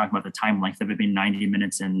 because we were talking about the time length of it being 90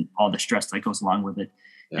 minutes and all the stress that goes along with it,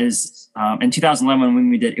 is in 2011 when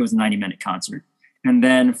we did it was a 90-minute concert. And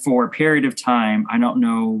then for a period of time, I don't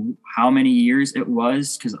know how many years it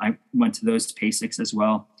was because I went to those PASICs as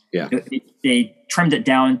well. Yeah. They trimmed it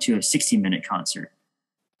down to a 60-minute concert,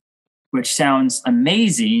 which sounds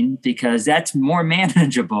amazing because that's more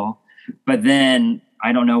manageable. But then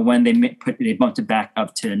I don't know when they bumped it back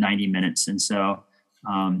up to 90 minutes. And so,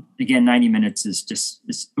 again, 90 minutes is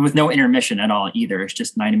with no intermission at all either. It's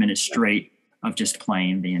just 90 minutes straight of just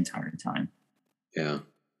playing the entire time. Yeah.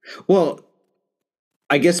 Well,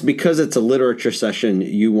 I guess because it's a literature session,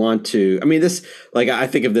 you want to, I mean, this, like, I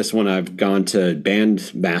think of this when I've gone to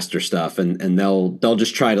band master stuff and they'll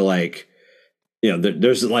just try to like, you know,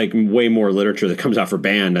 there's like way more literature that comes out for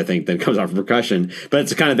band, I think, than comes out for percussion. But it's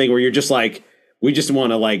the kind of thing where you're just like, we just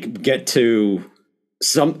want to like get to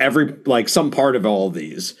some part of all of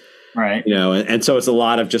these. Right. You know, and so it's a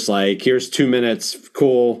lot of just like, here's 2 minutes.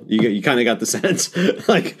 Cool. You kind of got the sense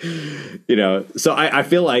like, you know, so I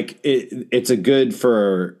feel like it's a good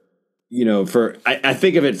for, you know, I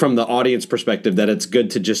think of it from the audience perspective that it's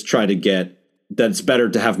good to just try to that's better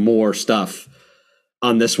to have more stuff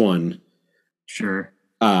on this one. Sure.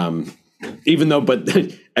 Even though, but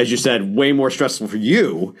as you said, way more stressful for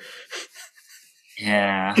you.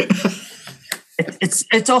 Yeah.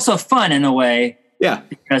 It's also fun in a way. Yeah.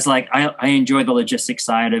 Because like I enjoy the logistics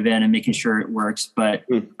side of it and making sure it works, but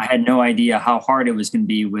I had no idea how hard it was going to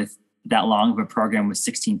be with that long of a program with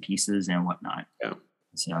 16 pieces and whatnot. Yeah.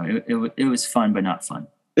 So it was fun, but not fun.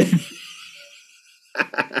 It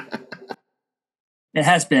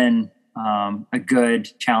has been a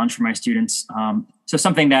good challenge for my students. So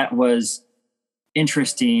something that was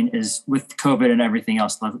interesting is with COVID and everything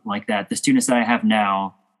else like that, the students that I have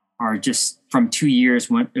now are just from 2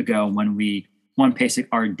 years ago when we won PASIC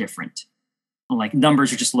are different. Like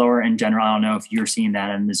numbers are just lower in general. I don't know if you're seeing that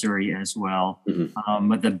in Missouri as well. Mm-hmm.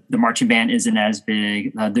 But the marching band isn't as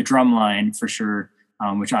big. The drum line for sure,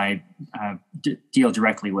 which I deal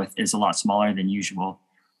directly with, is a lot smaller than usual.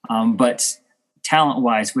 But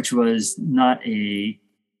talent-wise, which was not a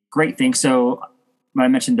great thing. So when I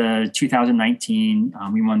mentioned the 2019,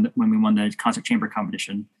 when we won the concert chamber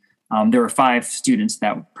competition, there were 5 students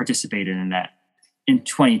that participated in that. In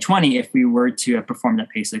 2020, if we were to have performed at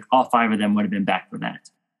PASIC, all 5 of them would have been back for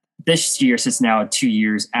that. This year, since now 2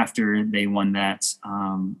 years after they won that,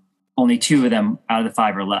 only 2 of them out of the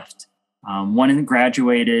 5 are left. One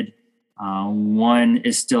graduated, one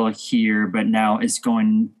is still here, but now is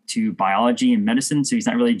going to biology and medicine, so he's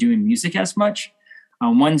not really doing music as much.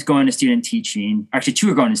 One's going to student teaching. Actually,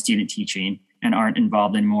 2 are going to student teaching and aren't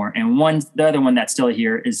involved anymore. And the other one that's still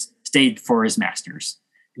here stayed for his master's.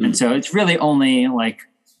 And so it's really only like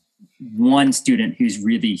one student who's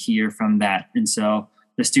really here from that. And so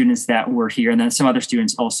the students that were here, and then some other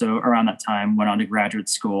students also around that time went on to graduate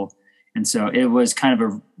school. And so it was kind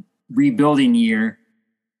of a rebuilding year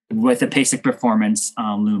with a PASIC performance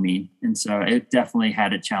looming. And so it definitely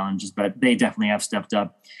had its challenges, but they definitely have stepped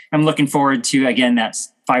up. I'm looking forward to, again,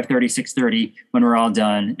 that's 5:30, 6:30 when we're all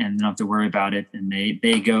done and don't have to worry about it. And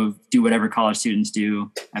they go do whatever college students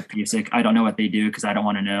do at PASIC. I don't know what they do because I don't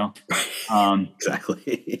want to know.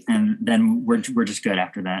 Exactly. And then we're just good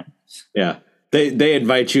after that. Yeah. They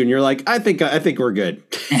invite you and you're like, I think we're good.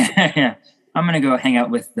 Yeah. I'm going to go hang out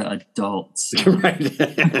with the adults. Right.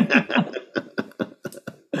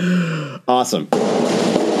 Awesome.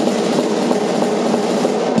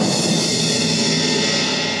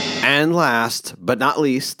 And last but not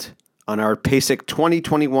least, on our PASIC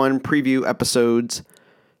 2021 preview episodes,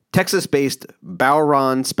 Texas-based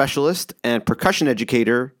Bowron specialist and percussion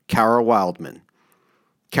educator Kara Wildman.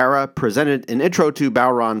 Kara presented an intro to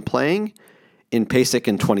Bowron playing in PASIC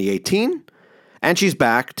in 2018, and she's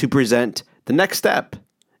back to present the next step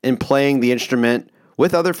in playing the instrument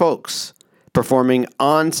with other folks, performing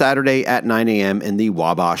on Saturday at 9 a.m. in the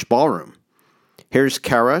Wabash Ballroom. Here's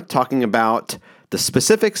Kara talking about the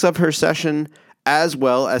specifics of her session as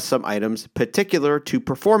well as some items particular to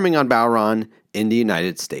performing on Bowron in the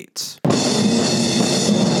United States.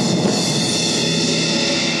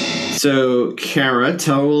 So, Kara,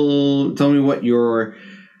 tell me what you're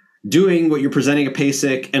doing, what you're presenting at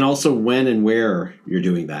PASIC, and also when and where you're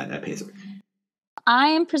doing that at PASIC. I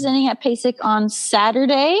am presenting at PASIC on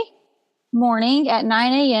Saturday morning at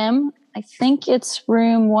 9 a.m. I think it's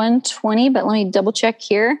room 120, but let me double check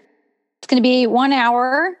here. It's going to be 1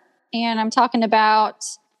 hour, and I'm talking about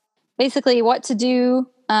basically what to do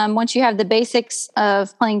once you have the basics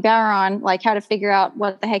of playing Bowron, like how to figure out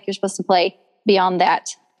what the heck you're supposed to play beyond that.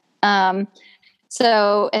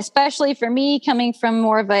 So especially for me, coming from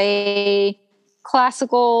more of a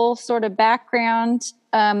classical sort of background,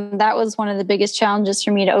 that was one of the biggest challenges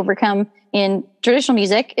for me to overcome in traditional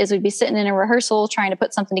music is we'd be sitting in a rehearsal trying to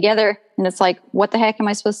put something together. And it's like, what the heck am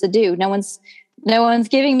I supposed to do? No one's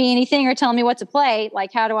giving me anything or telling me what to play.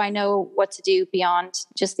 Like, how do I know what to do beyond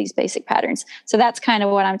just these basic patterns? So that's kind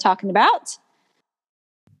of what I'm talking about.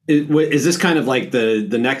 Is this kind of like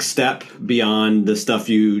the next step beyond the stuff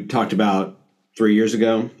you talked about 3 years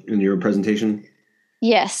ago in your presentation?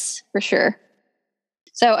 Yes, for sure.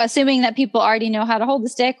 So assuming that people already know how to hold the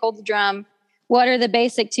stick, hold the drum, what are the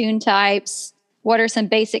basic tune types? What are some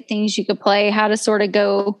basic things you could play? How to sort of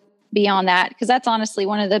go beyond that? Because that's honestly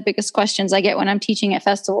one of the biggest questions I get when I'm teaching at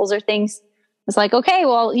festivals or things. It's like, okay,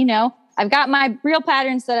 well, I've got my real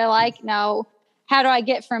patterns that I like. Now, how do I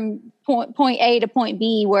get from point A to point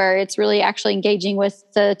B where it's really actually engaging with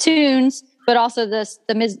the tunes, but also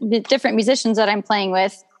the different musicians that I'm playing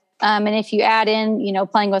with? And if you add in,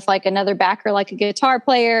 playing with like another backer, like a guitar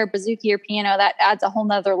player, bouzouki, or piano, that adds a whole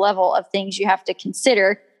nother level of things you have to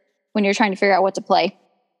consider when you're trying to figure out what to play.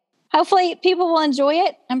 Hopefully people will enjoy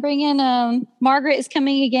it. I'm bringing, Margaret is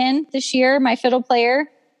coming again this year, my fiddle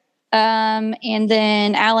player. And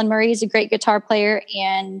then Alan Murray is a great guitar player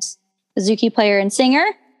and bouzouki player and singer.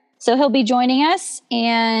 So he'll be joining us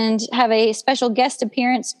and have a special guest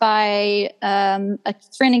appearance by a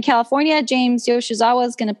friend in California. James Yoshizawa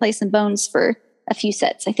is going to play some bones for a few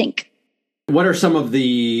sets, I think. What are some of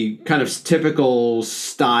the kind of typical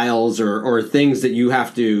styles or things that you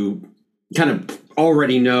have to kind of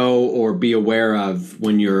already know or be aware of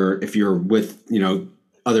if you're with,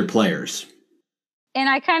 other players? And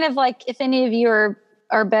I kind of like, if any of you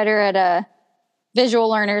are better at visual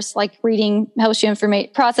learners, like reading helps you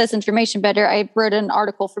process information better. I wrote an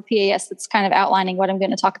article for PAS that's kind of outlining what I'm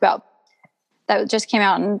going to talk about. That just came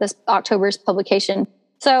out in this October's publication.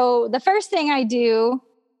 So the first thing I do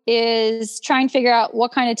is try and figure out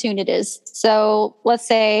what kind of tune it is. So let's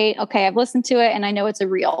say, okay, I've listened to it and I know it's a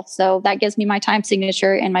reel. So that gives me my time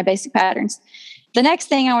signature and my basic patterns. The next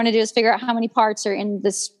thing I want to do is figure out how many parts are in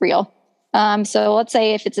this reel. So let's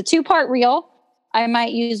say if it's a 2-part reel, I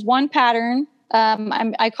might use one pattern.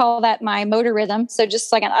 I call that my motor rhythm. So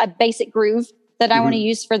just like a basic groove that I want to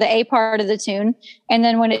use for the A part of the tune. And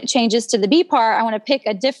then when it changes to the B part, I want to pick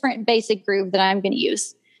a different basic groove that I'm going to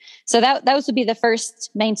use. So those would be the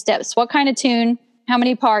first main steps. What kind of tune, how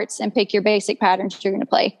many parts, and pick your basic patterns you're going to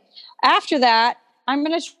play. After that, I'm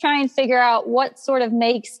going to try and figure out what sort of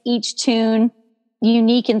makes each tune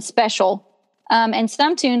unique and special. And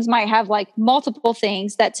some tunes might have like multiple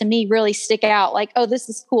things that to me really stick out. Like, oh, this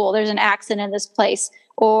is cool. There's an accent in this place.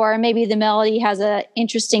 Or maybe the melody has an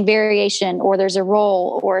interesting variation, or there's a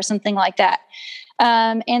roll or something like that.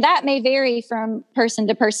 And that may vary from person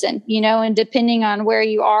to person, and depending on where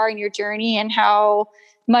you are in your journey and how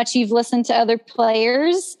much you've listened to other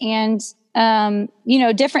players. And,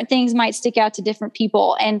 different things might stick out to different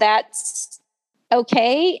people. And that's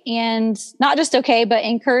okay, and not just okay, but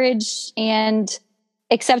encouraged and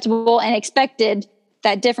acceptable and expected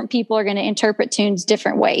that different people are going to interpret tunes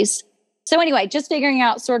different ways. So anyway, just figuring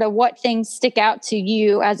out sort of what things stick out to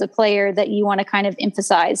you as a player that you want to kind of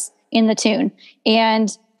emphasize in the tune.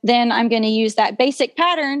 And then I'm going to use that basic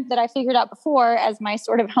pattern that I figured out before as my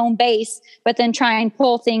sort of home base, but then try and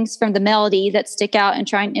pull things from the melody that stick out and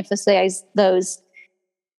try and emphasize those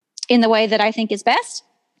in the way that I think is best.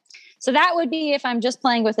 So that would be if I'm just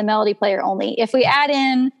playing with a melody player only. If we add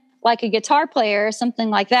in like a guitar player or something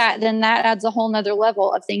like that, then that adds a whole nother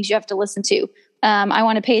level of things you have to listen to. I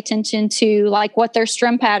want to pay attention to like what their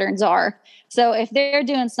strum patterns are. So if they're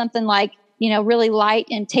doing something like, really light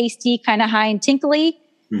and tasty, kind of high and tinkly,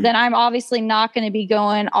 then I'm obviously not going to be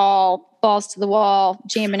going all balls to the wall,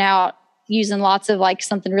 jamming out, using lots of like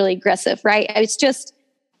something really aggressive, right?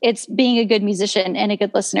 It's being a good musician and a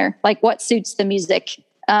good listener, like what suits the music.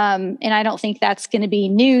 And I don't think that's going to be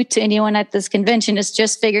new to anyone at this convention. It's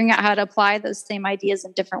just figuring out how to apply those same ideas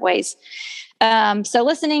in different ways. So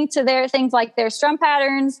listening to their things like their strum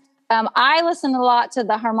patterns, I listen a lot to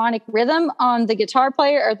the harmonic rhythm on the guitar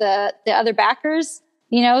player or the other backers,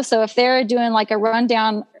 so if they're doing like a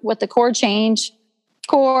rundown with the chord change,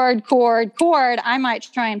 chord, I might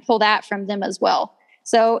try and pull that from them as well.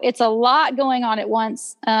 So it's a lot going on at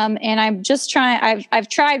once. And I'm just I've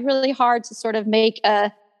tried really hard to sort of make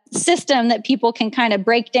a system that people can kind of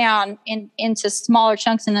break down into smaller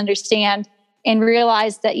chunks and understand, and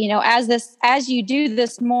realize that, as you do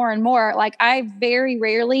this more and more, like I very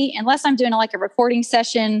rarely, unless I'm doing like a recording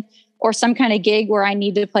session or some kind of gig where I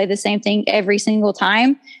need to play the same thing every single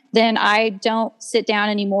time, then I don't sit down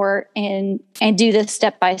anymore and do this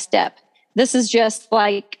step by step. This is just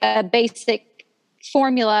like a basic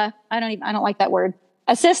formula. I don't like that word.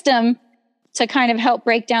 A system to kind of help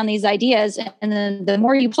break down these ideas. And then the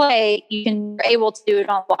more you play, you're able to do it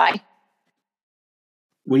on the fly.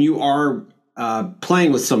 When you are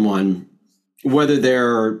playing with someone, whether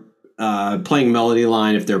they're playing melody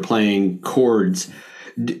line, if they're playing chords,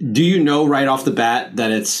 do you know right off the bat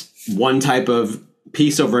that it's one type of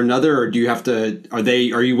piece over another, or do you have to?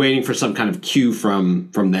 Are you waiting for some kind of cue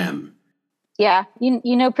from them? Yeah,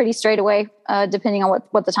 you know pretty straight away, depending on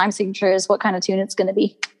what the time signature is, what kind of tune it's going to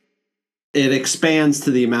be. It expands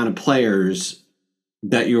to the amount of players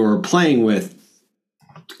that you're playing with.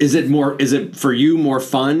 Is it for you more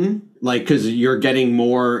fun? Like, because you're getting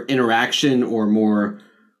more interaction or more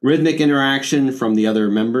rhythmic interaction from the other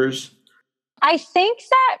members? I think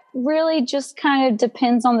that really just kind of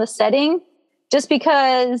depends on the setting. Just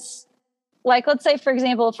because, like, let's say, for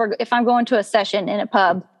example, if I'm going to a session in a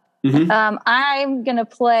pub, I'm going to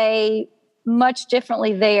play much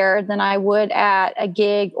differently there than I would at a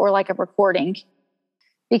gig or like a recording.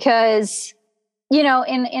 Because, in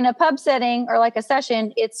a pub setting or like a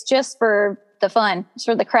session, it's just for the fun, it's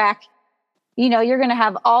for the crack. You're going to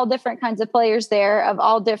have all different kinds of players there of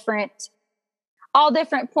all different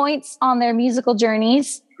points on their musical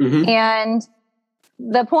journeys. And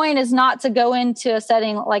the point is not to go into a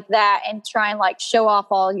setting like that and try and like show off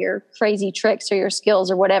all your crazy tricks or your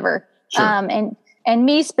skills or whatever. Sure. And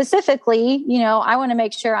me specifically, I want to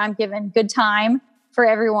make sure I'm giving good time for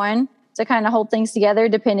everyone to kind of hold things together,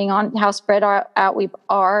 depending on how spread out we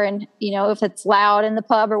are, and if it's loud in the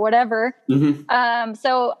pub or whatever.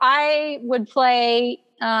 So I would play,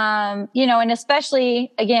 and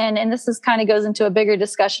especially again, and this is kind of goes into a bigger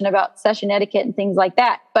discussion about session etiquette and things like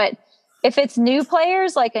that. But if it's new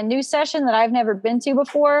players, like a new session that I've never been to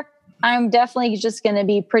before, I'm definitely just going to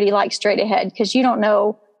be pretty like straight ahead, because you don't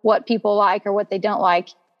know what people like or what they don't like.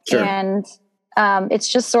 Sure. And it's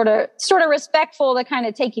just sort of respectful to kind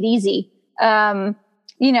of take it easy. And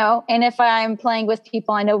if I'm playing with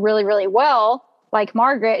people I know really, really well, like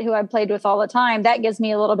Margaret, who I've played with all the time, that gives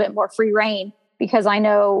me a little bit more free reign, because I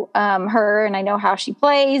know her and I know how she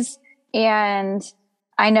plays, and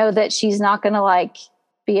I know that she's not going to like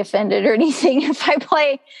be offended or anything if I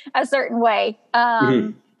play a certain way.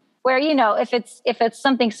 Where, if it's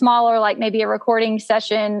something smaller, like maybe a recording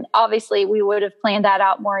session, obviously we would have planned that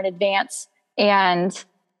out more in advance, and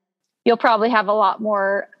you'll probably have a lot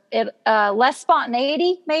more, less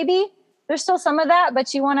spontaneity. Maybe there's still some of that,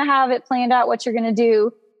 but you want to have it planned out what you're going to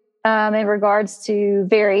do in regards to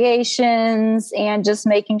variations, and just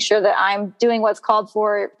making sure that I'm doing what's called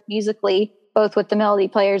for musically, both with the melody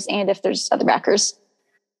players and if there's other backers.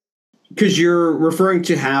 Because you're referring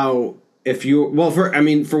to how, if you're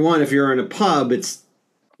in a pub, it's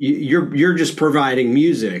you're just providing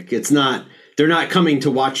music. It's not, they're not coming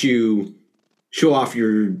to watch you show off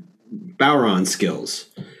your Bowron skills.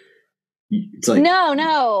 It's like,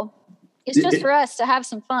 no, it's just for us to have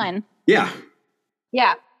some fun. Yeah.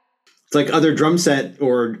 It's like other drum set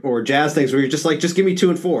or jazz things where you're just like, just give me 2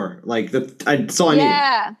 and 4. Like that's all I need.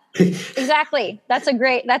 Yeah, exactly. That's a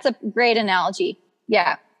great analogy.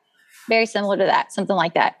 Yeah. Very similar to that, something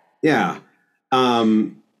like that. Yeah.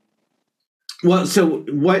 Well, so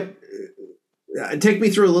what, take me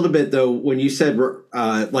through a little bit though, when you said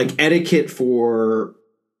like etiquette for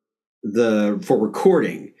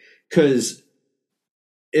recording, because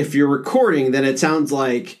if you're recording, then it sounds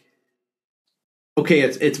like, okay,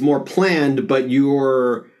 it's more planned, but I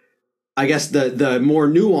guess the more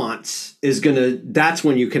nuance is that's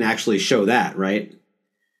when you can actually show that, right?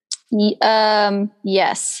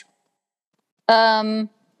 Yes.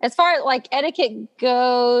 As far as like etiquette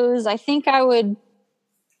goes, I think there'd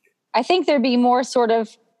be more sort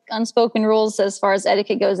of unspoken rules as far as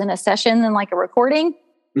etiquette goes in a session than like a recording.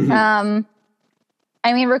 Recording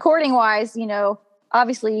wise,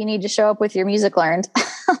 obviously you need to show up with your music learned.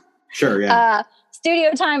 Sure. Yeah.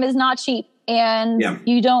 Studio time is not cheap, and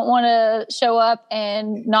you don't want to show up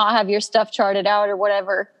and not have your stuff charted out or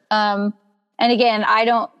whatever. And again, I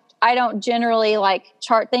don't I don't generally like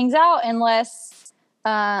chart things out unless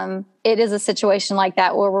it is a situation like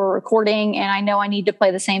that where we're recording and I know I need to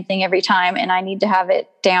play the same thing every time and I need to have it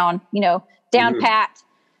down, down pat.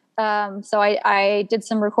 So I did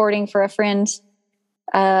some recording for a friend,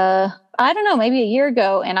 I don't know, maybe a year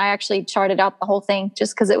ago. And I actually charted out the whole thing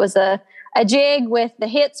just because it was a jig with the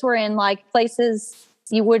hits were in like places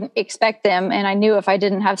you wouldn't expect them. And I knew if I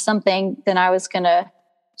didn't have something, then I was going to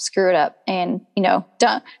screw it up. And,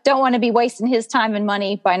 don't want to be wasting his time and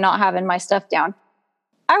money by not having my stuff down.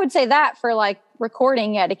 I would say that for like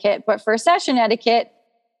recording etiquette, but for session etiquette,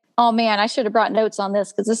 oh man, I should have brought notes on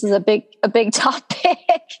this because this is a big topic.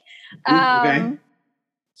 Okay.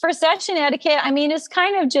 For session etiquette, I mean, it's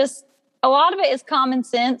kind of just, a lot of it is common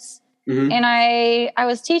sense. Mm-hmm. And I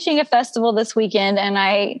was teaching a festival this weekend and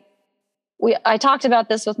I talked about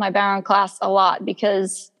this with my Baron class a lot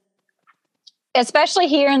because especially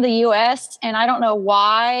here in the US, and I don't know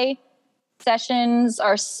why sessions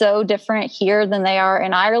are so different here than they are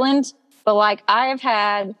in Ireland, but like I have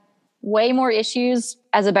had way more issues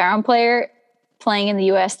as a Baron player playing in the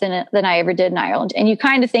US than I ever did in Ireland. And you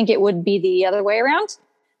kind of think it would be the other way around.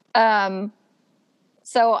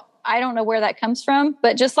 So I don't know where that comes from,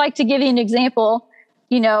 but just like to give you an example,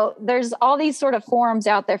 there's all these sort of forums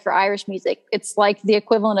out there for Irish music. It's like the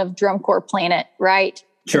equivalent of Drum Corps Planet, right?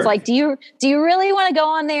 Sure. It's like, do you really want to go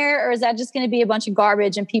on there, or is that just going to be a bunch of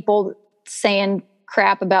garbage and people saying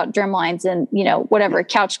crap about drum lines and whatever,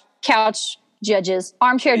 couch judges,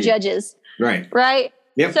 armchair judges, right?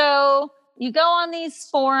 Yep. So you go on these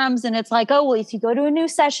forums and it's like, oh, well, if you go to a new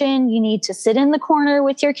session, you need to sit in the corner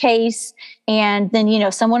with your case. And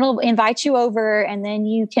then, someone will invite you over and then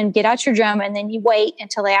you can get out your drum and then you wait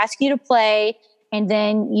until they ask you to play. And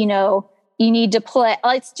then, you need to play.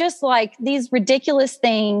 It's just like these ridiculous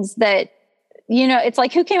things that, it's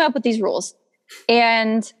like, who came up with these rules?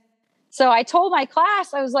 And so I told my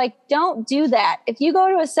class, I was like, don't do that. If you go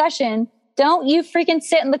to a session, don't you freaking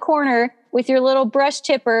sit in the corner with your little brush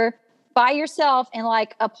tipper by yourself and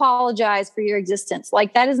like apologize for your existence.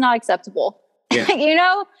 Like that is not acceptable, yeah.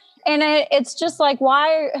 And it's just like,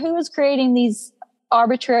 who is creating these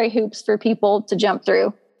arbitrary hoops for people to jump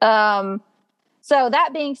through? So that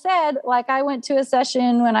being said, like I went to a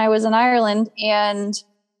session when I was in Ireland and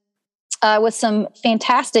with some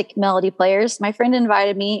fantastic melody players. My friend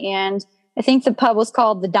invited me and I think the pub was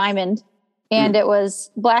called The Diamond. And it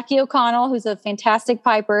was Blackie O'Connell, who's a fantastic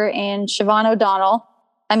piper, and Siobhan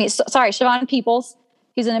Peoples.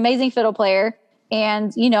 He's an amazing fiddle player.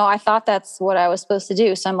 And, I thought that's what I was supposed to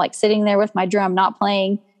do. So I'm like sitting there with my drum, not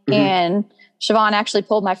playing. Mm-hmm. And Siobhan actually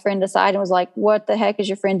pulled my friend aside and was like, what the heck is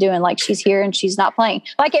your friend doing? Like, she's here and she's not playing.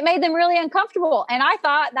 Like, it made them really uncomfortable. And I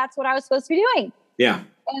thought that's what I was supposed to be doing. Yeah.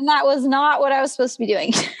 And that was not what I was supposed to be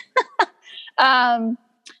doing.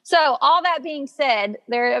 So all that being said,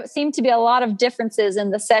 there seemed to be a lot of differences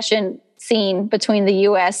in the session scene between the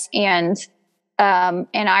U.S. and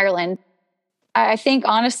Ireland. I think,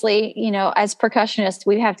 honestly, as percussionists,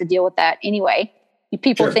 we have to deal with that anyway.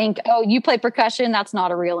 People sure. think, oh, you play percussion, that's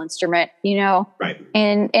not a real instrument, Right.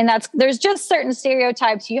 And there's just certain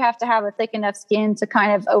stereotypes you have to have a thick enough skin to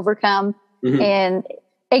kind of overcome and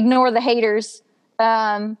ignore the haters.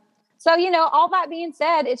 So, all that being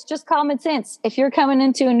said, it's just common sense. If you're coming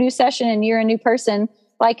into a new session and you're a new person,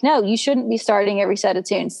 like, no, you shouldn't be starting every set of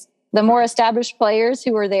tunes. The more established players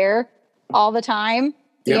who are there all the time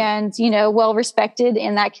and, well respected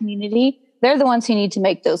in that community, they're the ones who need to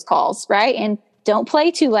make those calls, right? And don't play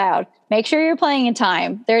too loud. Make sure you're playing in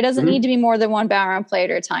time. There doesn't need to be more than one Baron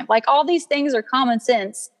player at a time. Like, all these things are common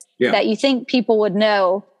sense that you think people would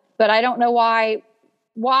know, but I don't know why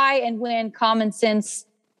and when common sense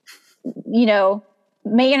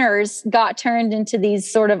manners got turned into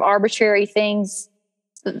these sort of arbitrary things,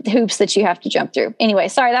 hoops that you have to jump through. Anyway,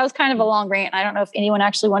 sorry, that was kind of a long rant. I don't know if anyone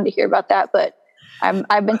actually wanted to hear about that, but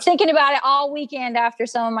I've been thinking about it all weekend after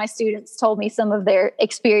some of my students told me some of their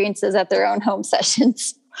experiences at their own home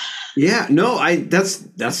sessions. Yeah, no,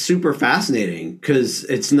 that's super fascinating because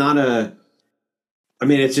it's not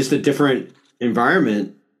it's just a different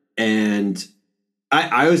environment. And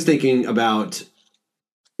I was thinking about,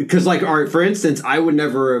 because like, for instance, I would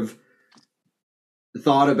never have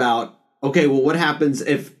thought about, okay, well, what happens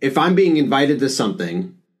if I'm being invited to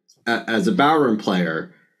something as a ballroom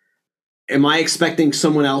player? Am I expecting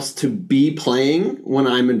someone else to be playing when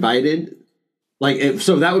I'm invited?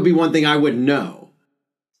 So that would be one thing I would know.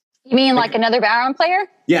 You mean like another ballroom player?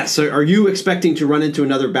 Yeah. So are you expecting to run into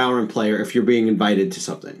another ballroom player if you're being invited to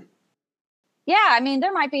something? Yeah.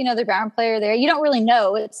 There might be another ballroom player there. You don't really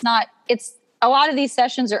know. It's a lot of these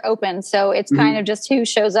sessions are open. So it's kind of just who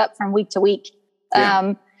shows up from week to week.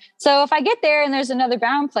 Yeah. So if I get there and there's another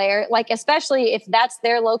barron player, like especially if that's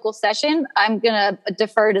their local session, I'm gonna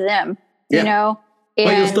defer to them. You know,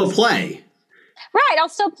 but you'll still play. Right, I'll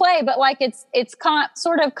still play, but like it's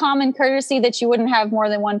sort of common courtesy that you wouldn't have more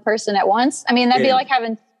than one person at once. I mean, that'd be like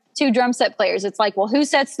having 2 drum set players. It's like, well, who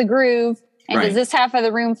sets the groove, and does this half of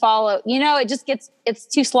the room follow? You know, it just it's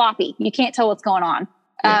too sloppy. You can't tell what's going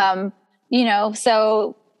on. You know,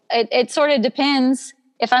 so it sort of depends.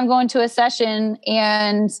 If I'm going to a session,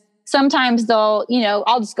 and sometimes they'll, you know,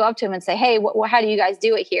 I'll just go up to them and say, hey, how do you guys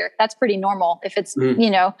do it here? That's pretty normal. If it's, you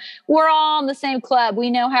know, we're all in the same club, we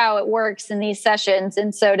know how it works in these sessions.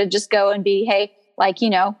 And so to just go and be, hey, like, you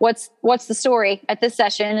know, what's the story at this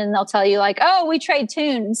session? And they'll tell you like, oh, we trade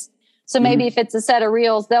tunes. So maybe if it's a set of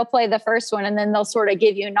reels, they'll play the first one and then they'll sort of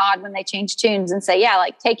give you a nod when they change tunes and say, yeah,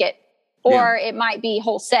 like take it. Or it might be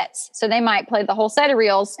whole sets. So they might play the whole set of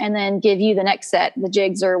reels and then give you the next set, the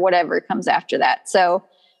jigs or whatever comes after that. So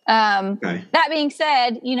that being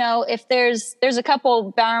said, you know, if there's a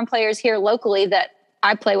couple barron players here locally that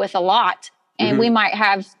I play with a lot, and we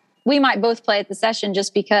might both play at the session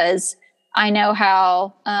just because I know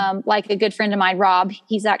how, like a good friend of mine, Rob,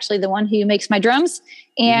 he's actually the one who makes my drums.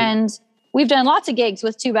 And we've done lots of gigs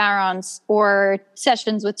with 2 barons or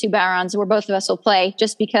sessions with 2 barons where both of us will play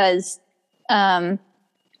just because,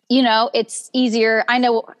 you know, it's easier. I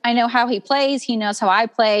know how he plays. He knows how I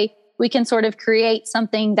play. We can sort of create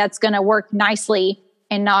something that's going to work nicely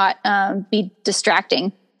and not be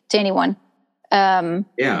distracting to anyone.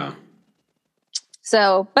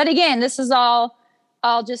 So, but again, this is all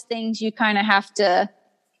just things you kind of have to,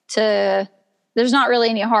 there's not really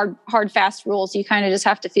any hard, fast rules. You kind of just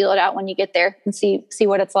have to feel it out when you get there and see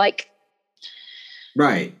what it's like.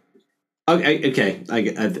 Right. Okay.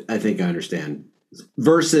 I think I understand.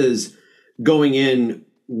 Versus going in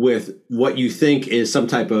with what you think is some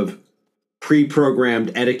type of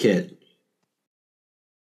pre-programmed etiquette.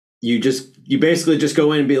 You basically just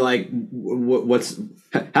go in and be like,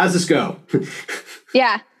 how's this go?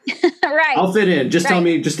 Yeah. Right. I'll fit in. Just tell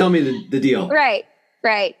me the deal. Right.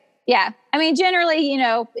 Yeah. I mean, generally, you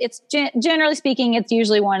know, it's generally speaking, it's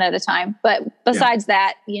usually one at a time, but besides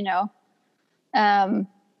that, you know, I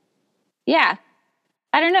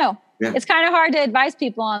don't know. Yeah. It's kind of hard to advise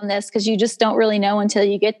people on this because you just don't really know until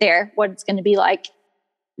you get there what it's going to be like.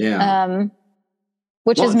 Yeah.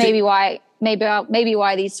 Which is maybe why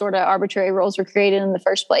these sort of arbitrary rules were created in the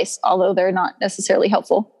first place, although they're not necessarily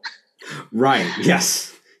helpful. Right.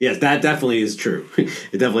 Yes, that definitely is true.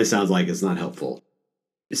 It definitely sounds like it's not helpful.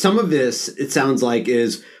 Some of this, it sounds like,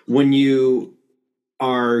 is when you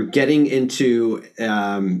are getting into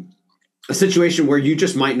a situation where you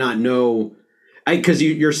just might not know, because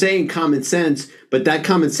you're saying common sense, but that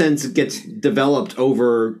common sense gets developed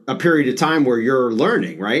over a period of time where you're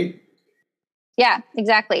learning, right? Yeah,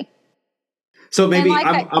 exactly. So maybe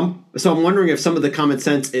I'm wondering if some of the common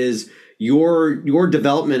sense is your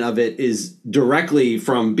development of it is directly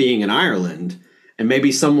from being in Ireland, and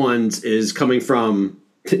maybe someone's is coming from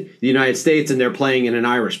the United States and they're playing in an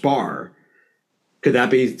Irish bar. Could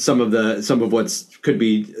that be some of what's could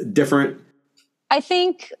be different? I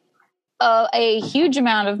think a huge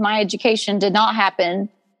amount of my education did not happen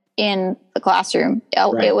in the classroom.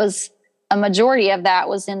 Right. It was a majority of that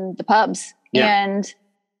was in the pubs. Yeah. And,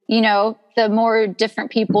 you know, the more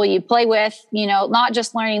different people you play with, you know, not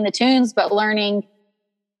just learning the tunes, but learning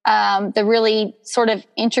the really sort of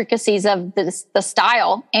intricacies of the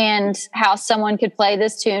style and how someone could play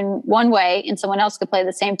this tune one way and someone else could play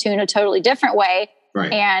the same tune a totally different way.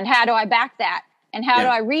 Right. And how do I back that? And how do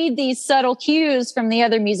I read these subtle cues from the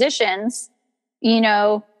other musicians, you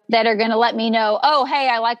know, that are going to let me know, oh, hey,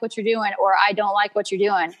 I like what you're doing, or I don't like what you're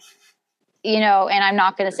doing, you know, and I'm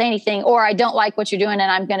not going to say anything, or I don't like what you're doing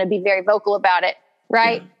and I'm going to be very vocal about it.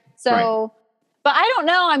 Right. Yeah. So, but I don't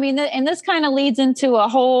know. I mean, and this kind of leads into a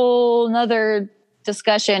whole nother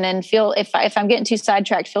discussion, and if I'm getting too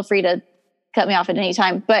sidetracked, feel free to cut me off at any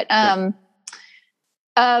time. But,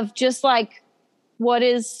 of just like, what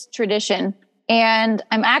is tradition? And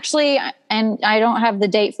I'm actually, and I don't have the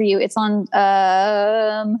date for you. It's on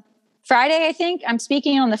Friday, I think. I'm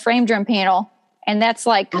speaking on the frame drum panel, and that's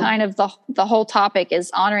like kind of the whole topic is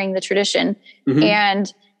honoring the tradition. Mm-hmm.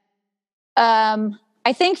 And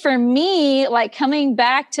I think for me, like coming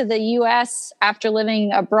back to the U.S. after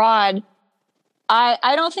living abroad,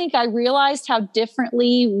 I don't think I realized how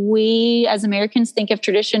differently we as Americans think of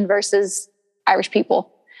tradition versus Irish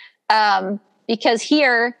people. Because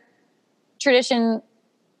here, tradition,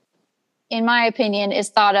 in my opinion, is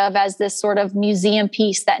thought of as this sort of museum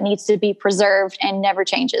piece that needs to be preserved and never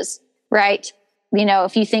changes, right? You know,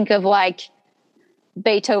 if you think of like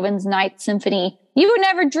Beethoven's Ninth Symphony, You would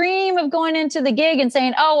never dream of going into the gig and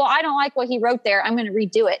saying, oh, well, I don't like what he wrote there, I'm going to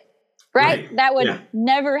redo it. Right? That would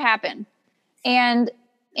never happen. And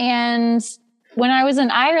when I was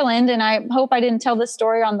in Ireland, and I hope I didn't tell this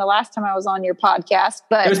story on the last time I was on your podcast,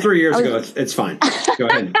 but it was 3 years ago. It's fine. Go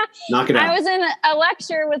ahead. Knock it out. I was in a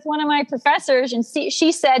lecture with one of my professors, and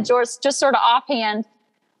she said, George, just sort of offhand,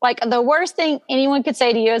 like, the worst thing anyone could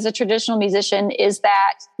say to you as a traditional musician is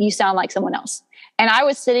that you sound like someone else. And I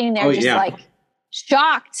was sitting there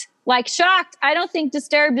shocked. I don't think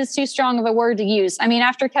disturbed is too strong of a word to use. I mean,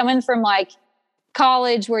 after coming from like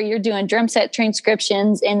college where you're doing drum set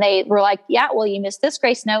transcriptions and they were like, yeah, well, you missed this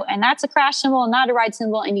grace note and that's a crash cymbal and not a ride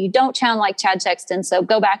cymbal and you don't sound like Chad Sexton, so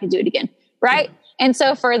go back and do it again. Right. Yeah. And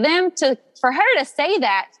so for her to say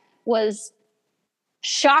that was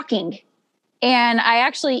shocking. And I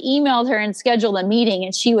actually emailed her and scheduled a meeting,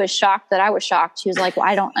 and she was shocked that I was shocked. She was like, well,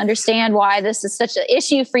 I don't understand why this is such an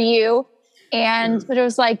issue for you. But it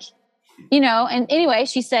was like, and anyway,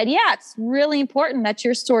 she said, yeah, it's really important that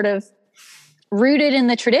you're sort of rooted in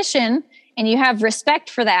the tradition and you have respect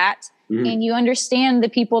for that, and you understand the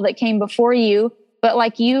people that came before you. But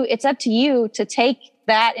like it's up to you to take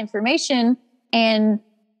that information and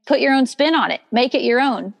put your own spin on it, make it your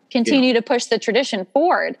own, continue to push the tradition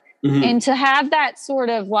forward. And to have that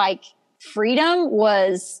sort of like freedom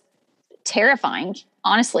was terrifying,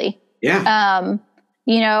 honestly. Yeah.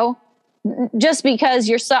 Just because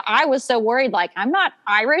I was so worried, like, I'm not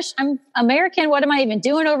Irish, I'm American. What am I even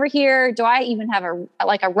doing over here? Do I even have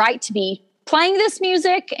a right to be playing this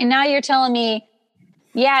music? And now you're telling me,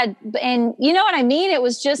 yeah. And you know what I mean? It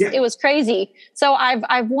was just, it was crazy. So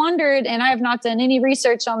I've wondered, and I have not done any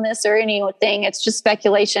research on this or anything. It's just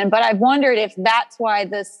speculation, but I've wondered if that's why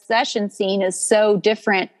the session scene is so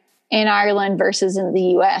different in Ireland versus in the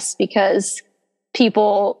US, because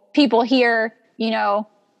people here,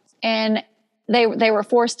 and they were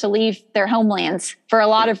forced to leave their homelands for a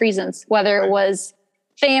lot of reasons, whether it was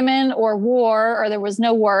famine or war, or there was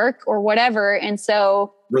no work or whatever. And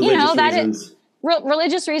so,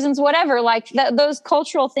 religious reasons, whatever, like those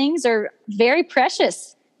cultural things are very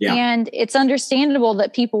precious, and it's understandable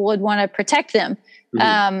that people would want to protect them.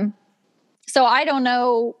 So I don't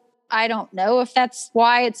know if that's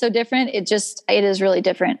why it's so different. It is really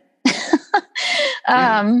different.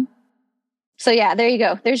 So yeah, there you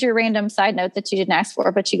go. There's your random side note that you didn't ask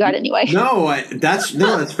for, but you got it anyway.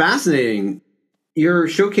 That's fascinating. You're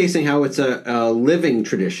showcasing how it's a living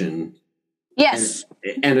tradition. Yes.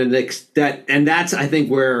 And that's, I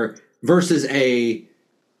think, where versus it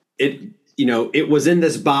was in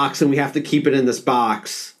this box and we have to keep it in this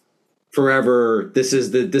box forever. This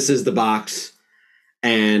is the box.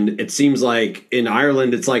 And it seems like in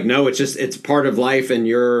Ireland, it's like, no, it's part of life. And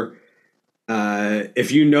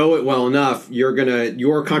if you know it well enough,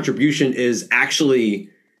 your contribution is actually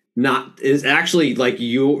like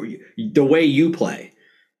the way you play.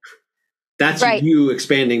 That's right. You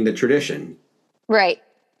expanding the tradition. Right.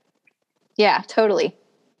 Yeah, totally.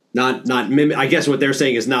 Not I guess what they're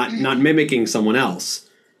saying is not mimicking someone else.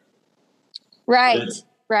 Right.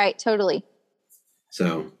 Right. Totally.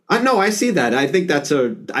 So I see that. I think that's a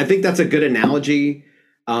good analogy.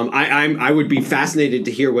 I would be fascinated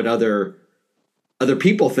to hear what other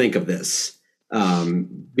people think of this,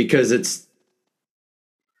 because it's.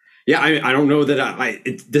 Yeah, I don't know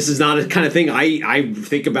that this is not a kind of thing I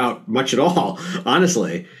think about much at all,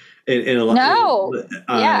 honestly. In a lot. No.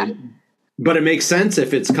 Yeah. But it makes sense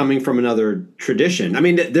if it's coming from another tradition. I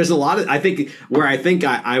mean, there's a lot of, I think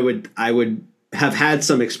I would have had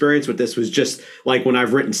some experience with this was just like when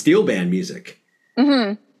I've written steel band music.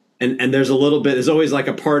 Mm-hmm. And there's always like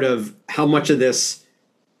a part of how much of this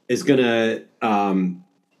is going to,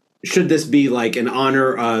 should this be like in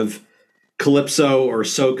honor of calypso or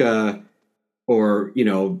soca or,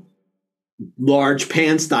 large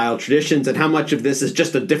pan style traditions, and how much of this is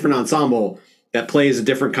just a different ensemble that plays a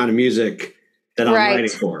different kind of music that I'm writing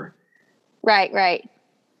for. Right.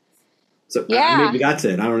 So maybe that's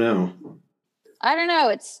it. I don't know. I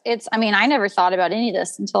never thought about any of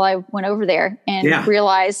this until I went over there and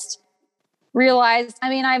realized, I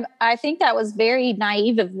think that was very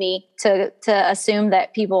naive of me to assume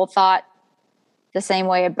that people thought the same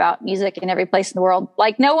way about music in every place in the world.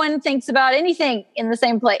 Like no one thinks about anything in the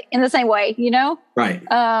same way, Right.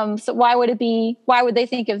 So why would they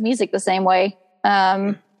think of music the same way?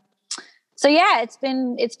 So yeah, it's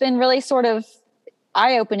been really sort of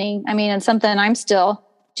eye-opening. And something I'm still,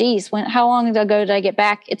 how long ago did I get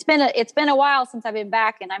back? It's been a while since I've been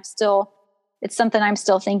back, and it's something I'm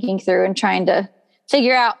still thinking through and trying to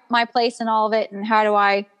figure out my place in all of it, and how do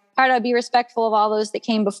I be respectful of all those that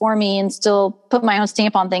came before me and still put my own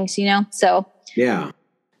stamp on things, So Yeah.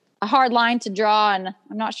 a hard line to draw, and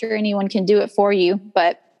I'm not sure anyone can do it for you,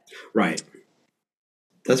 but Right.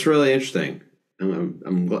 That's really interesting.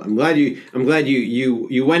 I'm glad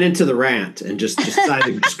you went into the rant and just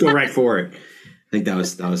decided to just go right for it. I think that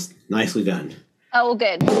was nicely done. oh,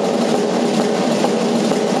 good.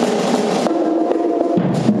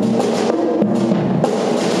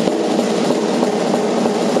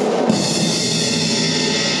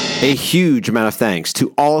 A huge amount of thanks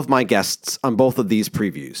to all of my guests on both of these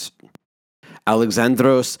previews.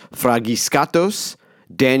 Alexandros Fragiskatos,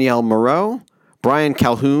 Danielle Moreau, Brian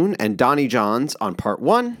Calhoun, and Donnie Johns on part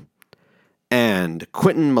 1, and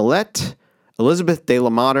Quentin Millette, Elizabeth De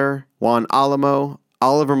La Mater, Juan Alamo,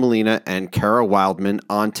 Oliver Molina, and Kara Wildman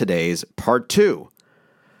on today's part 2.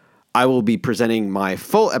 I will be presenting my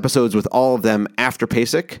full episodes with all of them after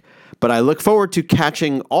PASIC, but I look forward to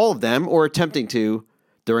catching all of them, or attempting to,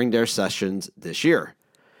 during their sessions this year.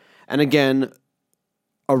 And again,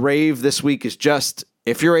 a rave this week is just,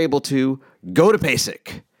 if you're able to, go to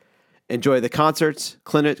PASIC. Enjoy the concerts,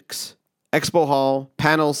 clinics, expo hall,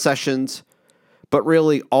 panels, sessions, but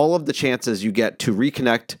really all of the chances you get to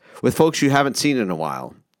reconnect with folks you haven't seen in a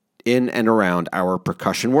while in and around our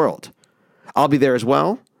percussion world. I'll be there as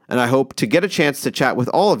well, and I hope to get a chance to chat with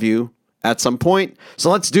all of you at some point.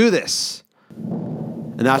 So let's do this.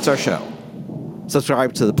 And that's our show.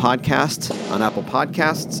 Subscribe to the podcast on Apple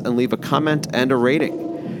Podcasts and leave a comment and a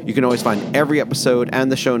rating. You can always find every episode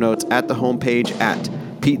and the show notes at the homepage at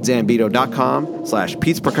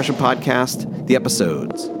petezambito.com/Pete's Percussion Podcast, the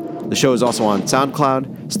episodes. The show is also on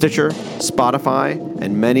SoundCloud, Stitcher, Spotify,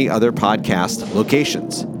 and many other podcast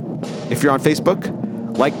locations. If you're on Facebook,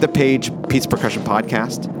 like the page Pete's Percussion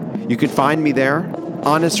Podcast. You can find me there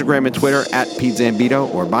on Instagram and Twitter at Pete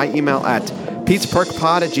Zambito, or by email at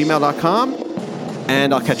petesperkpod@gmail.com.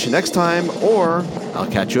 And I'll catch you next time, or I'll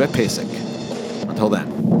catch you at PASIC. Until then.